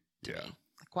just weird. To me. Like,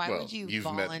 why would you you've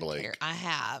volunteer? met Blake. I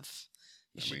have.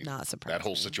 It should not surprise that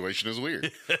whole me. situation is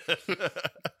weird.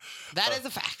 That is a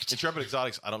fact. Intrepid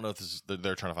Exotics. I don't know if this is.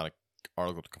 They're trying to find an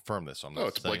article to confirm this. So I'm not.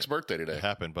 It's Blake's birthday today. It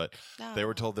happened, but they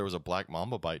were told there was a black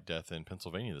mamba bite death in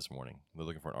Pennsylvania this morning. They're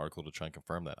looking for an article to try and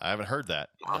confirm that. I haven't heard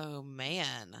that. Oh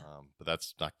man. But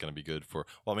that's not going to be good for.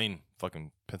 Well, I mean,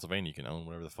 fucking Pennsylvania, you can own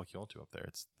whatever the fuck you want to up there.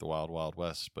 It's the wild, wild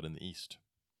west, but in the east.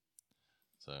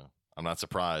 So I'm not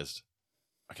surprised.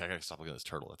 Okay, I gotta stop looking at this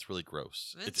turtle. It's really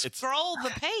gross. It's scroll the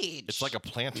page. It's like a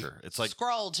planter. It's like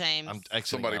scroll, James.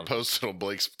 Somebody posted on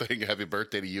Blake's thing, "Happy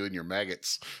birthday to you and your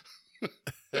maggots."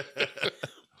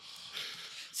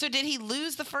 So did he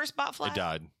lose the first bot fly? It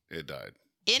died. It died.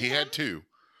 In he him? had two.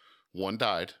 One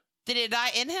died. Did it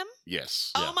die in him?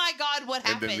 Yes. Oh my God! What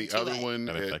happened? And then the other one,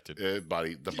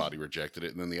 the body rejected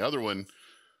it, and then the other one,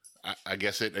 I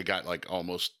guess it got like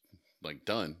almost like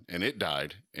done, and it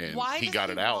died, and he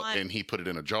got it out, and he put it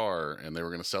in a jar, and they were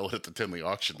going to sell it at the Tinley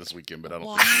auction this weekend, but I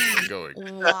don't think they're going.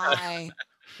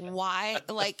 Why?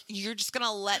 Like, you're just going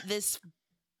to let this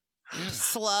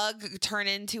slug turn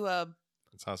into a...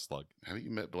 It's not a slug. Haven't you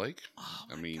met Blake? Oh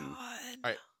my God. All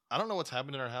right. I don't know what's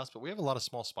happened in our house, but we have a lot of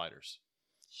small spiders.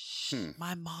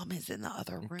 My mom is in the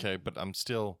other room. Okay, but I'm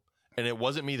still... And it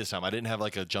wasn't me this time. I didn't have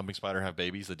like a jumping spider have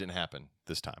babies. That didn't happen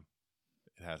this time.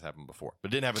 It has happened before, but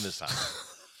it didn't happen this time.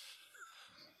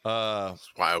 That's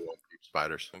why I won't keep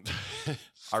spiders.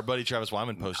 Our buddy Travis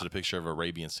Wyman posted a picture of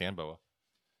Arabian sand boa,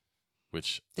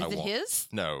 which is it his?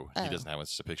 No, he doesn't have it.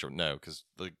 It's just a picture. No, because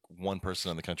like one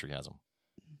person in the country has them.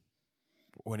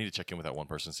 We need to check in with that one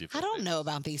person and see if I don't know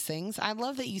about these things. I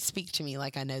love that you speak to me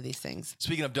like I know these things.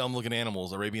 Speaking of dumb looking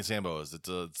animals, Arabian sand boas. It's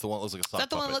the one that looks like a sock puppet. Is that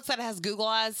the one that looks like it has Google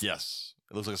eyes? Yes,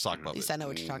 it looks like a sock puppet. At least I know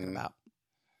what you're talking about.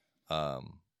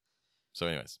 So,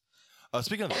 anyways,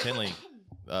 speaking of Tinley,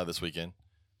 this weekend,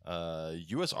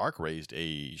 U.S. Ark raised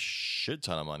a shit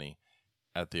ton of money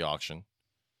at the auction.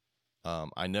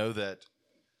 I know that.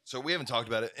 So we haven't talked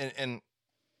about it, and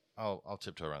I'll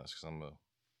tiptoe around this because I'm.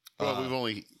 Well,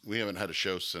 we haven't had a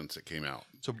show since it came out.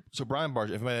 So Brian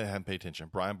Barczyk, if anybody hadn't paid attention,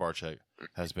 Brian Barczyk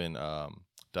has been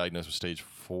diagnosed with stage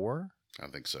 4. I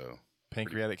think so.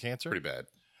 Pancreatic cancer. Pretty bad.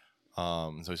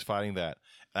 So he's fighting that,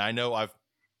 and I know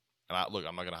look,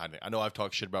 I'm not going to hide anything. I know I've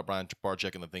talked shit about Brian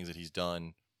Barczyk and the things that he's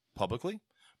done publicly,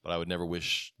 but I would never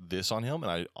wish this on him,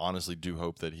 and I honestly do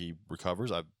hope that he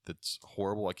recovers. That's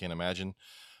horrible. I can't imagine.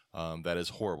 That is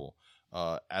horrible.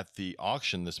 At the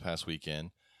auction this past weekend,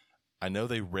 I know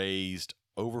they raised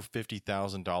over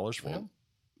 $50,000 for him.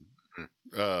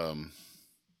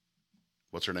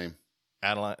 What's her name?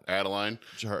 Adeline.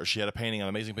 She had a an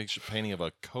amazing painting of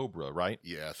a cobra, right?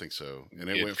 Yeah, I think so. And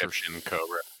it went for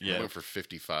cobra. Yeah, it went for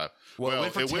 55. Well,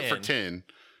 it went for 10,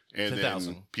 and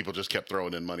 10,000. then people just kept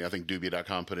throwing in money. I think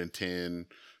Dubia.com put in 10.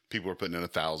 people were putting in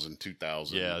 1,000,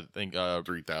 2,000. Yeah, I think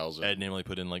 3,000. Ed Namely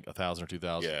put in like 1,000 or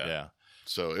 2,000. Yeah.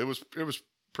 So it was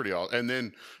pretty awesome. And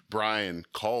then Brian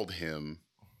called him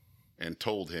and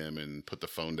told him and put the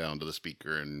phone down to the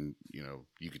speaker, and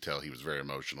you could tell he was very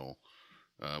emotional,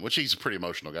 which he's a pretty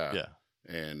emotional guy. Yeah.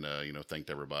 And thanked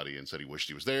everybody and said he wished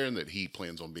he was there and that he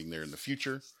plans on being there in the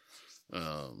future.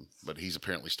 But he's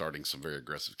apparently starting some very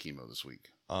aggressive chemo this week.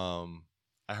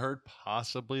 I heard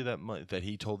possibly that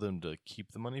he told them to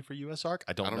keep the money for USARC.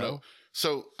 I don't know.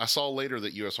 So I saw later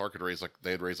that USARC had raised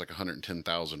like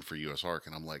 110,000 for USARC,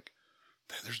 and I'm like,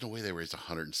 there's no way they raised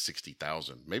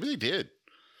 160,000. Maybe they did.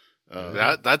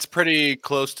 That's pretty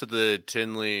close to the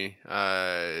Tinley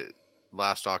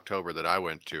last October that I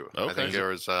went to. Okay. I think there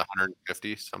was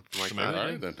 150, something like that. All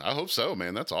right, then I hope so,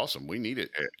 man. That's awesome. We need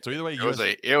it. So either way,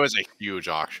 it was a huge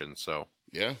auction. So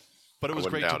yeah, but it was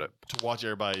great to watch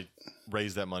everybody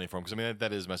raise that money for him, because I mean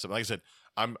that is messed up. Like I said,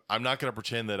 I'm not going to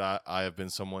pretend that I have been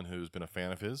someone who's been a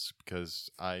fan of his, because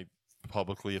I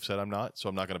publicly have said I'm not. So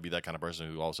I'm not going to be that kind of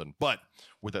person who all of a sudden. But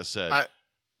with that said,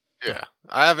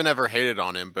 I haven't ever hated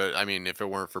on him, but I mean, if it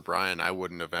weren't for Brian, I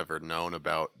wouldn't have ever known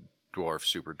about dwarf,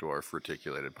 super dwarf,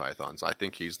 reticulated pythons. I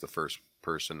think he's the first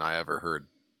person I ever heard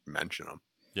mention them.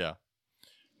 Yeah.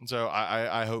 And so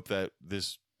I hope that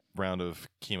this round of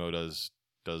chemo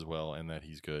does well, and that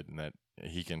he's good, and that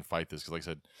he can fight this, because like I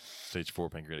said, stage 4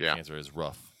 pancreatic cancer is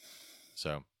rough.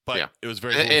 So, but it was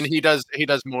very cool. And he does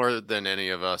more than any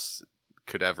of us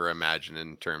could ever imagine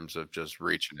in terms of just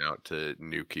reaching out to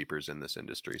new keepers in this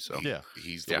industry. So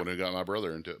he's the one who got my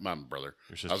brother into it. My brother.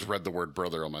 I was read the word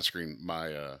brother on my screen.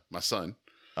 My son.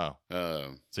 Oh.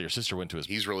 So your sister went to his.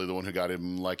 He's really the one who got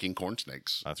him liking corn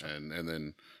snakes. That's right. And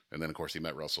then of course he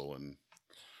met Russell, and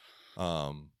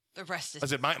the rest is. I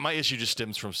said my issue just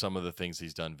stems from some of the things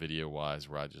he's done video wise,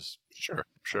 where I just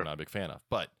I'm not a big fan of.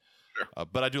 But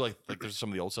but I do like there's some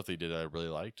of the old stuff that he did that I really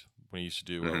liked when he used to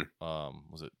do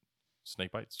was it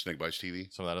Snake Bites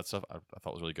TV. Some of that stuff I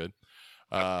thought was really good.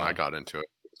 I got into it.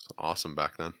 It was awesome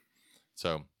back then.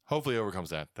 So hopefully it overcomes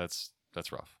that. That's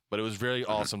rough. But it was very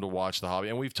awesome to watch the hobby.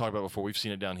 And we've talked about it before. We've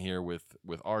seen it down here with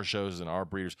our shows and our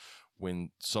breeders.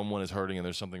 When someone is hurting and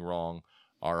there's something wrong,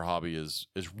 our hobby is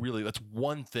really, that's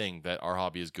one thing that our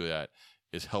hobby is good at,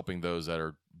 is helping those that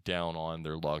are down on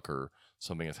their luck or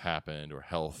something has happened or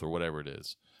health or whatever it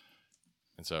is.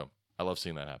 And so I love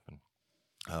seeing that happen.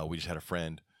 We just had a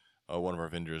friend, one of our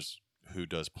vendors who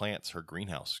does plants, her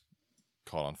greenhouse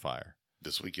caught on fire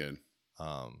this weekend.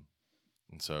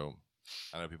 And so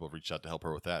I know people have reached out to help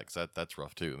her with that, because that's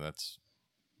rough too. And that's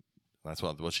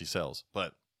what she sells.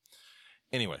 But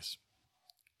anyways,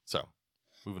 so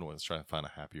moving on, let's try to find a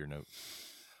happier note.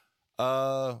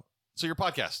 So your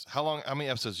podcast, how many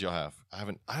episodes do y'all have? I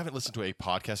haven't listened to a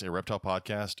reptile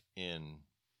podcast in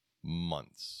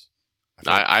months.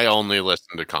 I only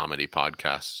listen to comedy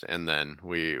podcasts, and then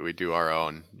we do our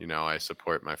own. I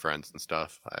support my friends and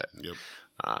stuff.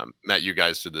 Met you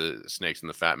guys through the Snakes and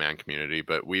the Fat Man community,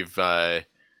 but we've I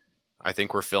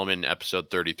think we're filming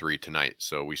episode 33 tonight.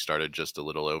 So we started just a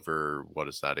little over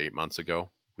 8 months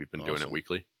ago. We've been doing it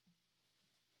weekly.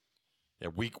 Yeah,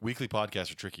 weekly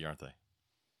podcasts are tricky, aren't they?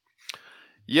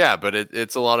 Yeah, but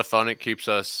it's a lot of fun. It keeps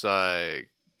us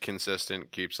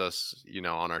consistent, keeps us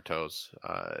on our toes.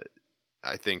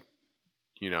 I think,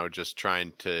 just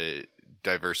trying to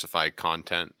diversify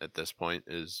content at this point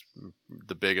is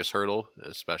the biggest hurdle,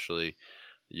 especially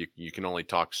you can only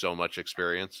talk so much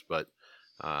experience, but,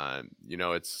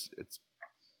 it's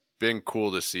been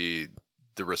cool to see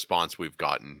the response we've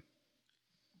gotten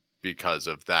because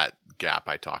of that gap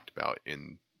I talked about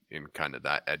in kind of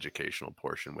that educational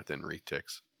portion within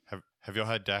Retics. Have y'all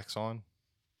had Dax on?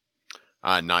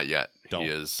 Not yet. Don't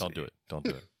do it. Don't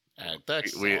do it.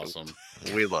 Dax is awesome.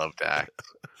 We love Dax.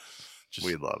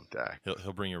 We love Dax.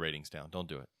 He'll bring your ratings down. Don't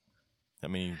do it. I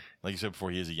mean, like you said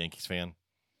before, he is a Yankees fan.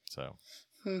 So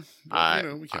my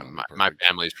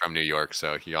family's from New York,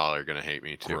 so y'all are gonna hate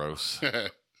me too. Gross.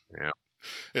 Yeah,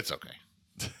 it's okay.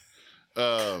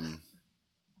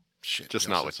 Shit, just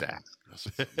not with Dax.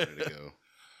 Ready to go.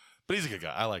 But he's a good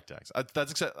guy. I like Dax.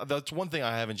 That's one thing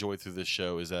I have enjoyed through this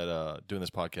show, is that doing this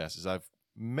podcast is I've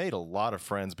made a lot of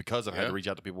friends because I've had to reach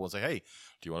out to people and say, hey,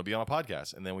 do you want to be on a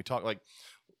podcast? And then we talk, like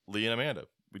Lee and Amanda.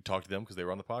 We talked to them because they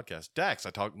were on the podcast. Dax, I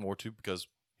talked more to because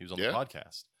he was on the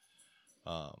podcast.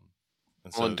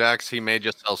 And Dax, he may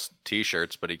just sell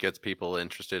T-shirts, but he gets people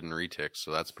interested in Retics,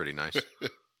 so that's pretty nice.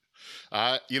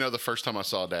 The first time I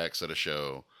saw Dax at a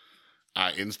show,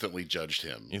 I instantly judged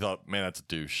him. You thought, man, that's a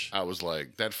douche. I was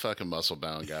like, that fucking muscle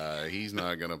bound guy, he's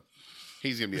not gonna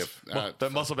He's going to be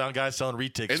that muscle-bound guy selling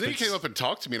Retics. And then he came up and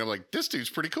talked to me, and I'm like, this dude's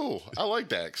pretty cool. I like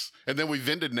Dax. And then we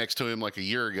vended next to him like a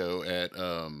year ago at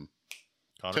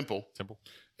Temple.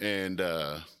 And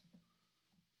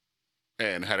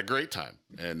had a great time.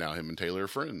 And now him and Taylor are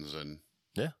friends. And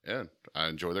yeah, I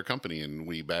enjoy their company, and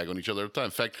we bag on each other all the time.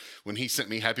 In fact, when he sent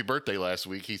me happy birthday last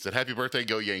week, he said, "Happy birthday,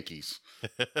 go Yankees."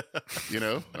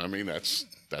 I mean,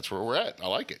 that's where we're at. I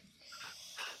like it.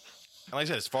 And like I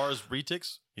said, as far as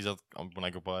Retics, when I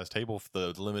go by his table,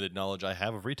 the limited knowledge I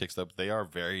have of Retics, they are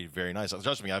very, very nice.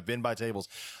 Trust me, I've been by tables.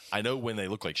 I know when they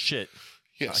look like shit.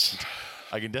 Yes.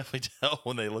 I can definitely tell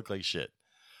when they look like shit.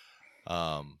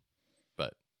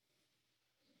 But.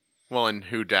 Well, and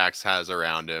who Dax has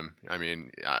around him. I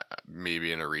mean, me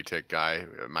being a Retic guy,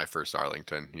 my first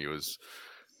Arlington, he was,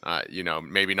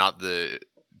 maybe not the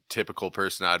typical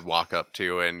person I'd walk up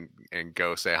to and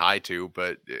go say hi to,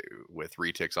 but with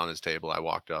Retics on his table, I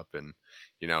walked up and,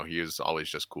 he was always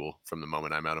just cool from the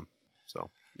moment I met him. So,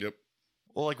 yep.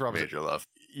 Well, like Robert, major love.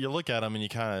 You look at him and you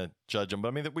kind of judge him, but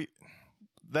I mean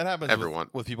that happens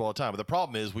with people all the time. But the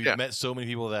problem is we've met so many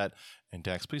people that, and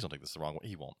Dax, please don't take this the wrong way.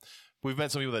 He won't. We've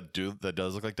met some people that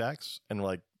does look like Dax, and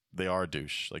like they are a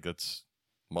douche. Like that's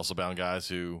muscle bound guys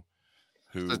who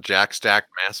the Jack Stack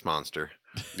mass monster.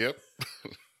 Yep.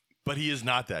 But he is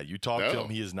not that. You talk to him,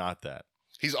 he is not that.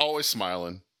 He's always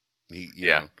smiling.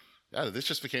 Yeah, this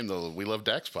just became the We Love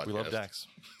Dax podcast. We love Dax.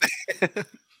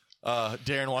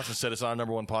 Darren Watson said it's our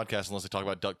number one podcast unless they talk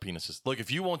about duck penises. Look,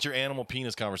 if you want your animal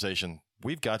penis conversation,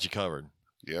 we've got you covered.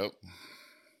 Yep.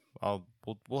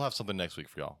 We'll have something next week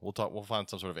for y'all. We'll find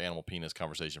some sort of animal penis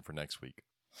conversation for next week.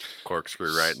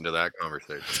 Corkscrew right into that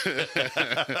conversation.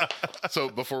 So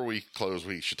before we close,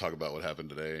 we should talk about what happened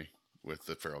today with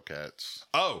the feral cats.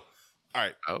 Oh, all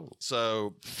right. Oh,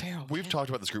 so we've talked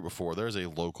about this group before. There's a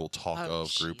local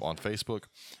group on Facebook,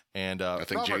 and I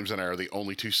think Robert, James and I are the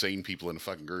only two sane people in the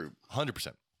fucking group.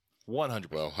 100%,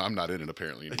 100%. Well, I'm not in it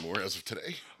apparently anymore as of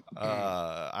today.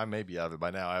 I may be out of it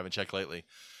by now. I haven't checked lately.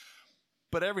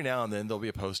 But every now and then there'll be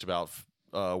a post about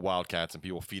wildcats and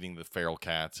people feeding the feral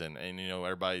cats, and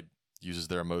everybody uses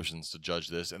their emotions to judge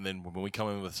this. And then when we come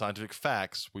in with scientific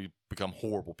facts, we become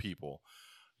horrible people.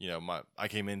 I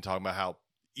came in talking about how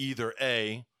either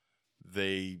A,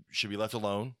 they should be left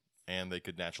alone and they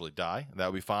could naturally die. That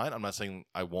would be fine. I'm not saying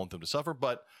I want them to suffer,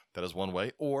 but that is one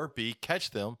way. Or B,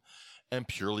 catch them and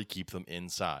purely keep them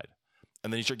inside.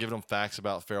 And then you start giving them facts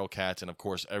about feral cats, and of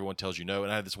course everyone tells you no.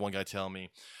 And I had this one guy tell me,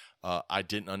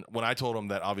 when I told them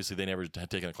that obviously they never had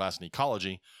taken a class in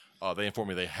ecology, they informed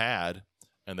me they had,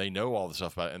 and they know all the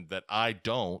stuff about it, and that I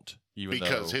don't.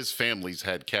 Because his family's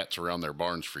had cats around their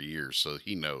barns for years, so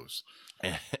he knows.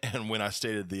 And when I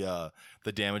stated the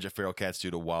damage that feral cats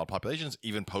do to wild populations,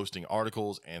 even posting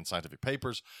articles and scientific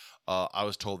papers, I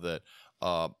was told that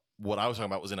what I was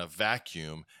talking about was in a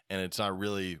vacuum, and it's not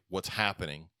really what's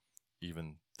happening,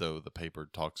 even though the paper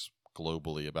talks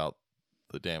globally about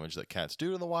the damage that cats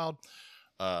do to the wild.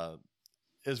 It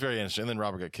was very interesting. And then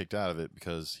Robert got kicked out of it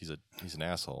because he's an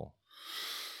asshole.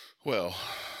 Well,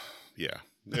 yeah.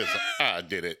 I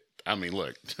did it. I mean,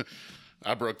 look,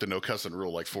 I broke the no cussing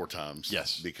rule like 4 times.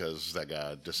 Yes. Because that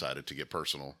guy decided to get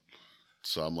personal.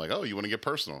 So I'm like, oh, you want to get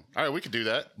personal? All right, we could do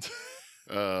that.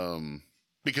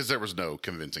 Because there was no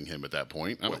convincing him at that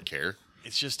point. I don't care.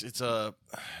 So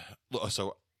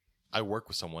I work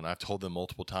with someone. I've told them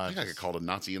multiple times. I think I got called a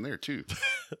Nazi in there too.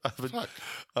 Fuck.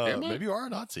 Maybe you are a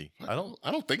Nazi. I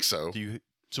don't think so.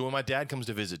 So when my dad comes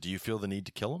to visit, do you feel the need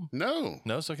to kill him? No.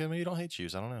 No? So maybe you don't hate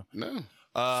Jews. I don't know.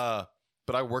 No.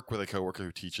 But I work with a coworker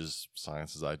who teaches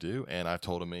science as I do, and I've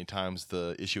told him many times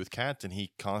the issue with cats, and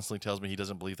he constantly tells me he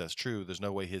doesn't believe that's true. There's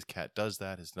no way his cat does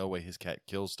that. There's no way his cat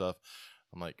kills stuff.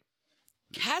 I'm like,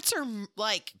 cats are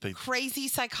like crazy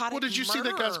psychotic. Well, did you see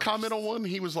that guy's comment on one?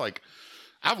 He was like,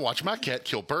 I've watched my cat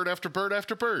kill bird after bird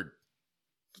after bird.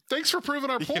 Thanks for proving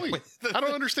our point. I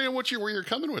don't understand where you're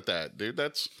coming with that, dude.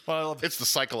 It's the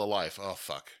cycle of life. Oh,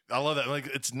 fuck. I love that. Like,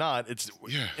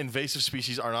 invasive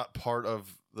species are not part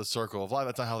of the circle of life.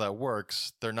 That's not how that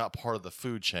works. They're not part of the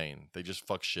food chain. They just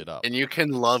fuck shit up. And you can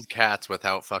love cats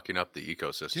without fucking up the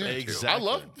ecosystem. Yeah,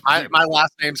 exactly. My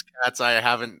last name's Katz. I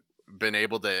haven't been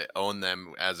able to own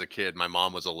them as a kid. My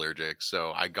mom was allergic,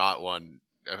 so I got one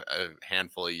a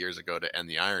handful of years ago to end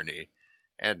the irony.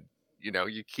 And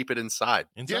you keep it inside.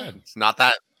 Yeah. It's not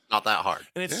that hard.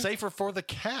 And it's safer for the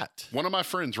cat. One of my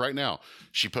friends right now,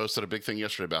 she posted a big thing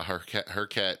yesterday about her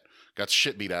cat got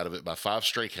shit beat out of it by 5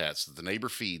 stray cats that the neighbor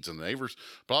feeds, and the neighbors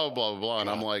blah, blah, blah, blah. And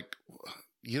I'm like,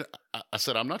 I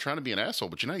said, I'm not trying to be an asshole,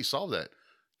 but you solve that.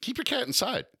 Keep your cat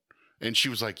inside. And she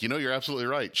was like, you're absolutely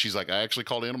right. She's like, I actually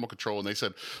called animal control and they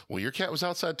said, well, your cat was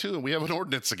outside too. And we have an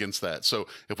ordinance against that. So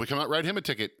if we come out, write him a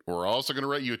ticket, we're also going to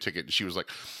write you a ticket. And she was like,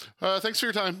 thanks for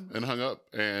your time, and hung up,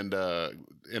 and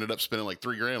ended up spending like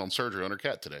 $3,000 on surgery on her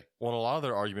cat today. Well, a lot of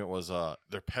their argument was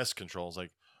their pest control. It's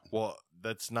like, well,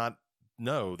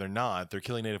 no, they're not. They're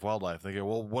killing native wildlife. They go,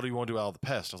 well, what do you want to do out of the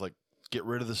pest? I was like, get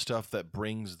rid of the stuff that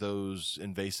brings those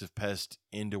invasive pests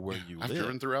into where you live. I've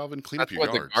driven through Alvin, clean up your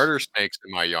yards. That's what the garter snakes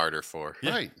in my yard are for.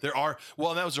 Yeah, right. There are.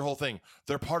 Well, and that was their whole thing.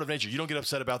 They're part of nature. You don't get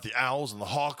upset about the owls and the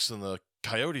hawks and the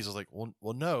coyotes. I was like,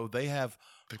 well, no, they have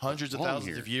hundreds of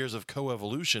thousands of years of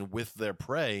coevolution with their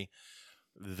prey.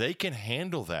 They can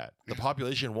handle that. The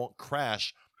population won't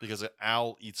crash because an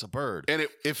owl eats a bird. And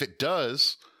if it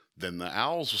does, then the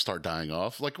owls will start dying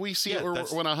off. Like we see it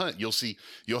when I hunt.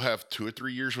 You'll have 2 or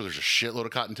 3 years where there's a shitload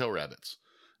of cottontail rabbits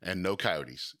and no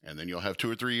coyotes. And then you'll have 2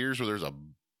 or 3 years where there's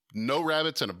no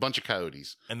rabbits and a bunch of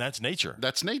coyotes. And that's nature.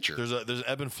 That's nature. There's an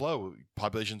ebb and flow.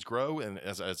 Populations grow, and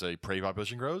as a prey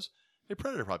population grows, a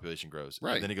predator population grows.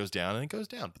 Right. And then it goes down and it goes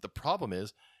down. But the problem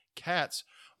is cats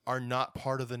are not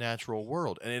part of the natural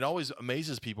world. And it always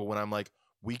amazes people when I'm like,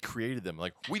 we created them.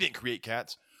 Like, we didn't create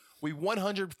cats. We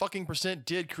 100%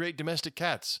 did create domestic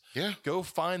cats. Yeah. Go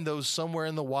find those somewhere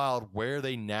in the wild where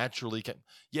they naturally can.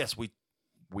 Yes, we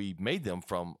made them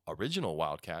from original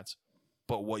wild cats,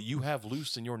 but what you have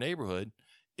loose in your neighborhood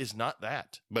is not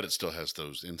that. But it still has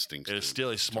those instincts. It is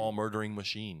still a small murdering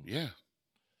machine. Yeah.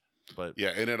 But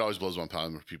yeah, and it always blows my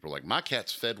mind when people are like, my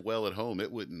cat's fed well at home.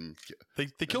 It wouldn't.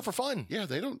 They kill for fun. Yeah,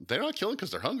 they're not killing because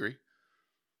they're hungry.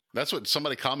 That's what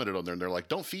somebody commented on there, and they're like,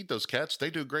 don't feed those cats. They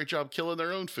do a great job killing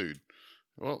their own food.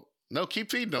 Well, no,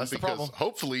 keep feeding them. That's because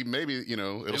hopefully maybe,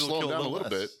 it'll slow them down a little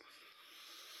bit.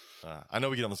 I know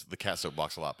we get on the cat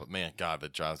soapbox a lot, but man, God,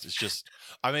 that drives. It's just,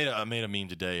 I made a meme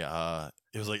today.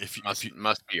 It was like, if you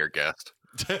must be your guest.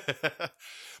 But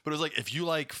it was like, if you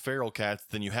like feral cats,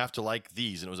 then you have to like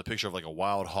these. And it was a picture of like a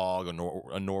wild hog,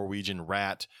 a Norwegian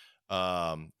rat,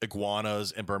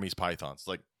 iguanas, and Burmese pythons.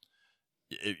 Like,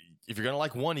 if you're going to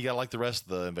like one, you got to like the rest of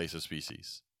the invasive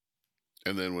species.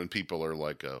 And then when people are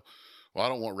like, well, I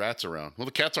don't want rats around. Well,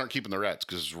 the cats aren't keeping the rats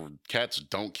because cats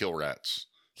don't kill rats.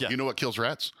 Yeah. You know what kills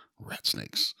rats? Rat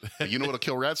snakes. You know what'll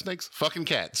kill rat snakes? Fucking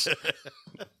cats.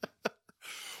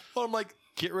 Well, I'm like,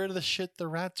 get rid of the shit the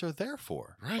rats are there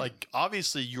for. Right. Like,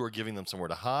 obviously, you are giving them somewhere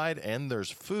to hide, and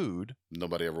there's food.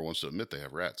 Nobody ever wants to admit they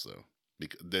have rats, though.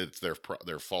 Because it's their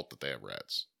fault that they have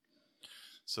rats.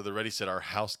 So the Ready said our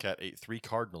house cat ate 3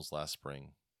 cardinals last spring.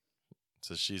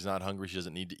 Says she's not hungry. She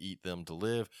doesn't need to eat them to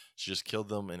live. She just killed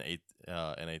them and ate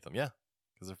them. Yeah,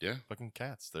 because they're fucking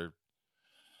cats.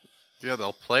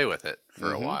 They'll play with it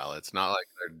for a while. It's not like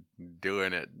they're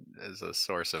doing it as a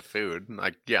source of food.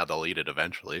 Like, yeah, they'll eat it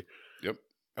eventually. Yep.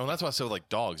 And that's why I say like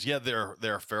dogs. Yeah,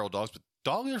 they're feral dogs, but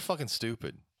dogs are fucking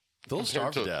stupid. They'll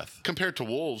starve to death. Compared to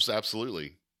wolves,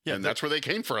 absolutely. Yeah, and that's where they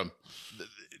came from.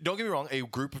 Don't get me wrong. A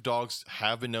group of dogs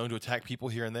have been known to attack people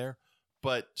here and there,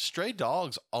 but stray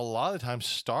dogs a lot of the time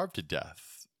starve to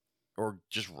death or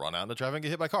just run out in the traffic and get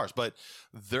hit by cars. But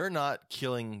they're not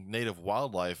killing native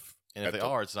wildlife. And if they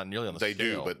are, it's not nearly on the scale. They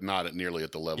do, but not nearly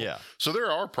at the level. Yeah. So there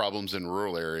are problems in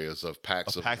rural areas of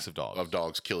packs of dogs. Of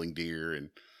dogs killing deer. And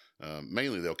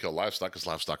mainly they'll kill livestock because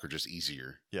livestock are just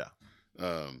easier. Yeah.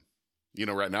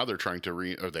 Right now they're trying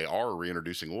to they are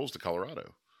reintroducing wolves to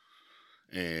Colorado.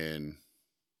 And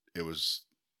it was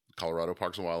Colorado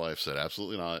Parks and Wildlife said,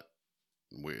 absolutely not.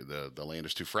 The land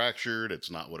is too fractured. It's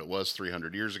not what it was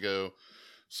 300 years ago.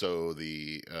 So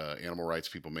the animal rights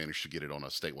people managed to get it on a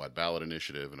statewide ballot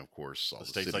initiative. And of course, all the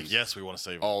state's cities, like, yes, we want to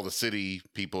save all the city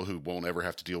people who won't ever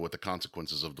have to deal with the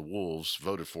consequences of the wolves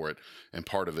voted for it. And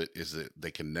part of it is that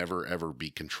they can never, ever be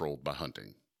controlled by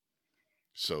hunting.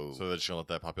 So they're just going to let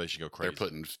that population go crazy. They're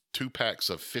putting 2 packs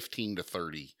of 15 to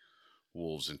 30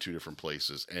 wolves in 2 different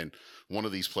places. And one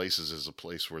of these places is a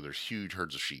place where there's huge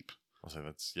herds of sheep. I'll say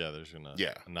there's going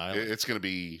to annihilate. It's going to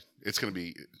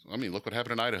be, I mean, look what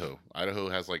happened in Idaho. Idaho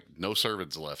has like no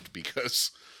servants left because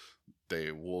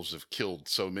the wolves have killed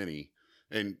so many.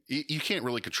 And you can't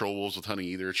really control wolves with hunting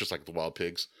either. It's just like the wild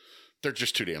pigs. They're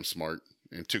just too damn smart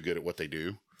and too good at what they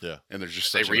do. Yeah. And they're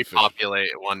just they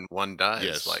repopulate one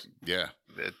dies. Yes.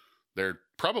 They're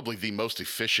probably the most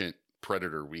efficient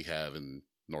predator we have in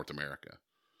North America.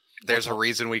 There's a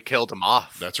reason we killed them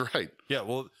off. That's right. Yeah,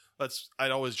 well,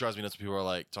 it always drives me nuts when people are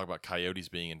like, talk about coyotes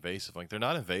being invasive. Like, they're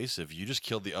not invasive. You just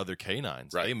killed the other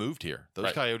canines. Right. They moved here.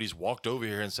 Those coyotes walked over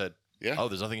here and said, oh,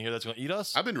 there's nothing here that's going to eat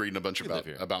us? I've been reading a bunch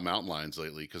about mountain lions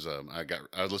lately because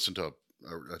I listened to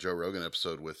a Joe Rogan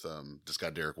episode with this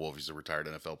guy, Derek Wolfe. He's a retired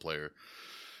NFL player.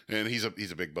 And he's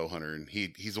a big bow hunter. And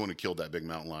he's the one who killed that big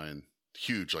mountain lion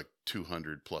huge, like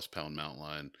 200+ pound mountain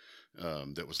lion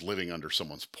that was living under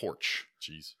someone's porch.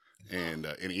 Jeez. And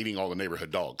eating all the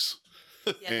neighborhood dogs.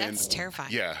 Yeah, that's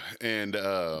terrifying. Yeah, and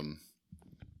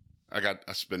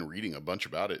I've been reading a bunch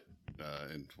about it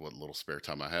in what little spare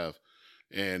time I have,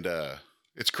 and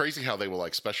it's crazy how they will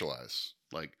like specialize.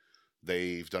 Like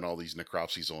they've done all these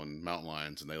necropsies on mountain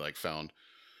lions, and they like found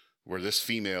where this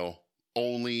female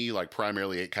only like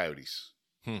primarily ate coyotes,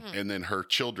 and then her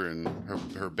children,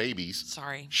 her babies.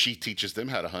 Sorry, she teaches them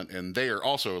how to hunt, and they are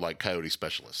also like coyote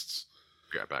specialists.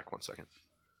 Be right back. 1 second.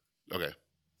 Okay.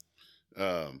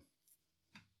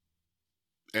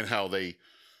 And how it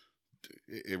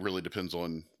really depends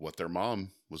on what their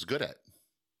mom was good at,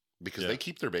 because they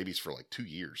keep their babies for like 2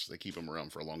 years. They keep them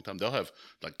around for a long time. They'll have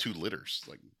like 2 litters.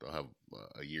 Like they'll have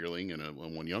a yearling and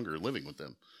one younger living with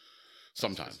them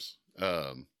sometimes.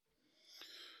 But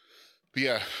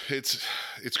yeah, it's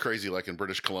crazy. Like in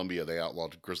British Columbia, they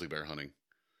outlawed grizzly bear hunting.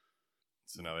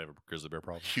 So now they have a grizzly bear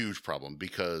problem. Huge problem,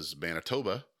 because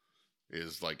Manitoba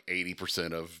is like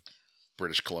 80% of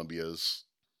British Columbia's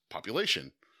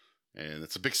population, and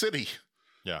it's a big city.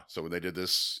 Yeah. So when they did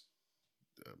this,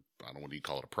 I don't know, what do you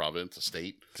call it, a province, a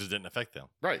state? Because it didn't affect them.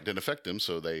 Right, didn't affect them.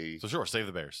 So sure, save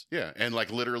the bears. Yeah, and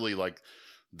like literally, like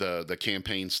the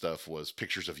campaign stuff was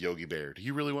pictures of Yogi Bear. Do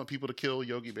you really want people to kill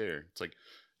Yogi Bear? It's like,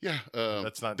 yeah,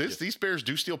 that's not these bears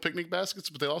do steal picnic baskets,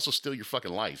 but they also steal your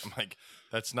fucking life. I'm like,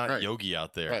 that's not Yogi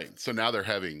out there. Right. So now they're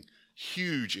having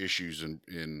huge issues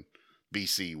in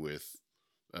BC with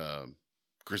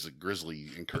grizzly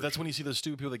incursion. But that's when you see those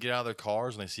stupid people that get out of their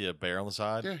cars and they see a bear on the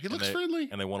side. Yeah, he looks friendly.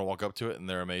 And they want to walk up to it, and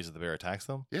they're amazed that the bear attacks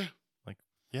them. Yeah. Like,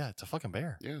 yeah, it's a fucking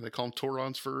bear. Yeah, they call them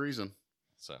Taurons for a reason.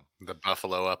 So the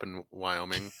buffalo up in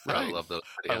Wyoming. Right. I love those.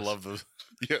 I love those.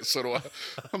 Yeah, so do I.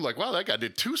 I'm like, wow, that guy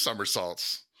did 2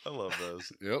 somersaults. I love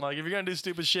those. Yep. Like, if you're going to do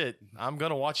stupid shit, I'm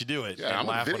going to watch you do it. Yeah, I'm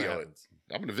going to video it.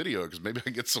 I'm going to video it because maybe I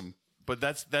can get some. But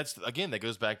that's again, that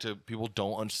goes back to people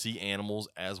don't see animals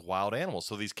as wild animals.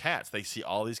 So these cats, they see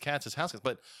all these cats as house cats,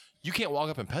 but you can't walk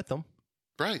up and pet them.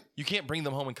 Right. You can't bring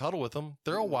them home and cuddle with them.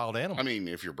 They're a wild animal. I mean,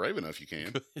 if you're brave enough, you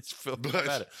can. It's filthy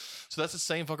about it. So that's the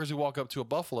same fuckers who walk up to a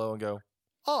buffalo and go,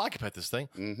 oh, I can pet this thing.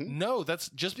 Mm-hmm. No, that's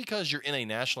just because you're in a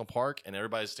national park and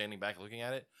everybody's standing back looking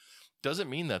at it, doesn't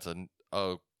mean that's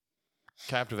a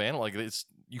captive animal. Like,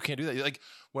 you can't do that. Like,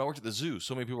 when I worked at the zoo,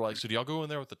 so many people were like, so do y'all go in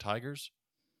there with the tigers?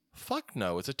 Fuck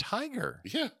no, it's a tiger.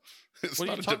 Yeah, it's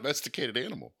not a domesticated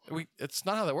animal. It's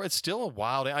not how that works. It's still a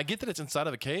wild. I get that it's inside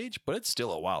of a cage, but it's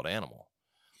still a wild animal.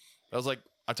 I was like,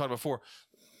 I talked before.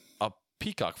 A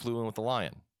peacock flew in with the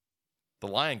lion. The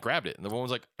lion grabbed it, and the woman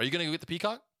was like, "Are you going to go get the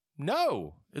peacock?"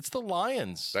 No, it's the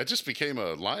lions. That just became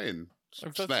a lion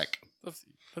snack.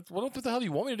 What the hell do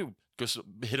you want me to do? Go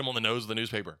hit him on the nose with the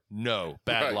newspaper? No,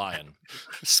 bad lion.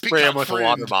 Spray him with a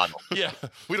water bottle. Yeah,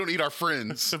 we don't eat our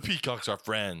friends. The peacocks are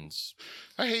friends.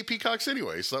 I hate peacocks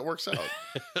anyway, so that works out.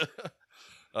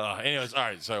 Anyways, all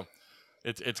right. So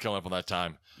it's coming up on that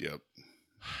time. Yep.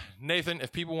 Nathan,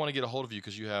 if people want to get a hold of you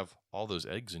because you have all those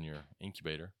eggs in your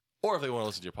incubator, or if they want to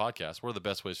listen to your podcast, what are the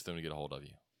best ways for them to get a hold of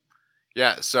you?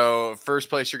 Yeah, so first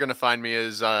place you're going to find me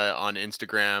is on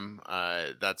Instagram.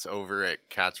 That's over at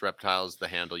Katz Reptiles, the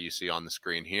handle you see on the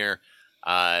screen here.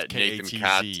 Nathan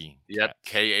Katz. Yep,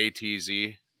 Katz,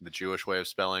 the Jewish way of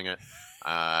spelling it.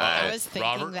 I was thinking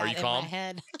Robert, that are you in calm? my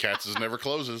head. Katz's never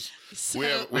closes. We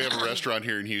have a restaurant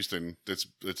here in Houston that's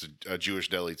a Jewish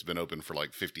deli. It's been open for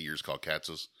like 50 years called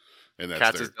Katz's. And that's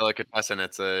Katz's Delicatessen.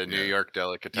 It's a New York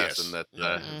delicatessen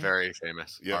that's very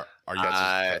famous. Yeah. Are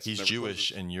you? He's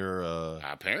Jewish, and you're.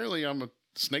 Apparently, I'm a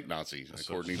snake Nazi,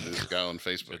 according to this guy on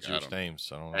Facebook. Jewish names.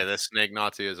 So I don't know. Hey, this snake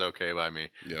Nazi is okay by me.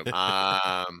 Yep.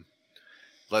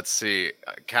 Let's see.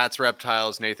 Katz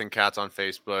Reptiles, Nathan Katz on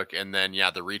Facebook, and then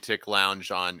the Retic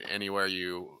Lounge on anywhere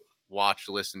you watch,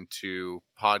 listen to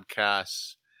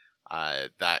podcasts.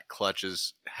 That clutch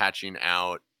is hatching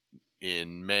out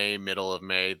in May, middle of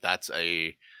May. That's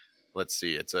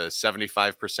it's a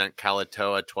 75%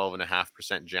 Kalatoa,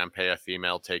 12.5% Jampea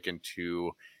female taken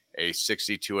to a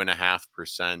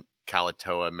 62.5%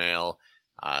 Kalatoa male.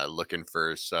 Looking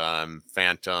for some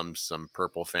phantoms, some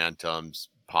purple phantoms,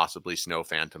 possibly snow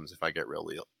phantoms if I get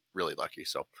really, really lucky.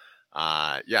 So,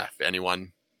 if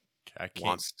anyone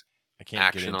wants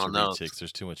action on those,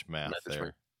 there's too much math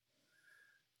there.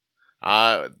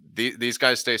 These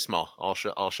guys stay small.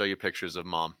 I'll show you pictures of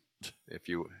mom if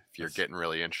you're getting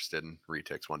really interested in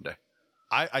retics one day.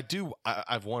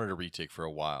 I've wanted a retic for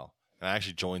a while, and I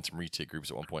actually joined some retic groups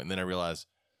at one point, and then I realized,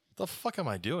 what the fuck am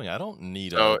I doing? I don't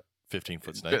need a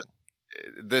 15-foot snake.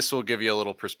 This will give you a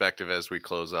little perspective as we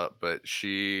close up, but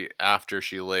after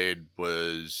she laid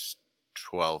was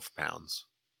 12 pounds.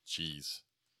 Jeez.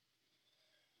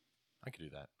 I could do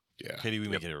that. Yeah. Katie, we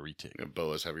make it a retic. Yeah,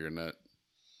 boas heavier than that.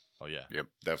 Oh, yeah. Yep,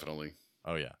 definitely.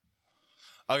 Oh, yeah.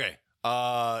 Okay.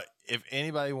 If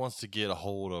anybody wants to get a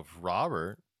hold of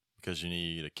Robert because you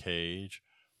need a cage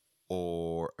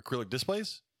or acrylic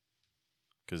displays,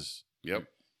 because you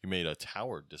made a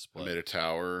tower display. I made a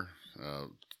tower.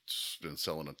 Been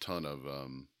selling a ton of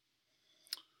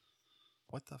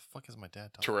what the fuck is my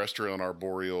dad talking terrestrial and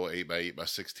arboreal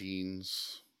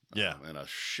 8x8x16s. Yeah. And a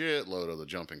shitload of the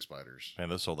jumping spiders. Man,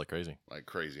 those sold like crazy. Like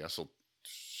crazy. I sold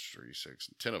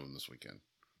 10 of them this weekend.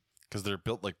 Because they're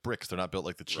built like bricks. They're not built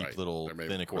like the cheap little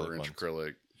thin acrylic ones.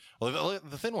 Acrylic. Well,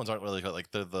 the thin ones aren't really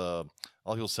like they're a lot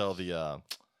of people sell the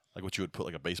like what you would put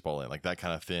like a baseball in, like that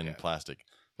kind of thin plastic.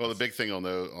 Well, the big thing on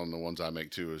the ones I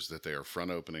make too is that they are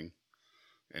front opening,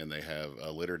 and they have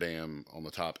a litter dam on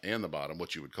the top and the bottom,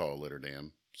 what you would call a litter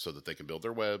dam, so that they can build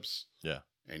their webs. Yeah.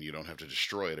 And you don't have to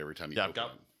destroy it every time you open it.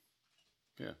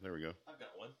 Yeah, there we go. I've got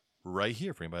one right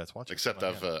here for anybody that's watching. Except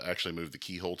I've actually moved the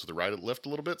keyhole to the right and left a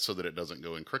little bit so that it doesn't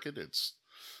go in crooked. It's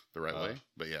the right way.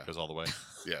 But yeah, it goes all the way.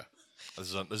 Yeah. This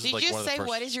is like one of the first...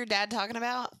 what is your dad talking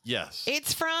about? Yes.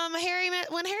 It's from when Harry met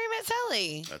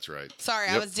Sally. That's right. Sorry,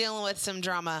 I was dealing with some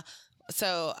drama.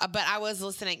 So, but I was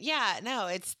listening. Yeah,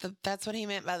 no, that's what he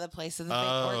meant by the place of the fake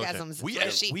orgasms.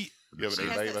 Okay. You have an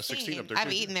 8x16 up there.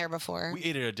 I've eaten there before. We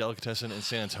ate at a delicatessen in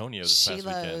San Antonio this past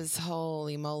weekend. Shiloh's,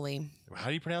 holy moly. How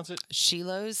do you pronounce it?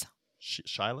 Shiloh's.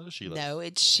 Shiloh's? No,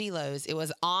 it's Shiloh's. It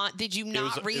was on. Did you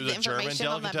not read the information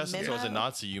on the memo? So as a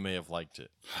Nazi, you may have liked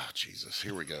it. Oh, Jesus.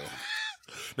 Here we go.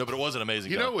 No, but it was an amazing.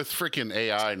 You know, with freaking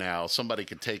AI now, somebody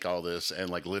could take all this and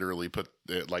literally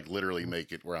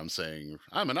make it where I'm saying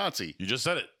I'm a Nazi. You just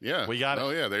said it. Yeah, we got it.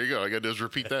 Oh yeah, there you go. I got to just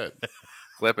repeat that.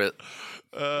 Clip it.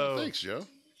 Thanks, Joe.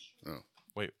 Oh.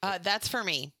 Wait. That's for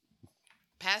me.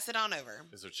 Pass it on over.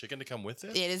 Is there chicken to come with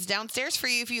it? It is downstairs for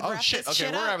you if you. Oh shit!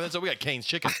 Okay, we're having this. So we got Cane's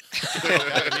chicken. So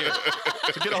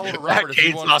get a hold of Robert.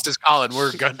 Cane's lost his collar.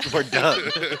 We're done.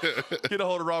 Get a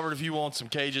hold of Robert if you want some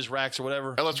cages, racks, or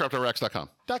whatever. LSRaptorRacks.com.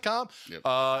 Yep.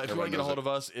 If you want to get a hold of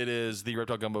us, it is the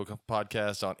Reptile Gumbo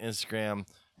Podcast on Instagram,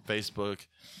 Facebook,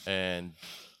 and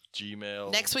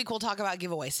Gmail. Next week we'll talk about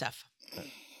giveaway stuff.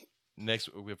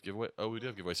 Next we have giveaway. Oh, we do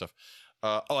have giveaway stuff.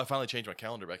 I finally changed my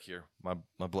calendar back here. My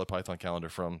Blood Python calendar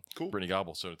from Brittany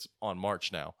Gobble, so it's on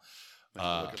March now.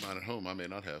 Look at mine at home. I may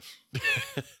not have.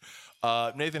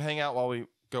 Nathan, hang out while we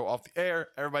go off the air.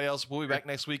 Everybody else, we'll be back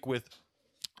next week with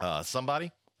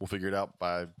somebody. We'll figure it out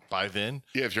by then.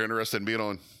 Yeah, if you're interested in being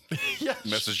on,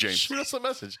 message James. Shoot us a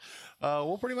message.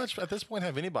 We'll pretty much at this point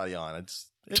have anybody on.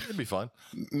 It'd be fun.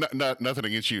 Nothing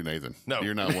against you, Nathan. No,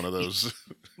 you're not one of those.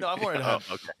 No, I've already had.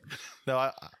 Okay. No,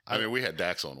 I mean, we had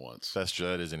Dax on once. That's true.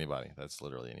 That is anybody. That's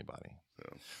literally anybody.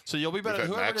 So you'll be better than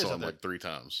whoever Max it is on like 3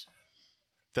 times.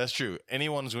 That's true.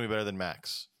 Anyone's gonna be better than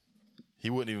Max.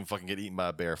 He wouldn't even fucking get eaten by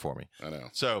a bear for me. I know.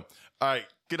 So, all right.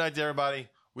 Good night to everybody.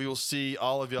 We will see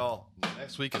all of y'all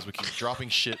next week as we keep dropping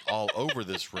shit all over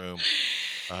this room.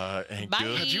 And Bye.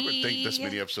 good. You would think this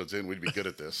many episodes in, we'd be good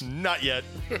at this. Not yet.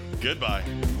 Goodbye.